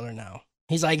fucking each other now.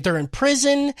 He's like, they're in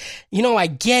prison. You know, I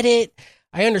get it.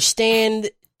 I understand,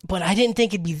 but I didn't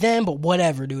think it'd be them, but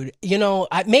whatever, dude. You know,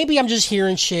 maybe I'm just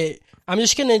hearing shit. I'm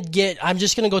just gonna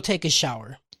go take a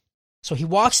shower. So he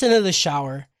walks into the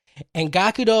shower, and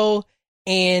Gakudo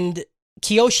and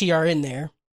Kyoshi are in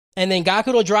there. And then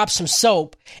Gakudo drops some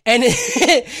soap, and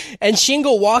and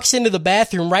Shingo walks into the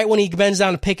bathroom right when he bends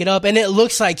down to pick it up, and it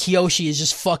looks like Kyoshi is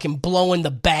just fucking blowing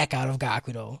the back out of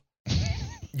Gakudo.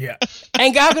 Yeah.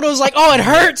 And Gakudo's like, "Oh, it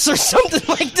hurts," or something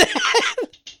like that.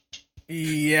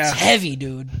 Yeah. It's heavy,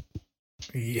 dude.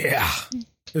 Yeah.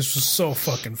 This was so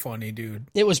fucking funny, dude.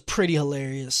 It was pretty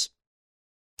hilarious.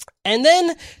 And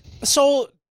then, so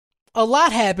a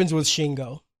lot happens with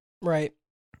Shingo, right?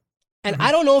 And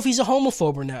I don't know if he's a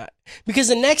homophobe or not. Because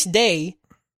the next day,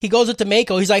 he goes with the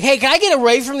Mako. He's like, "Hey, can I get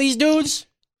away from these dudes?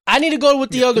 I need to go with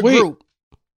the other group."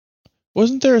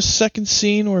 Wasn't there a second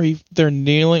scene where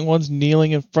one's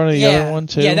kneeling in front of the other one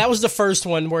too? Yeah, that was the first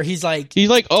one where he's like... He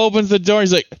like opens the door,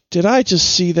 he's like, "Did I just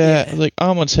see that?" I was like,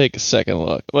 "I'm gonna take a second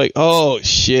look." Like, oh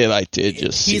shit, I did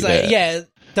just see He's that. like, yeah,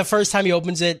 the first time he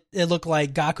opens it, it looked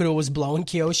like Gakudo was blowing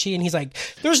Kyoshi, and he's like,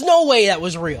 "There's no way that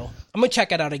was real. I'm gonna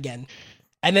check it out again."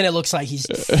 And then it looks like he's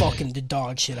fucking the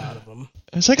dog shit out of him.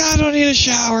 It's like, I don't need a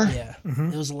shower. Yeah,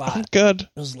 It was a lot. I'm good. It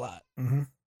was a lot. Mm-hmm.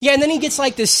 Yeah, and then he gets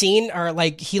like this scene, or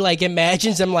like he like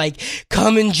imagines him like,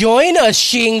 "Come and join us,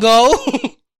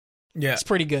 Shingo." Yeah. It's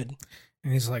pretty good.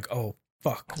 And he's like, oh,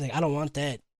 fuck. I was like, I don't want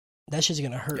that. That shit's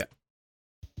gonna hurt.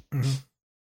 Yeah.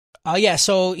 Yeah,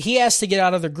 so he has to get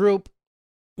out of the group.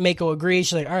 Mako agrees.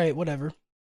 She's like, all right, whatever.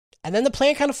 And then the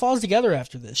plan kind of falls together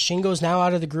after this. Shingo's now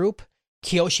out of the group.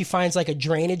 Kyoshi finds like a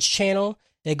drainage channel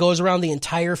that goes around the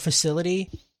entire facility,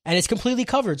 and it's completely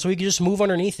covered, so he can just move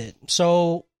underneath it.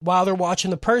 So while they're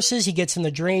watching the purses, he gets in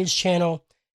the drainage channel.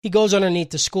 He goes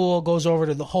underneath the school, goes over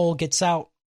to the hole, gets out.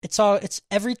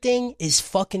 Everything is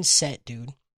fucking set,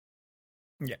 dude.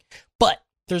 Yeah. But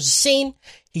there's a scene.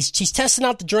 He's testing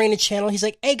out the drainage channel. He's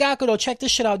like, hey, Gakudo, check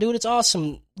this shit out, dude. It's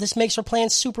awesome. This makes our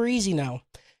plans super easy now.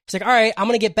 He's like, all right, I'm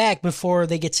going to get back before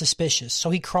they get suspicious. So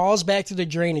he crawls back through the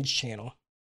drainage channel.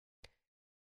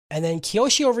 And then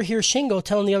Kyoshi overhears Shingo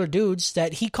telling the other dudes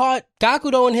that he caught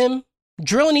Gakudo and him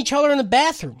drilling each other in the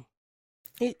bathroom.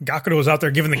 Gakudo was out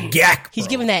there giving the gack. He's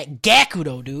giving that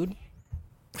Gakudo, dude.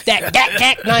 That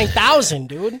Gak 9000,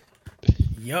 dude.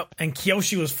 Yep. And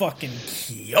Kyoshi was fucking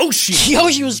Kyoshi.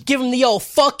 Kyoshi was giving the old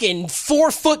fucking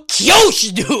 4-foot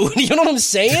Kyoshi, dude. You know what I'm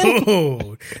saying?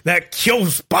 Dude, that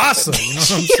Kyosbasa. You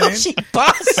know what I'm saying?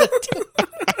 Kyosbasa,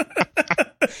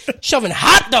 dude. Shoving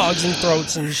hot dogs in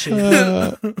throats and shit.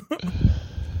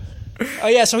 Oh,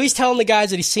 yeah, so he's telling the guys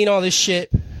that he's seen all this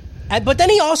shit. But then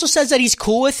he also says that he's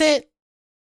cool with it.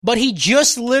 But he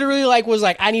just literally was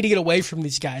like, I need to get away from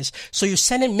these guys. So you're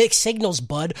sending mixed signals,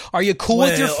 bud. Are you cool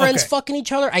with your friends fucking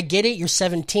each other? I get it. You're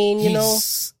 17, you know?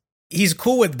 He's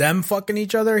cool with them fucking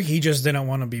each other. He just didn't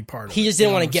want to be part of it. He just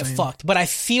didn't want to get fucked. But I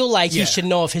feel like he should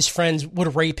know if his friends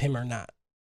would rape him or not.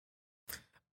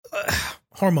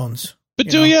 Hormones. But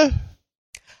do you?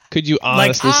 Could you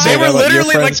honestly say they were that about your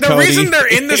literally friends, the Cody? reason they're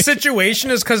in this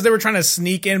situation is because they were trying to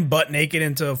sneak in butt naked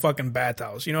into a fucking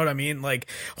bathhouse. You know what I mean? Like,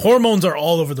 hormones are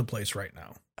all over the place right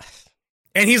now.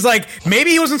 And he's like,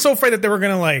 maybe he wasn't so afraid that they were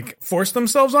gonna force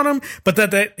themselves on him, but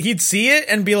that he'd see it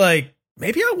and be like,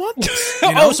 maybe I want this.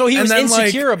 You know? Oh, so he was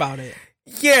insecure about it.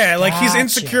 Yeah, he's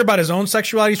insecure about his own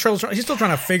sexuality. He's still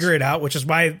trying to figure it out, which is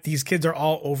why these kids are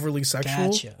all overly sexual.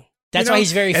 Gotcha. That's why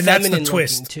he's very feminine. And that's the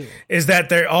twist, too. Is that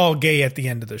they're all gay at the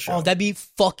end of the show. Oh, that'd be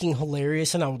fucking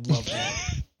hilarious, and I would love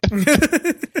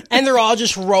that. And they're all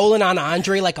just rolling on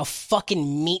Andre like a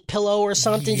fucking meat pillow or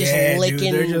something, just licking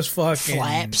dude, they're just fucking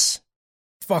flaps.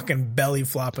 Fucking belly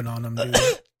flopping on them, dude.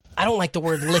 I don't like the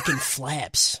word licking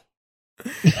flaps.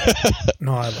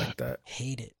 No, I like that.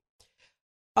 Hate it.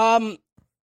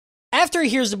 After he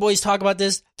hears the boys talk about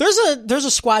this, there's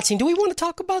a squat scene. Do we want to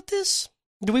talk about this?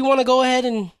 Do we want to go ahead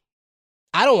and...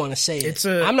 I don't want to say it.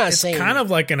 I'm not saying it's kind it.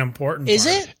 of like an important Is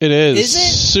part. it? It is. Is it?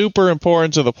 Super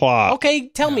important to the plot. Okay,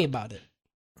 tell me about it.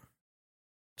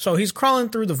 So he's crawling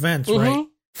through the vents, right?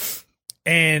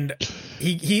 And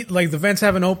he the vents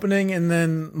have an opening, and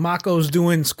then Mako's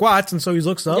doing squats, and so he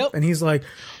looks up and he's like,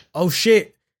 "Oh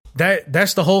shit,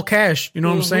 that's the whole cache." You know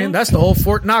what I'm saying? That's the whole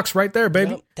Fort Knox right there,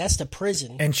 baby. Yep, that's the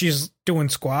prison. And she's doing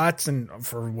squats, and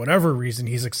for whatever reason,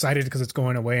 he's excited because it's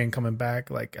going away and coming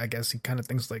back. Like, I guess he kind of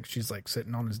thinks she's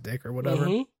sitting on his dick or whatever.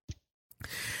 And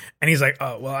he's like,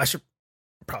 "Oh well, I should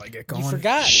probably get going." You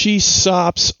forgot. She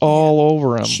sops all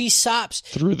over him. She sops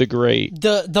through the grate.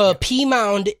 The pee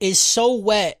mound is so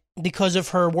wet because of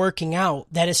her working out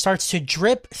that it starts to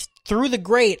drip through the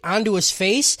grate onto his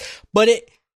face, but it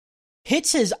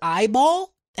hits his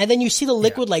eyeball, and then you see the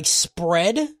liquid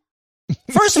spread.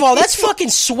 First of all, that's fucking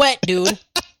sweat, dude.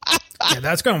 Yeah,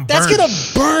 that's gonna burn. That's gonna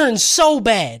burn so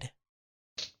bad.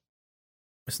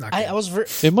 It's not good.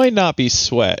 It might not be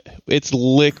sweat. It's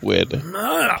liquid.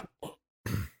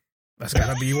 That's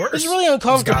gotta be worse. It's really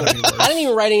uncomfortable. I didn't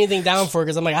even write anything down for it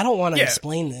because I'm like, I don't want to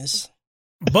explain this.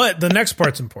 But the next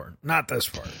part's important, not this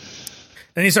part.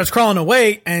 Then he starts crawling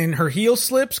away, and her heel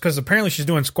slips because apparently she's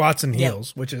doing squats and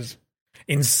heels, which is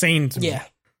insane to me. Yeah.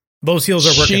 Those heels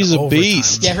are working She's a overtime.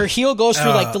 beast. Yeah, her heel goes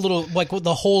through the little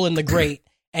the hole in the grate,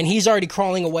 and he's already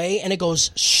crawling away, and it goes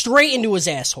straight into his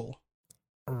asshole.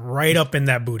 Right up in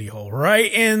that booty hole.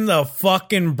 Right in the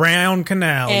fucking brown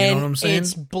canal. And you know what I'm saying?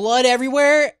 It's blood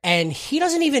everywhere, and he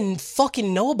doesn't even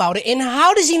fucking know about it. And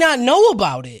how does he not know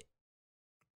about it?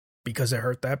 Because it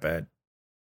hurt that bad.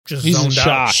 Just He's in zoned shock.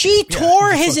 out. She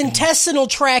tore his intestinal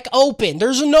tract open.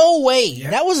 There's no way. Yeah.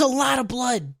 That was a lot of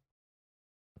blood.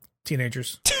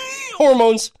 Teenagers.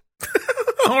 Hormones.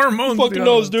 Hormones. Fucking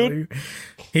knows, dude.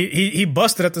 He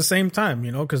busted at the same time,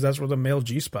 because that's where the male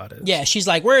G-spot is. Yeah, she's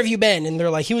like, where have you been? And they're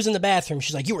like, he was in the bathroom.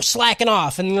 She's like, you were slacking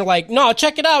off. And they're like, no,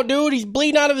 check it out, dude. He's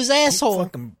bleeding out of his asshole.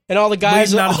 And all the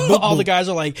guys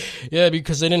are like, yeah,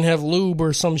 because they didn't have lube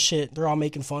or some shit. They're all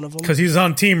making fun of him. Because he's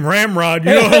on Team Ramrod,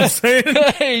 you know what I'm saying?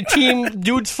 Hey, team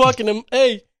dude's fucking him.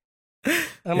 Hey. And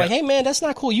I'm like, hey, man, that's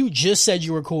not cool. You just said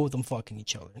you were cool with them fucking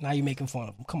each other. Now you're making fun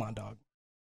of him. Come on, dog.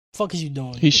 The fuck is you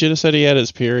doing? He should have said he had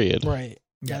his period. Right.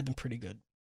 That'd been pretty good.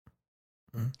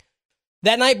 Mm-hmm.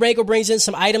 That night, Reiko brings in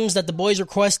some items that the boys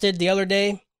requested the other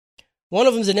day. One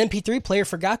of them is an MP3 player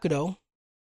for Gakudo.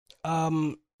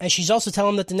 And she's also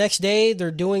telling them that the next day they're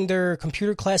doing their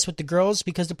computer class with the girls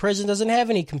because the prison doesn't have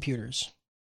any computers.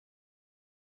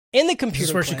 In the computer This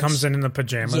is where class, she comes in the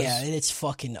pajamas. Yeah, it's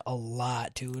fucking a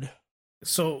lot, dude.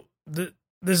 So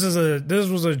this was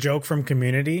a joke from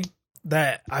Community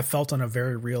that I felt on a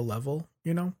very real level,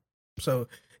 you know? So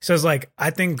he says, like, I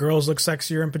think girls look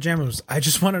sexier in pajamas. I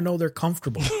just want to know they're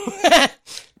comfortable. I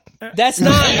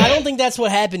don't think that's what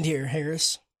happened here,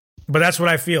 Harris. But that's what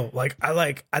I feel.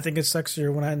 I think it's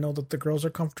sexier when I know that the girls are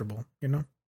comfortable, you know?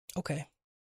 Okay.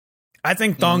 I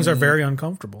think thongs are very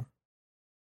uncomfortable.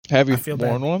 Have you feel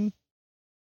worn bad. one?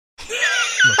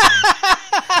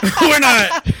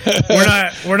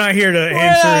 we're not here to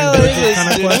answer this kind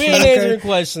of We question. ain't Okay? answering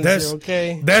questions That's- here,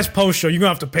 okay? That's post show. You're gonna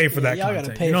have to pay for that y'all content.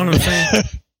 gotta pay You know for what I'm saying?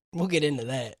 We'll get into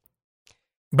that.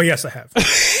 But yes, I have.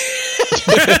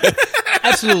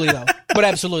 Absolutely, though. But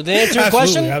absolutely. To answer your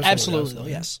question, Absolutely, absolutely, though,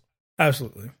 yes.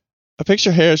 Absolutely. I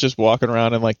picture Harris just walking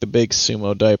around in like the big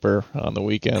sumo diaper on the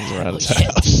weekends around his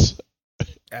house.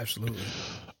 Absolutely.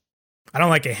 I don't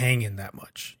like it hanging that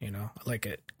much, you know? I like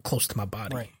it close to my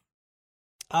body. Right.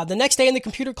 The next day in the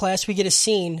computer class, we get a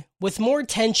scene with more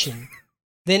tension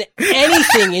than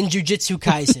anything in Jujutsu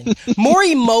Kaisen, more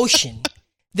emotion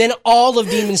than all of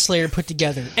Demon Slayer put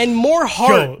together, and more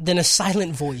heart than a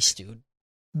silent voice, dude.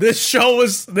 This show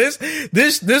was this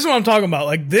is what I'm talking about.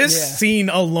 Like this scene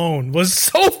alone was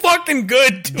so fucking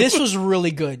good, dude. This was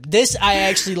really good. I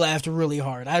actually laughed really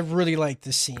hard. I really liked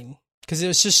this scene because it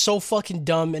was just so fucking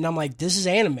dumb, and I'm like, this is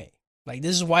anime. Like,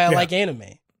 this is why I like anime.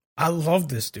 I love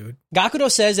this, dude.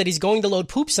 Gakudo says that he's going to load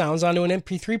poop sounds onto an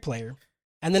MP3 player.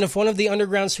 And then if one of the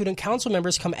underground student council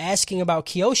members come asking about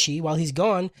Kiyoshi while he's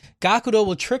gone, Gakudo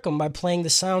will trick him by playing the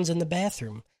sounds in the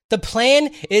bathroom. The plan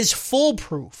is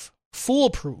foolproof.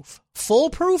 Foolproof.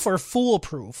 Foolproof or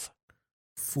foolproof?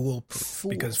 Foolproof.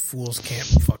 Because fools can't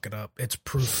fuck it up. It's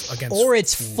proof against Or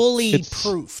it's fools. fully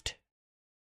proofed.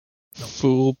 No.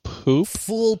 Fool poop?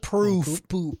 Foolproof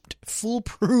pooped.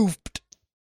 Foolproofed.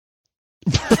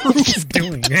 What are you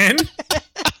doing, man?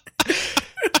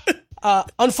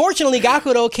 Unfortunately,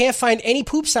 Gakudo can't find any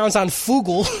poop sounds on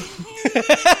Fugle.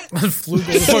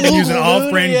 Flugel. Fucking using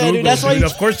off-brand Google, dude, that's why dude.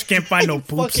 Of course you can't find no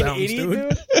poop fucking sounds, idiot,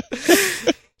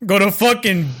 dude. Go to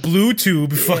fucking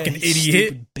BlueTube, fucking you idiot.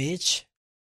 stupid bitch.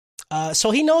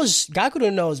 So he knows,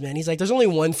 Gakudo knows, man. He's like, there's only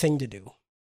one thing to do.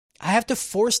 I have to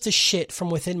force the shit from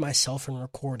within myself and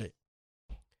record it.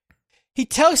 He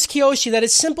tells Kiyoshi that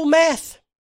it's simple math.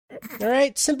 All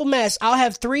right, simple math. I'll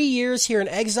have 3 years here in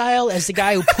exile as the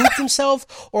guy who pooped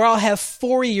himself, or I'll have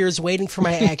 4 years waiting for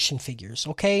my action figures,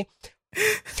 okay?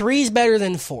 3's better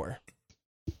than 4.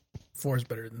 4 is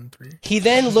better than 3. He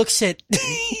then looks at...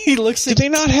 Did they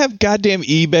not have goddamn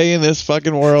eBay in this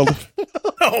fucking world?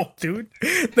 No, dude.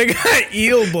 They got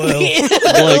eel blow.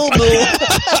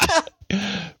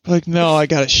 Like, no, I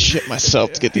gotta shit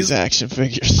myself to get these action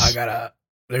figures.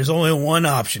 There's only one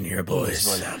option here, boys.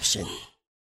 There's one option.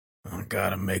 I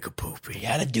gotta make a poopy.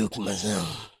 Gotta duke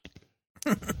myself.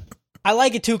 I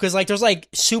like it too, because like there's like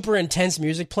super intense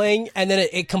music playing, and then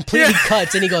it completely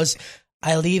cuts, and he goes,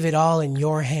 I leave it all in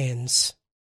your hands.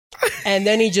 And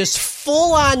then he just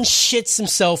full on shits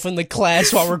himself in the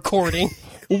class while recording.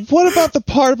 What about the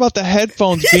part about the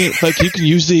headphones being like you can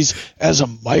use these as a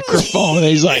microphone? And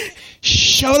he's like,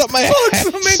 shut up my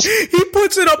ass. He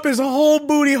puts it up his whole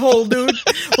booty hole, dude.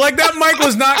 Like that mic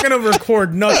was not gonna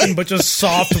record nothing but just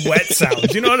soft, wet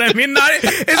sounds. You know what I mean?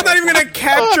 It's not even gonna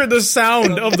capture the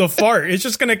sound of the fart. It's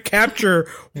just gonna capture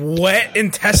wet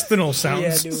intestinal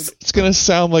sounds. Yeah, dude. It's gonna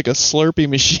sound like a Slurpee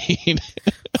machine.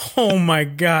 Oh my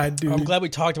god, dude. I'm glad we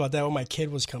talked about that when my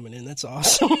kid was coming in. That's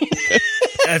awesome.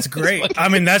 That's great. I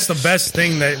mean, that's the best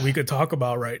thing that we could talk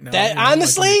about right now. That You know, like,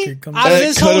 honestly, when the kid comes out of in.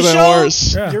 this It whole could've been show,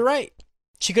 worse. Yeah. you're right.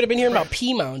 She could have been hearing about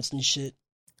pea mounds and shit.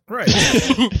 Right.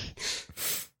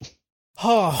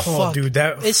 Oh, Oh, fuck. dude,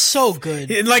 that It's so good.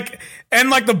 and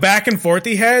like the back and forth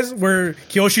he has, where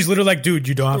Kyoshi's literally like, "Dude,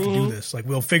 you don't have to do this. Like,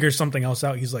 we'll figure something else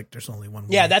out." He's like, "There's only one way."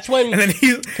 Yeah, that's when And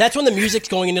then that's when the music's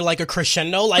going into like a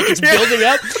crescendo, like it's building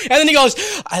up, and then he goes,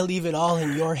 "I leave it all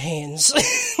in your hands."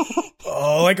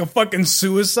 like a fucking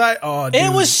suicide. Oh, dude,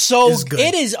 It was so. it's good.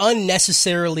 It is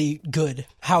unnecessarily good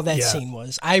how that Yeah. scene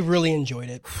was. I really enjoyed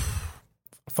it.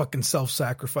 fucking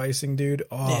self-sacrificing, dude.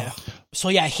 Oh, Yeah. So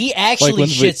yeah, he actually Like when,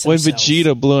 shits when himself.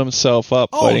 Vegeta blew himself up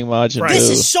Oh, fighting Majin right. This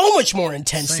Buu. is so much more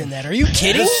intense than that. Are you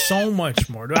kidding? There's so much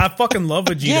more. Dude. I fucking love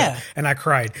Vegeta, Yeah. and I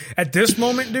cried at this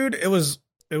moment, dude. It was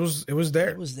there.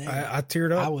 It was there. I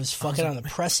teared up. I was fucking on the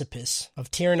precipice of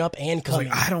tearing up and I was coming.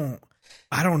 like,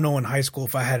 I don't know in high school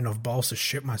if I had enough balls to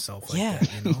shit myself like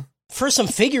that, you know? For some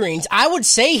figurines, I would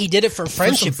say he did it for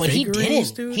friendship, but he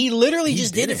didn't. Dude? He literally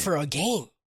just did it for a game.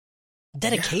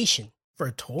 Dedication. Yeah, for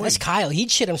a toy. That's Kyle.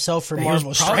 He'd shit himself for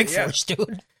Marvel Strike Force,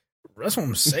 dude. That's what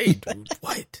I'm saying, dude.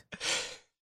 What?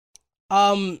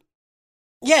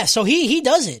 Yeah, so he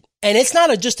does it. And it's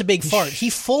not just a big fart.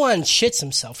 He full on shits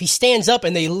himself. He stands up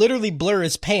and they literally blur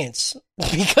his pants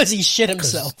because he shit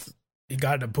himself. He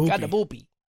got the poopy. Got the poopy.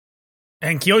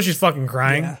 And Kyoshi's fucking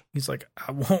crying. Yeah. He's like,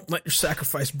 I won't let your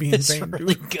sacrifice be in vain,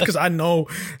 really dude. Because I know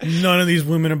none of these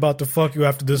women about to fuck you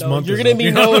after this month. You're going to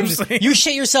be known. You You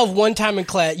shit yourself one time in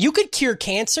class. You could cure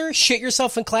cancer, shit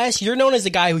yourself in class. You're known as the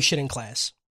guy who shit in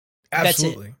class.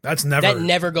 Absolutely. That's never. That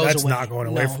never goes away. That's not going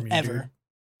away from you, ever. dude.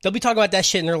 They'll be talking about that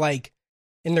shit and they're like,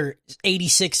 in their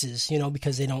 86s, you know,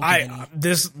 because they don't get any.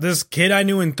 This kid I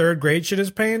knew in third grade shit his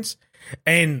pants,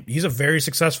 and he's a very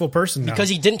successful person now. Because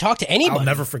he didn't talk to anybody. I'll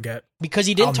never forget. Because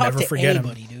he didn't talk to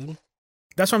anybody, dude.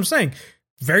 That's what I'm saying.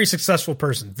 Very successful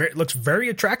person. Looks very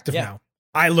attractive now.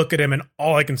 I look at him and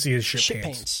all I can see is shit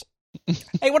pants.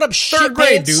 Hey, what up, shit Third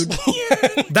grade, pants? dude.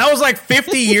 That was like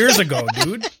 50 years ago,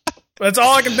 dude. That's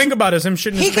all I can think about is him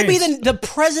shitting his pants. He could be the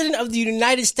president of the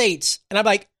United States. And I'm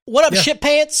like, what up, shit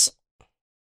pants?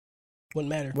 Wouldn't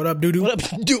matter. What up, doo-doo?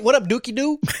 What up, dookie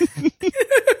doo?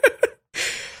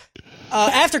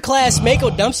 After class,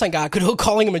 Mako dumps on Gakudo,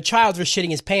 calling him a child for shitting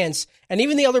his pants. And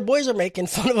even the other boys are making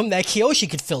fun of him that Kyoshi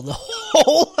could fill the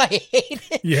hole. I hate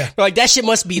it. Yeah. They're like, that shit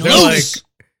must be loose.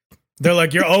 They're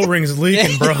like, your O-ring's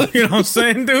leaking, bro. You know what I'm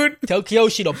saying, dude? Tell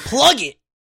Kyoshi to plug it.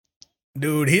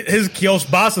 Dude, his Kyoshi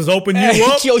bosses open you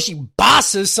up. Kyoshi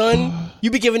bosses, son.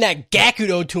 You be giving that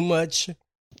Gakudo too much.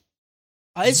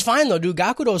 It's fine, though, dude.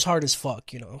 Gakudo's hard as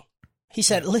fuck, you know. He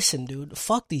said, listen, dude,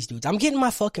 fuck these dudes. I'm getting my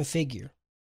fucking figure.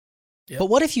 Yep. But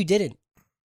what if you didn't?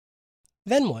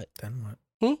 Then what?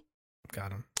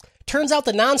 Got him. Turns out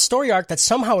the non-story arc that's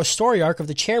somehow a story arc of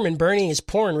the chairman burning his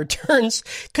porn returns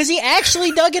because he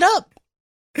actually dug it up.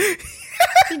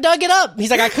 He dug it up.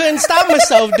 He's like, I couldn't stop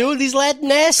myself, dude. These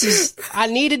Latin asses. I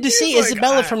needed to see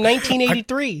Isabella from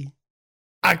 1983.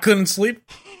 I couldn't sleep.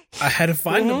 I had to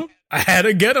find him. I had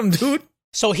to get him, dude.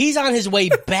 So he's on his way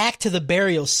back to the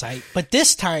burial site, but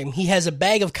this time he has a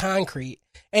bag of concrete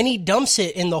and he dumps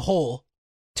it in the hole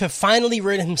to finally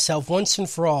rid himself once and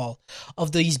for all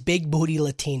of these big booty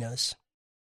Latinas.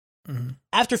 Mm-hmm.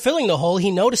 After filling the hole,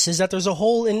 he notices that there's a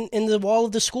hole in the wall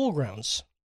of the school grounds.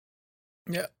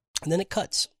 Yeah. And then it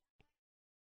cuts.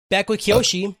 Back with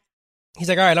Kyoshi, he's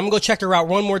like, all right, I'm going to go check the route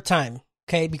one more time,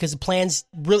 okay? Because the plan's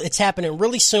it's happening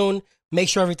really soon. Make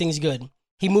sure everything's good.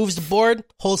 He moves the board,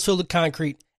 hole's filled with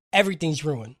concrete. Everything's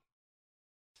ruined.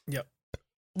 Yep.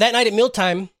 That night at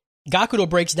mealtime, Gakudo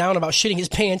breaks down about shitting his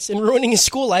pants and ruining his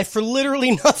school life for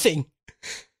literally nothing.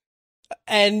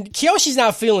 And Kyoshi's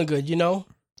not feeling good, you know?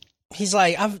 He's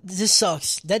like, this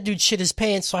sucks. That dude shit his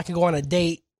pants so I can go on a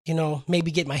date, you know, maybe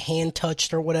get my hand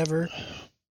touched or whatever.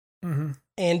 Mm-hmm.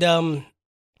 And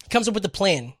he comes up with a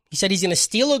plan. He said he's going to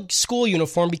steal a school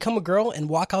uniform, become a girl, and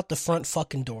walk out the front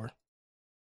fucking door.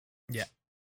 Yeah.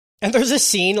 And there's a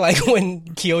scene, like, when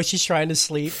Kyoshi's trying to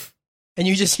sleep, and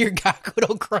you just hear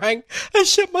Gakudo crying, I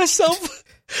shit myself.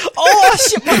 Oh, I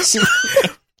shit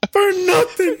myself. For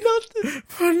nothing.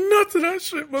 For nothing. I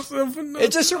shit myself for nothing.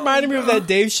 It just reminded me of that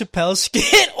Dave Chappelle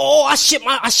skit. Oh, I shit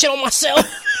on myself.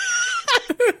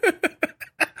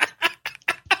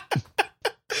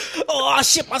 Oh, I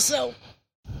shit myself.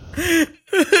 Oh,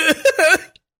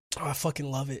 I fucking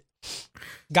love it.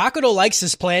 Gakudo likes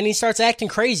this plan and he starts acting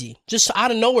crazy. Just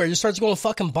out of nowhere, just starts going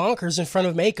fucking bonkers in front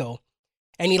of Mako.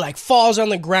 And he like falls on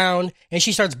the ground and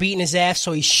she starts beating his ass,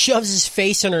 so he shoves his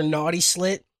face in her naughty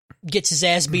slit, gets his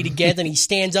ass beat again, then he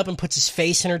stands up and puts his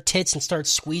face in her tits and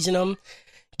starts squeezing them.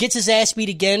 Gets his ass beat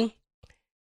again.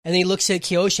 And then he looks at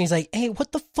Kyoshi and he's like, hey,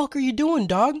 what the fuck are you doing,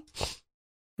 dog?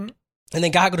 And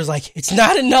then Gakudo's like, it's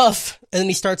not enough. And then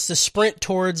he starts to sprint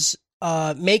towards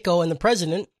Mako and the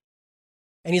president.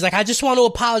 And he's like, I just want to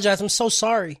apologize. I'm so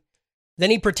sorry. Then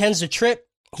he pretends to trip.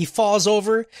 He falls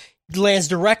over, lands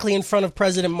directly in front of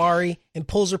President Mari, and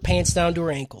pulls her pants down to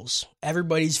her ankles.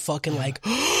 Everybody's fucking like,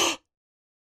 and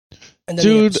then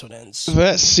the episode ends.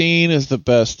 That scene is the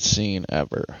best scene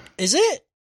ever. Is it?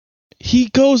 He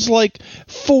goes like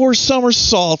 4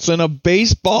 somersaults and a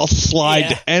baseball slide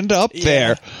to end up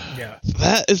there. Yeah.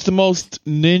 That is the most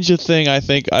ninja thing I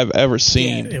think I've ever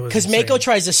seen. Because Mako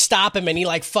tries to stop him and he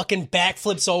like fucking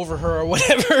backflips over her or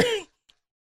whatever.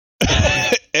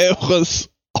 It was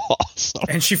awesome.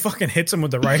 And she fucking hits him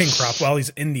with the riding crop while he's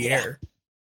in the air.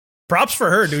 Props for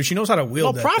her, dude. She knows how to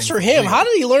wield that. Props for him. How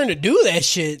did he learn to do that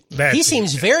shit? He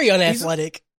seems very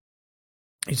unathletic.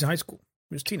 He's in high school.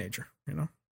 He was a teenager. You know,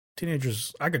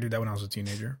 teenagers. I could do that when I was a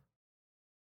teenager.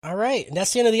 All right, and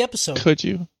that's the end of the episode. Could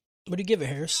you? What do you give it,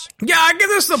 Harris? Yeah, I give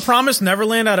this The Promised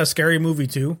Neverland out of Scary Movie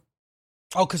 2.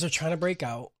 Oh, because they're trying to break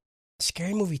out.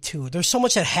 Scary Movie 2. There's so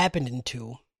much that happened in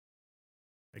 2.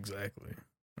 Exactly.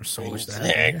 There's so much that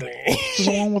happened. This is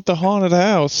the one with the haunted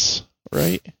house,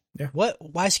 right? Yeah. What?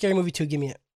 Why Scary Movie 2? Give me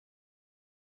it.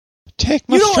 Take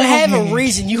my You don't strong have hand. a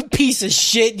reason, you piece of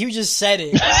shit. You just said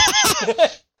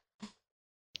it.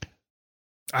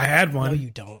 I had No, one. you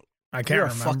don't. I can't You're a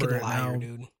remember fucking it liar, now.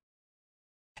 dude.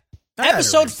 I had a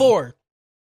Episode reason. 4.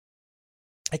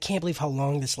 I can't believe how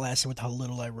long this lasted with how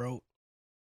little I wrote.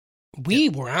 We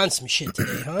were on some shit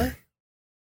today, huh?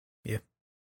 Yeah.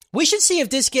 We should see if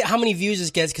this how many views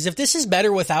this gets, because if this is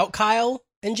better without Kyle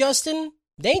and Justin,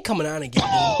 they ain't coming on again,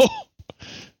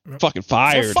 dude. Fucking They're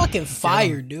fired. fucking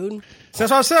fired, dude. So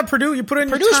that's why I said Purdue. You put in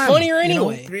Purdue's your time, funnier you know?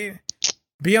 anyway.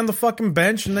 Be on the fucking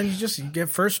bench, and then you get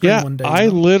first string Yeah, one day. I you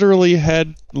know? literally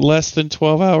had less than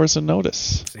 12 hours of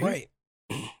notice. See? Right.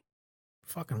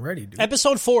 Fucking ready, dude.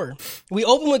 Episode 4. We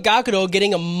open with Gakudo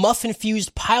getting a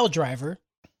muff-infused pile driver,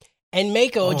 and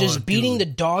Mako Oh, just beating dude.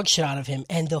 the dog shit out of him,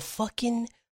 and the fucking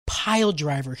pile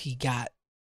driver he got.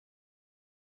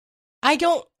 I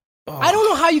don't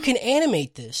know how you can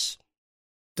animate this.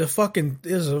 The fucking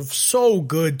is so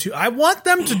good too. I want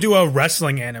them to do a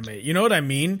wrestling anime. You know what I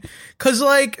mean? Because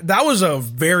like that was a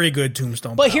very good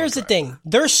Tombstone. But pile here's the driver. thing.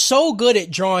 They're so good at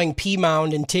drawing pea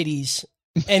mound and titties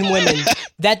and women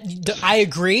that I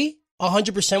agree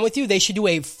 100% with you. They should do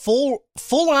a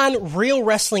full-on real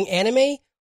wrestling anime,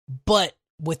 but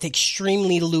with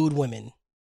extremely lewd women.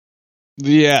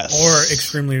 Yes. Or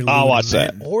extremely. I'll lewd watch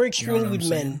men. that. Or extremely You know what lewd I'm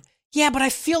men. saying? Yeah, but I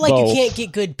feel like Both. you can't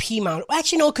get good pea mount.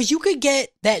 Actually, no, because you could get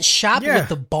that shot Yeah. with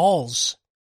the balls.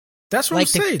 That's what Like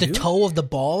I'm saying, the dude. toe of the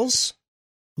balls.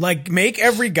 Like make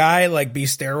every guy like be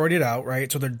steroided out, right?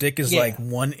 So their dick is Yeah. like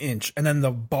 1 inch, and then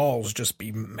the balls just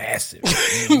be massive,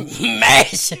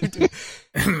 Massive. dude.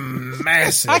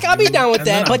 massive. I'll be dude. down with And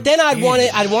that, but then I'd I'm want in.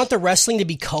 it. I'd want the wrestling to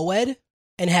be co-ed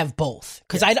and have both,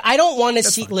 because I don't want to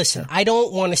see. fine, Listen, I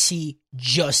don't want to see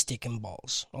just dick and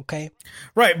balls. Okay,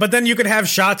 Right, but then you could have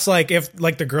shots like if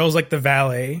like the girl's like the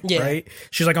valet, Yeah. right?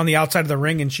 She's like on the outside of the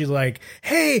ring, and she's like,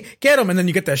 "Hey, get him!" And then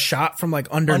you get that shot from like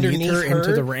underneath her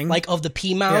into the ring, like of the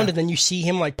pea mound, Yeah. and then you see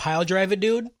him like pile drive a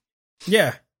dude.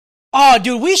 yeah. Oh,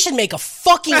 dude, we should make a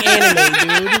fucking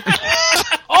anime, dude.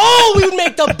 Oh, we would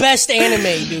make the best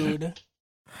anime, dude.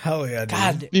 Hell yeah, dude.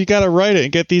 God, You gotta write it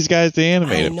and get these guys to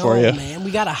animate I it know, for you. man. We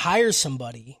gotta hire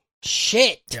somebody.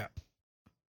 Shit. Yeah.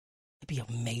 It'd be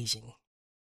amazing.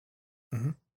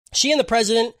 Mhm. She and the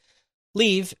president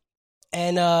leave,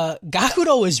 and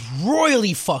Gakudo is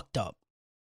royally fucked up.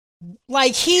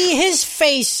 Like his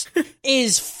face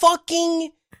is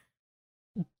fucking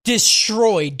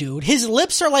destroyed, dude. His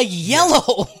lips are like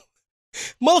yellow.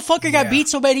 Motherfucker got Yeah. beat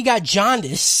so bad he got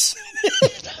jaundice.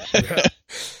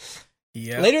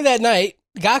 Yeah. Later that night,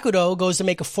 Gakudo goes to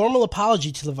make a formal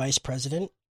apology to the vice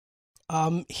president.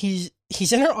 He's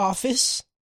in her office.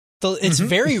 It's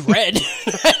very red.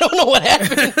 I don't know what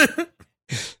happened.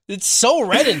 It's so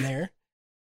red in there.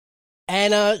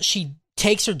 And she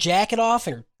takes her jacket off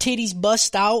and her titties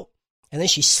bust out. And then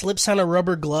she slips on a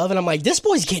rubber glove. And I'm like, this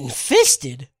boy's getting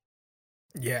fisted.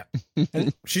 Yeah.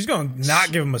 She's going to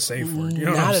not give him a safe word. You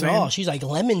know not what I'm at saying? all. She's like,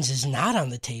 lemons is not on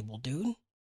the table, dude.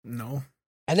 No.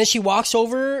 And then she walks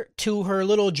over to her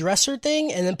little dresser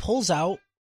thing and then pulls out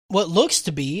what looks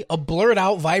to be a blurred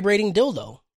out vibrating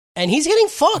dildo. And he's getting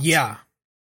fucked. Yeah.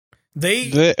 They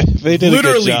They did a good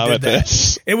literally job did at that.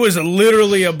 this. It was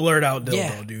literally a blurred out dildo,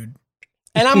 Yeah. dude.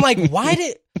 And I'm like,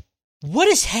 what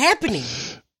is happening?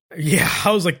 Yeah,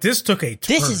 I was like, this took a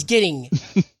turn. This is getting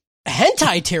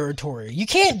hentai territory. You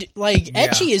can't, like, Yeah.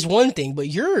 ecchi is one thing, but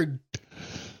you're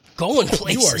going you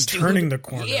places. are turning dude. the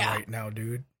corner Yeah. right now,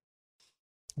 dude.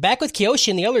 Back with Kyoshi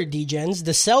and the other degens,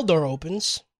 the cell door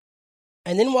opens,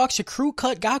 and then walks a crew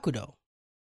cut Gakudo.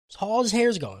 All his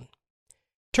hair's gone.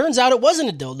 Turns out it wasn't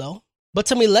a dildo, but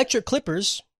some electric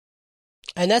clippers,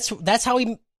 and that's how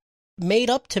he made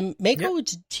up to Mako. Yep.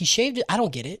 He shaved it. I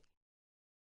don't get it.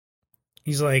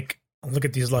 He's like, look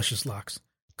at these luscious locks.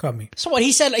 Cut me. So what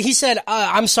he said? He said,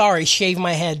 "I'm sorry, shave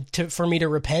my head for me to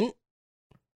repent."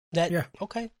 Yeah.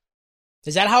 Okay.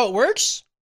 Is that how it works?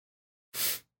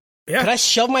 Yeah. Could I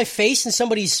shove my face in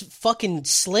somebody's fucking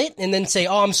slit and then say,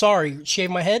 "Oh, I'm sorry, shave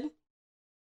my head"?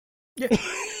 Yeah.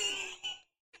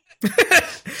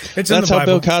 It's in That's the how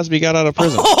Bible. Bill Cosby got out of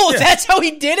prison. Oh, Yeah. that's how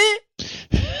he did it?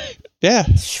 Yeah.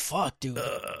 Fuck, dude.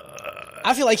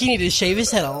 I feel like he needed to shave his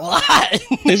head a lot.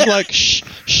 He's like,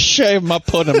 shave my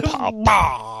pudding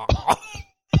pop.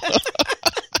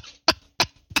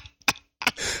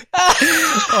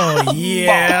 Oh,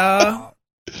 yeah.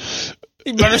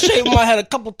 You better shave my head a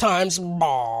couple times.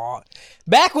 Bah.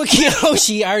 Back with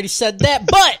Kiyoshi, I already said that,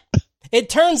 but it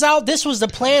turns out this was the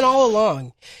plan all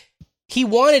along. He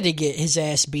wanted to get his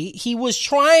ass beat. He was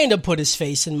trying to put his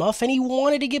face in muff, and he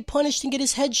wanted to get punished and get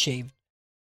his head shaved.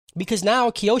 Because now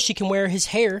Kiyoshi can wear his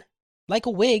hair like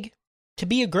a wig to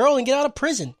be a girl and get out of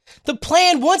prison. The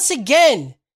plan, once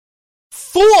again,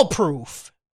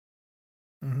 foolproof.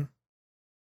 Mm-hmm.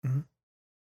 Mm-hmm.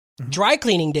 Mm-hmm. Dry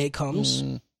cleaning day comes.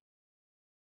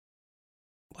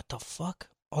 What the fuck?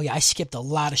 Oh, yeah, I skipped a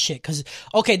lot of shit. Because,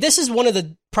 okay, this is one of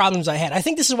the problems I had. I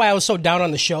think this is why I was so down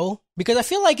on the show. Because I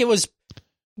feel like it was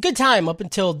a good time up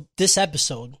until this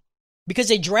episode. Because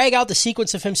they drag out the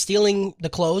sequence of him stealing the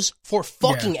clothes for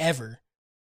fucking ever.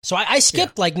 So I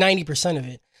skipped like 90% of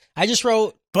it. I just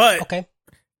wrote, but okay.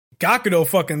 Gakudo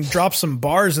fucking dropped some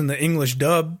bars in the English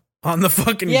dub on the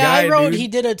fucking guy, I wrote dude. he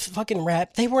did a fucking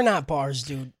rap. They were not bars,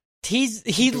 dude.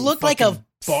 He looked like a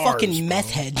bars, fucking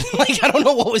meth head. Like, I don't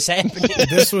know what was happening.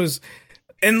 This was,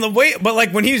 and the way, but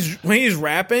like when he's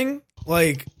rapping,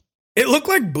 like it looked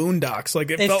like Boondocks.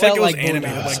 Like it felt like it was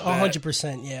animated like that.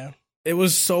 100%, yeah. It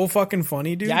was so fucking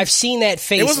funny, dude. Yeah, I've seen that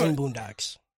face in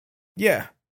Boondocks. Yeah.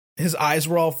 His eyes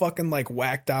were all fucking like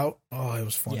whacked out. Oh, it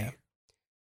was funny.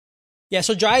 Yeah,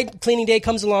 so dry cleaning day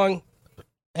comes along,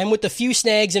 and with the few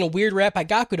snags and a weird rap by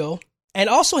Gakudo, and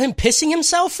also him pissing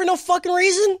himself for no fucking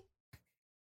reason.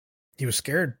 He was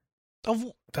scared. Of,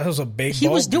 that was a big. He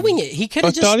was doing it. He could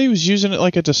have just. I thought he was using it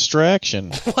like a distraction.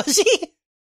 Was he?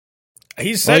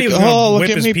 He said like, he was going to look whip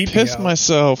at his me pee-pee piss out.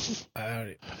 myself.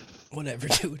 Whatever,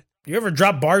 dude. You ever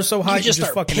drop bars so high you just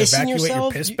fucking pissing evacuate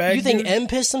yourself? your piss bag? You think dude? M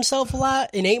pissed himself a lot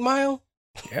in 8 Mile?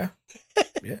 Yeah.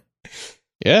 Yeah.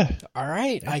 Yeah. All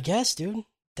right, I guess, dude.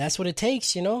 That's what it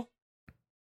takes, you know?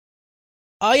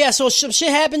 Oh, yeah, so some shit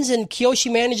happens, and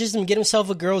Kiyoshi manages to get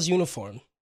himself a girl's uniform.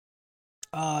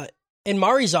 In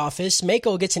Mari's office,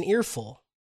 Mako gets an earful.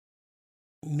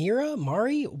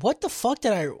 Mari? What the fuck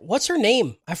what's her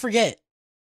name? I forget.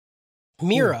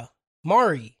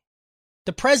 Mari.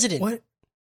 The president. What?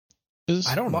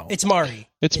 I don't know. It's Mari.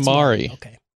 It's Mari.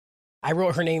 Okay. I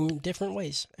wrote her name different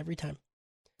ways every time.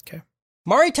 Okay.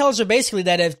 Mari tells her basically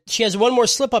that if she has one more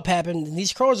slip-up happen, then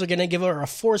these crows are going to give her a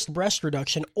forced breast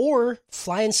reduction or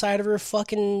fly inside of her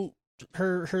fucking,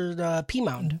 her pea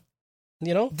mound.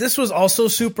 You know? This was also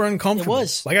super uncomfortable. It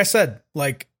was. Like I said,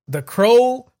 like the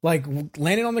crow, like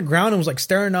landed on the ground and was like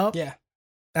staring up at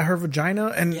her vagina.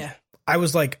 And I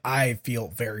was like, I feel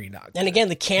very not good. And again,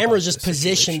 the camera's just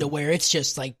positioned to where it's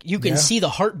just like, you can see the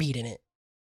heartbeat in it.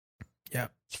 Yeah.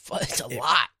 It's a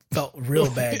lot. Felt real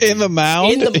bad. In the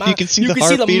mound? You can see the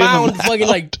heartbeat mound in the fucking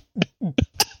like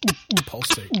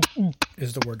pulsing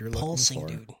is the word you're pulsing,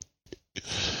 looking for. dude.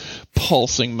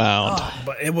 Pulsing mound.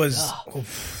 But it was,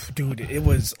 dude, it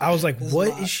was, I was like,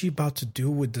 what is she about to do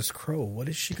with this crow? What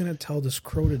is she going to tell this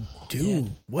crow to do? Yeah.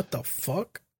 What the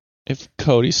fuck? If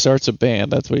Cody starts a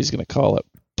band, that's what he's going to call it.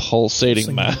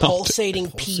 Pulsating mound.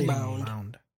 Pulsating pea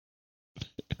mound.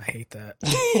 I hate that.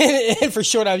 And for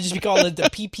short, I would just be calling it the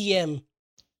PPM.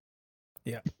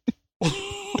 Yeah.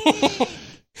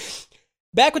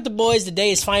 Back with the boys, the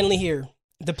day is finally here.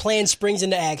 The plan springs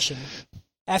into action.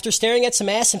 After staring at some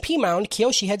ass and pea mound,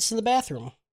 Kiyoshi heads to the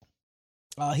bathroom.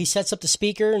 He sets up the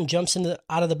speaker and jumps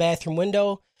out of the bathroom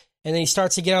window, and then he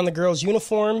starts to get on the girl's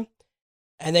uniform,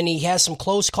 and then he has some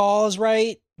close calls,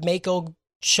 right? Mako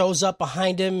shows up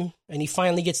behind him, and he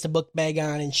finally gets the book bag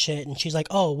on and shit, and she's like,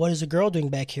 oh, what is the girl doing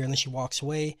back here? And then she walks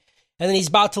away. And then he's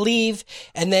about to leave,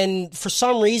 and then for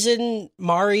some reason,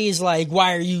 Mari is like,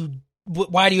 why do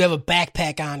you have a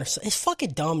backpack on? Or something? It's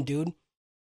fucking dumb, dude.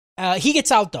 He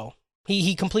gets out, though.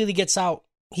 He completely gets out.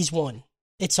 He's won.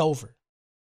 It's over.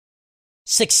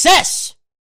 Success!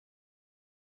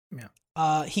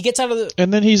 Yeah. He gets out of the...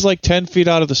 And then he's like 10 feet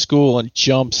out of the school and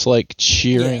jumps like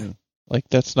cheering. Yeah. Like,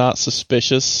 that's not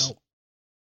suspicious. Nope.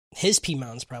 His pea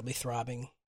mound's probably throbbing.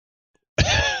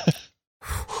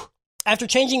 After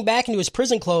changing back into his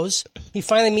prison clothes, he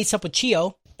finally meets up with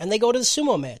Chiyo, and they go to the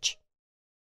sumo match.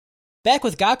 Back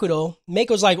with Gakudo,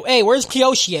 Mako's like, hey, where's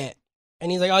Kiyoshi at?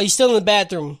 And he's like, oh, he's still in the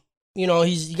bathroom. You know,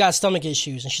 he got stomach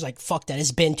issues. And she's like, fuck that,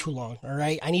 it's been too long, all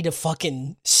right? I need to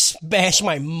fucking smash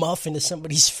my muff into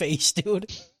somebody's face, dude.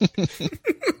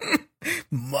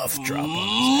 Muff dropper.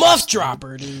 Muff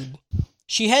dropper, dude.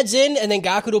 She heads in, and then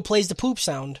Gakudo plays the poop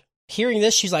sound. Hearing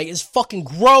this, she's like, it's fucking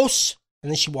gross.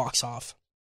 And then she walks off.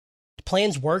 The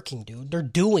plan's working, dude. They're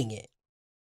doing it.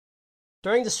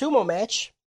 During the sumo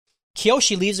match,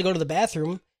 Kiyoshi leaves to go to the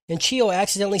bathroom, and Chiyo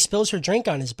accidentally spills her drink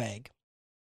on his bag.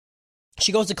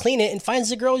 She goes to clean it and finds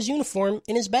the girl's uniform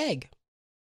in his bag.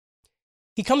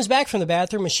 He comes back from the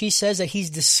bathroom and she says that he's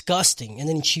disgusting, and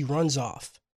then she runs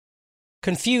off.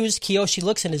 Confused, Kiyoshi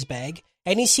looks in his bag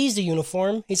and he sees the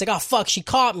uniform. He's like, oh fuck, she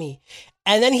caught me.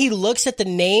 And then he looks at the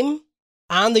name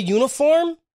on the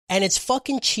uniform and it's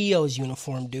fucking Chiyo's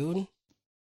uniform, dude.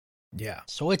 Yeah.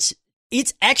 So it's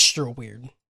extra weird,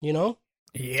 you know?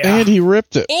 Yeah. And he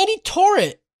ripped it. And he tore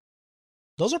it.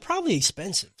 Those are probably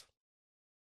expensive.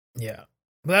 Yeah.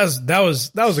 That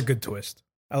was a good twist.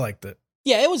 I liked it.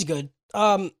 Yeah, it was good.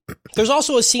 There's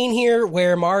also a scene here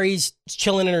where Mari's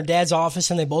chilling in her dad's office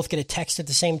and they both get a text at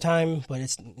the same time, but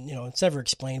it's never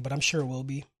explained, but I'm sure it will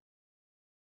be.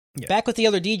 Yeah. Back with the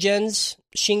other D-Gens,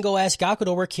 Shingo asks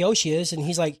Gakuto where Kiyoshi is, and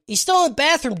he's like, he's still in the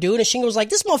bathroom, dude. And Shingo's like,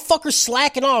 this motherfucker's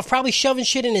slacking off, probably shoving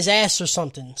shit in his ass or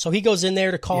something. So he goes in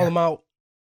there to call him out.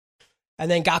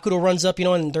 And then Gakuto runs up,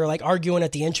 and they're like arguing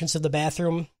at the entrance of the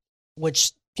bathroom,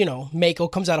 which, Mako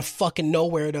comes out of fucking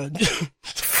nowhere to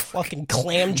fucking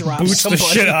clam drop Boots somebody. the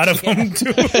shit out of him,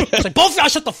 too. It's like, both of y'all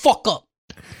shut the fuck up.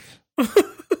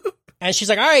 And she's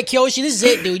like, all right, Kiyoshi, this is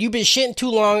it, dude. You've been shitting too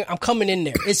long. I'm coming in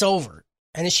there. It's over.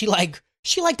 And then she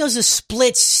does a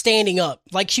split standing up.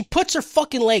 Like, she puts her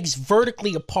fucking legs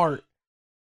vertically apart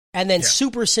and then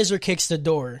super scissor kicks the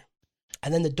door.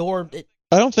 And then the door...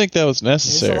 I don't think that was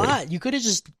necessary. It's a lot. You could have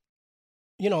just...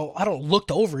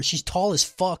 looked over. She's tall as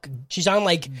fuck. She's on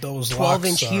those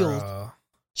 12-inch heels.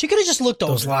 She could have just looked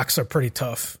over. Those locks are pretty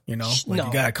tough, You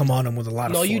gotta come on them with a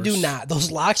lot of force. No, you do not.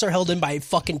 Those locks are held in by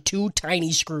fucking 2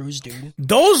 tiny screws, dude.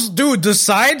 The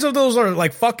sides of those are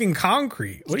like fucking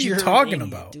concrete. What are you talking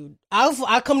about? Dude.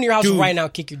 I'll come to your house right now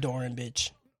and kick your door in,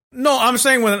 bitch. No, I'm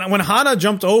saying when Hana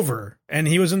jumped over and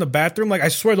he was in the bathroom, I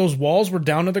swear those walls were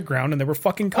down to the ground and they were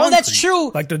fucking concrete. Oh, that's true.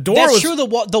 Like the door That's was... true.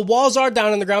 The walls are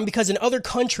down on the ground because in other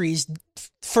countries,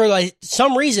 for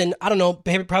some reason, I don't know,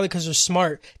 probably because they're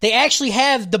smart, they actually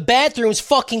have the bathrooms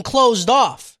fucking closed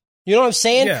off. You know what I'm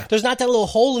saying? Yeah. There's not that little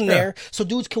hole in there so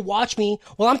dudes can watch me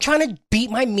while I'm trying to beat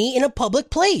my meat in a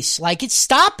public place.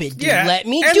 Stop it, dude. Yeah. Let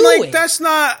me and do it. That's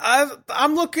not...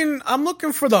 I'm looking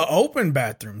for the open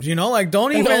bathrooms,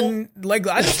 don't even...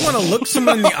 I just want to look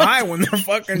someone in the eye when they're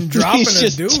fucking dropping He's a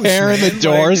just deuce, tearing the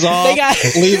doors off,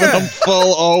 leaving them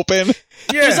full open.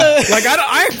 Yeah,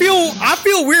 I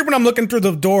feel weird when I'm looking through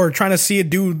the door trying to see a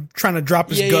dude trying to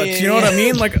drop his guts. You know what I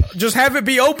mean? Just have it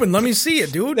be open. Let me see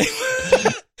it, dude.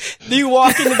 You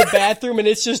walk into the bathroom and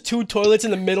it's just 2 toilets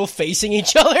in the middle facing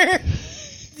each other.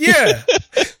 Yeah,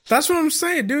 that's what I'm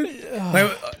saying, dude.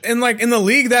 In the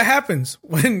league, that happens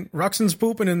when Ruxin's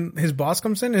pooping and his boss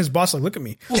comes in. And his boss look at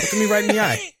me right in the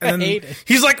eye, and then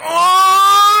he's like,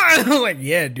 "Oh," and I'm like,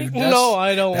 "Yeah, dude." No,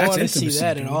 I don't want to see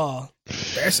that at all.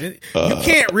 That's it. You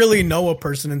can't really know a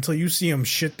person until you see them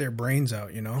shit their brains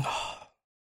out.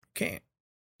 Can't.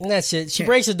 And that's it. She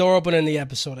breaks the door open and the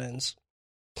episode ends.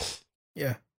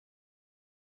 Yeah.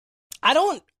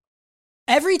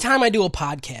 Every time I do a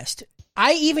podcast,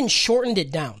 I even shortened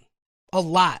it down a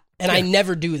lot, and I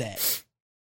never do that.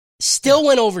 Still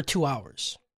went over 2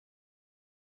 hours.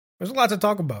 There's a lot to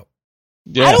talk about.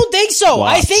 Yeah. I don't think so.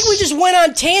 Lots. I think we just went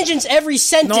on tangents every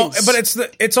sentence. No, but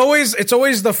it's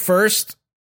always the first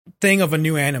thing of a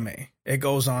new anime. It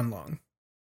goes on long.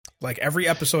 Every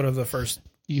episode of the first.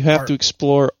 You have to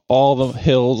explore all the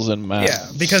hills and mountains.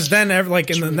 Yeah, because then in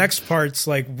the next parts,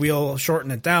 we'll shorten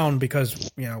it down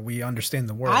because we understand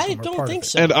the world. I don't think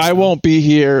so. And I won't be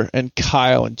here, and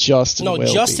Kyle and Justin will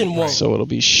Justin be, won't. So it'll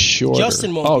be shorter.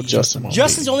 Justin won't. Justin won't.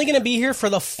 Justin's only going to be here for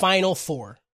the final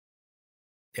 4.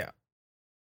 Yeah,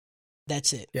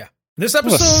 that's it. Yeah, this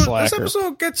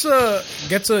episode gets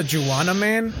a Juana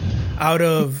man out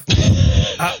of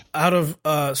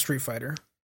Street Fighter.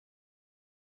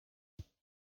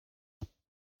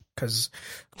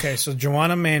 So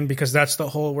Joanna Man, because that's the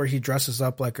whole where he dresses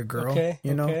up like a girl, Okay.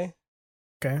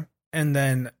 And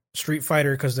then Street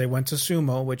Fighter, because they went to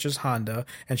sumo, which is Honda,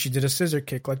 and she did a scissor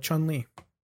kick like Chun-Li.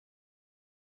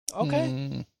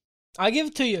 Okay. I give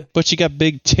it to you. But she got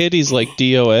big titties like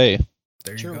DOA.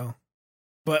 There you go.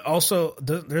 But also,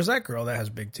 there's that girl that has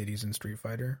big titties in Street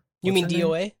Fighter. You mean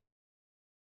DOA?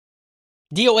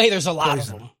 DOA, there's a lot of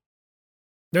them.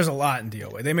 There's a lot in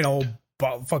DOA. They made a whole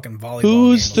fucking volleyball.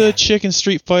 Who's the chick in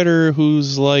Street Fighter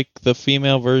who's like the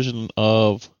female version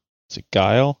of, is it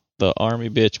Guile? The army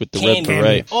bitch with the red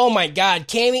beret. Oh my god,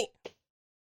 Cammy.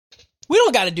 We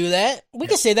don't got to do that. We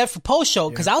can say that for post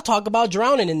show because I'll talk about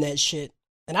drowning in that shit.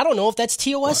 And I don't know if that's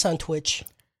TOS on Twitch.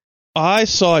 I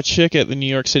saw a chick at the New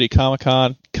York City Comic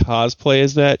Con cosplay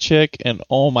as that chick, and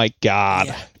oh my god.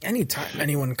 Yeah. Anytime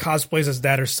anyone cosplays as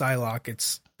that or Psylocke,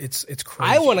 it's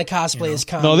crazy. I want to cosplay as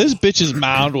Kami. No, this bitch's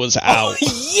mound was out.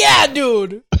 Yeah,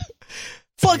 dude.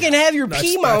 Fucking have your That's-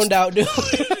 pee mound out, dude.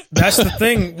 That's the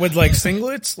thing with like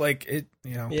singlets, like it,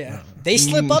 you know. Yeah, they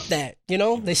slip up that, you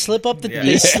know. They slip up the Yeah.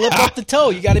 they slip up the toe.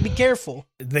 You got to be careful,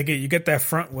 You get that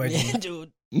front wedge, yeah,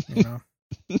 dude. you know.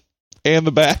 And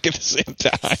the back at the same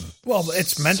time. Well,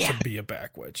 it's meant Yeah. to be a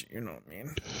back wedge. You know what I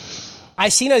mean? I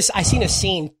seen a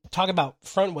scene talk about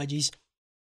front wedgies.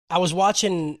 I was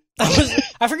watching.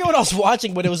 I forget what I was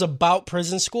watching, but it was about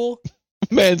prison school.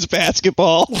 Men's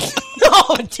basketball.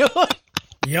 No, dude.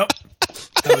 Yep.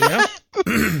 Oh yeah.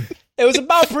 It was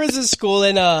about prison school,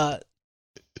 and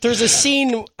there's a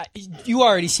scene you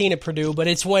already seen it, Purdue, but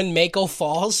it's when Mako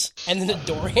falls and then the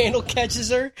door handle catches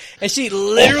her, and she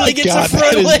literally gets a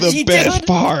front that is wedgie, the best dude.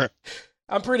 part.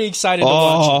 I'm pretty excited to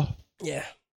watch Oh, it. Yeah.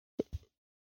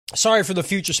 Sorry for the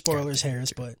future spoilers,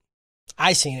 Harris, but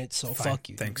I seen it, so Fine, fuck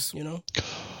you. thanks. You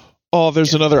know.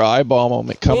 there's another eyeball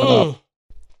moment coming up.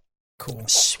 Cool.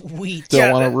 Sweet. Don't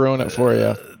Yeah, want to ruin it for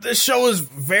you. This show is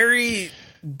very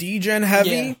degen heavy,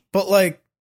 Yeah. but like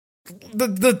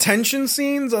the tension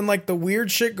scenes and like the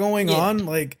weird shit going Yeah. on,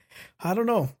 like I don't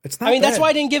know. It's not. I mean, that's bad. why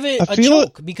I didn't give it I a feel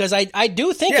joke, because I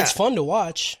do think Yeah. it's fun to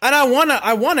watch. And I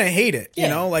wanna hate it. Yeah. You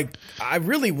know, like I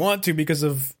really want to because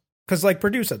like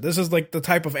Purdue said, this is like the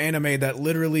type of anime that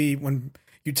literally when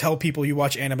you tell people you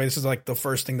watch anime, this is like the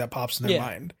first thing that pops in their Yeah.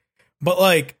 mind. But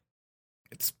like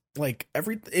it's like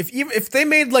if they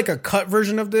made like a cut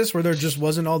version of this where there just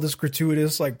wasn't all this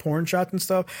gratuitous like porn shots and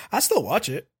stuff, I still watch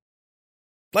it.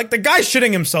 Like the guy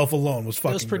shitting himself alone was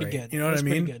fucking pretty great. good. You know It what was I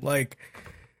pretty mean? good.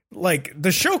 Like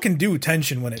the show can do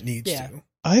tension when it needs Yeah. to.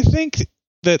 I think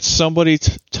that somebody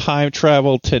time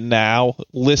traveled to now,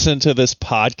 listened to this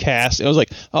podcast, and was like,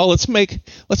 "Oh, let's make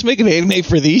an anime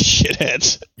for these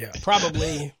shitheads." Yeah.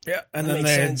 Probably. Yeah. And That then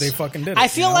makes sense. they fucking did it. I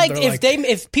feel you know? like They're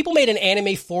if people made an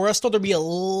anime for us, though, there'd be a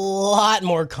lot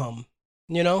more cum.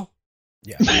 You know,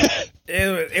 Yeah,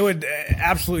 it would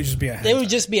absolutely just be a. it would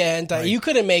just be a hentai. Like, You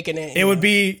couldn't make an. It would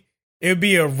be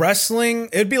a wrestling.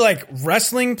 It'd be like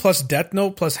wrestling plus Death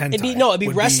Note plus hentai. It'd be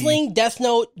wrestling, Death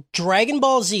Note, Dragon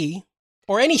Ball Z,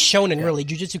 or any shonen really.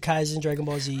 Jujutsu Kaisen, Dragon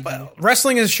Ball Z.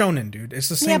 Wrestling is shonen, dude. It's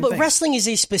the same. Yeah, but thing. wrestling is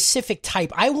a specific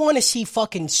type. I want to see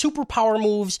fucking superpower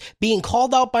moves being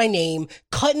called out by name,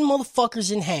 cutting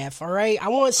motherfuckers in half. All right, I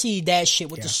want to see that shit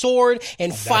with the sword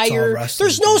and fire. all wrestling,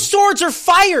 There's no dude. swords or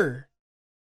fire.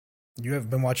 You have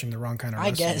been watching the wrong kind of I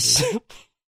wrestling. guess. dude.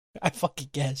 I fucking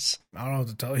guess. I don't know what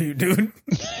to tell you, dude.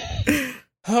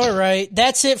 All right,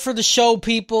 that's it for the show,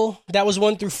 people. That was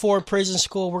 1 through 4 Prison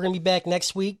School. We're gonna be back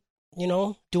next week. You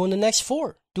know, doing the next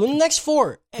 4,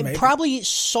 and Maybe. probably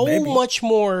so Maybe. much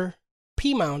more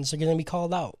P mounds are gonna be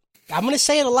called out. I'm gonna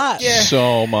say it a lot. Yeah.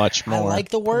 So much more. I like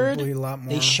the word. Probably a lot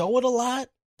more. They show it a lot.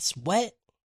 It's wet.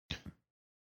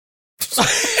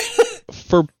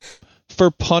 For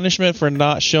punishment for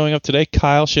not showing up today,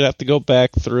 Kyle should have to go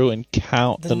back through and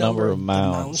count the number of the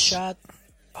mound mounds. shot.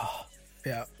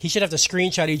 Yeah. He should have to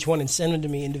screenshot each one and send them to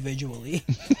me individually.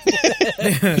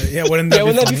 Yeah. Wouldn't that Yeah,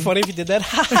 wouldn't that be funny? funny if he did that?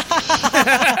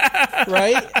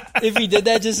 Right? If he did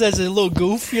that just as a little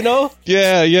goof, you know?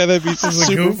 Yeah, that'd be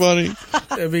super goof. funny.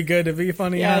 It'd be good. It'd be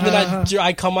funny. Yeah, and then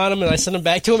I come on him and I send him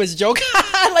back to him as a joke.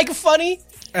 Like funny.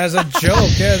 As a joke.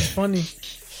 Yeah, it's funny.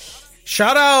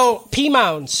 Shout out P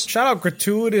mounds.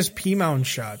 gratuitous P-mount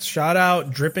shots. Shout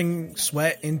out dripping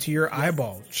sweat into your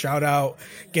eyeball. Shout out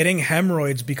getting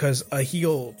hemorrhoids because a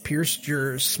heel pierced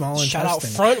your small Shout out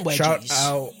intestine. front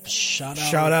wedgies.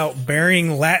 Shout out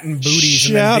burying Latin booties.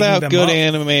 and then Shout digging out them good up.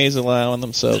 animes allowing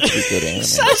themselves to be good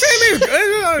animes.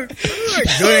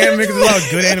 Good anime because a lot of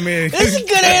good anime. This is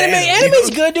good anime. Anime's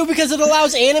good, dude, because it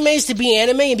allows animes to be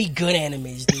anime and be good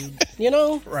animes, dude. You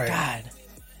know? Right. God.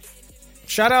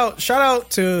 Shout out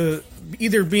to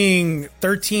either being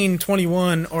 13,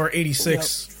 21, or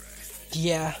 86.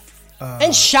 Yeah.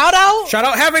 And shout out. Shout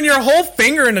out having your whole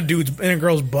finger in a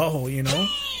girl's butthole, you know?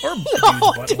 Or dude's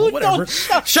butthole, dude, whatever. don't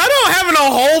shout. Shout out having a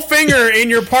whole finger in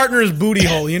your partner's booty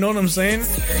hole, you know what I'm saying?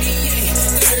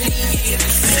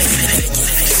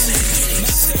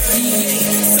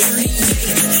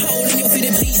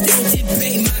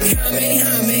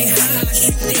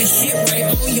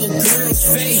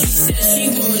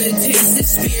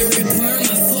 Spirit burn, I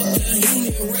fucked the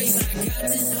human race. I got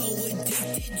this hoe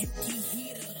addicted. You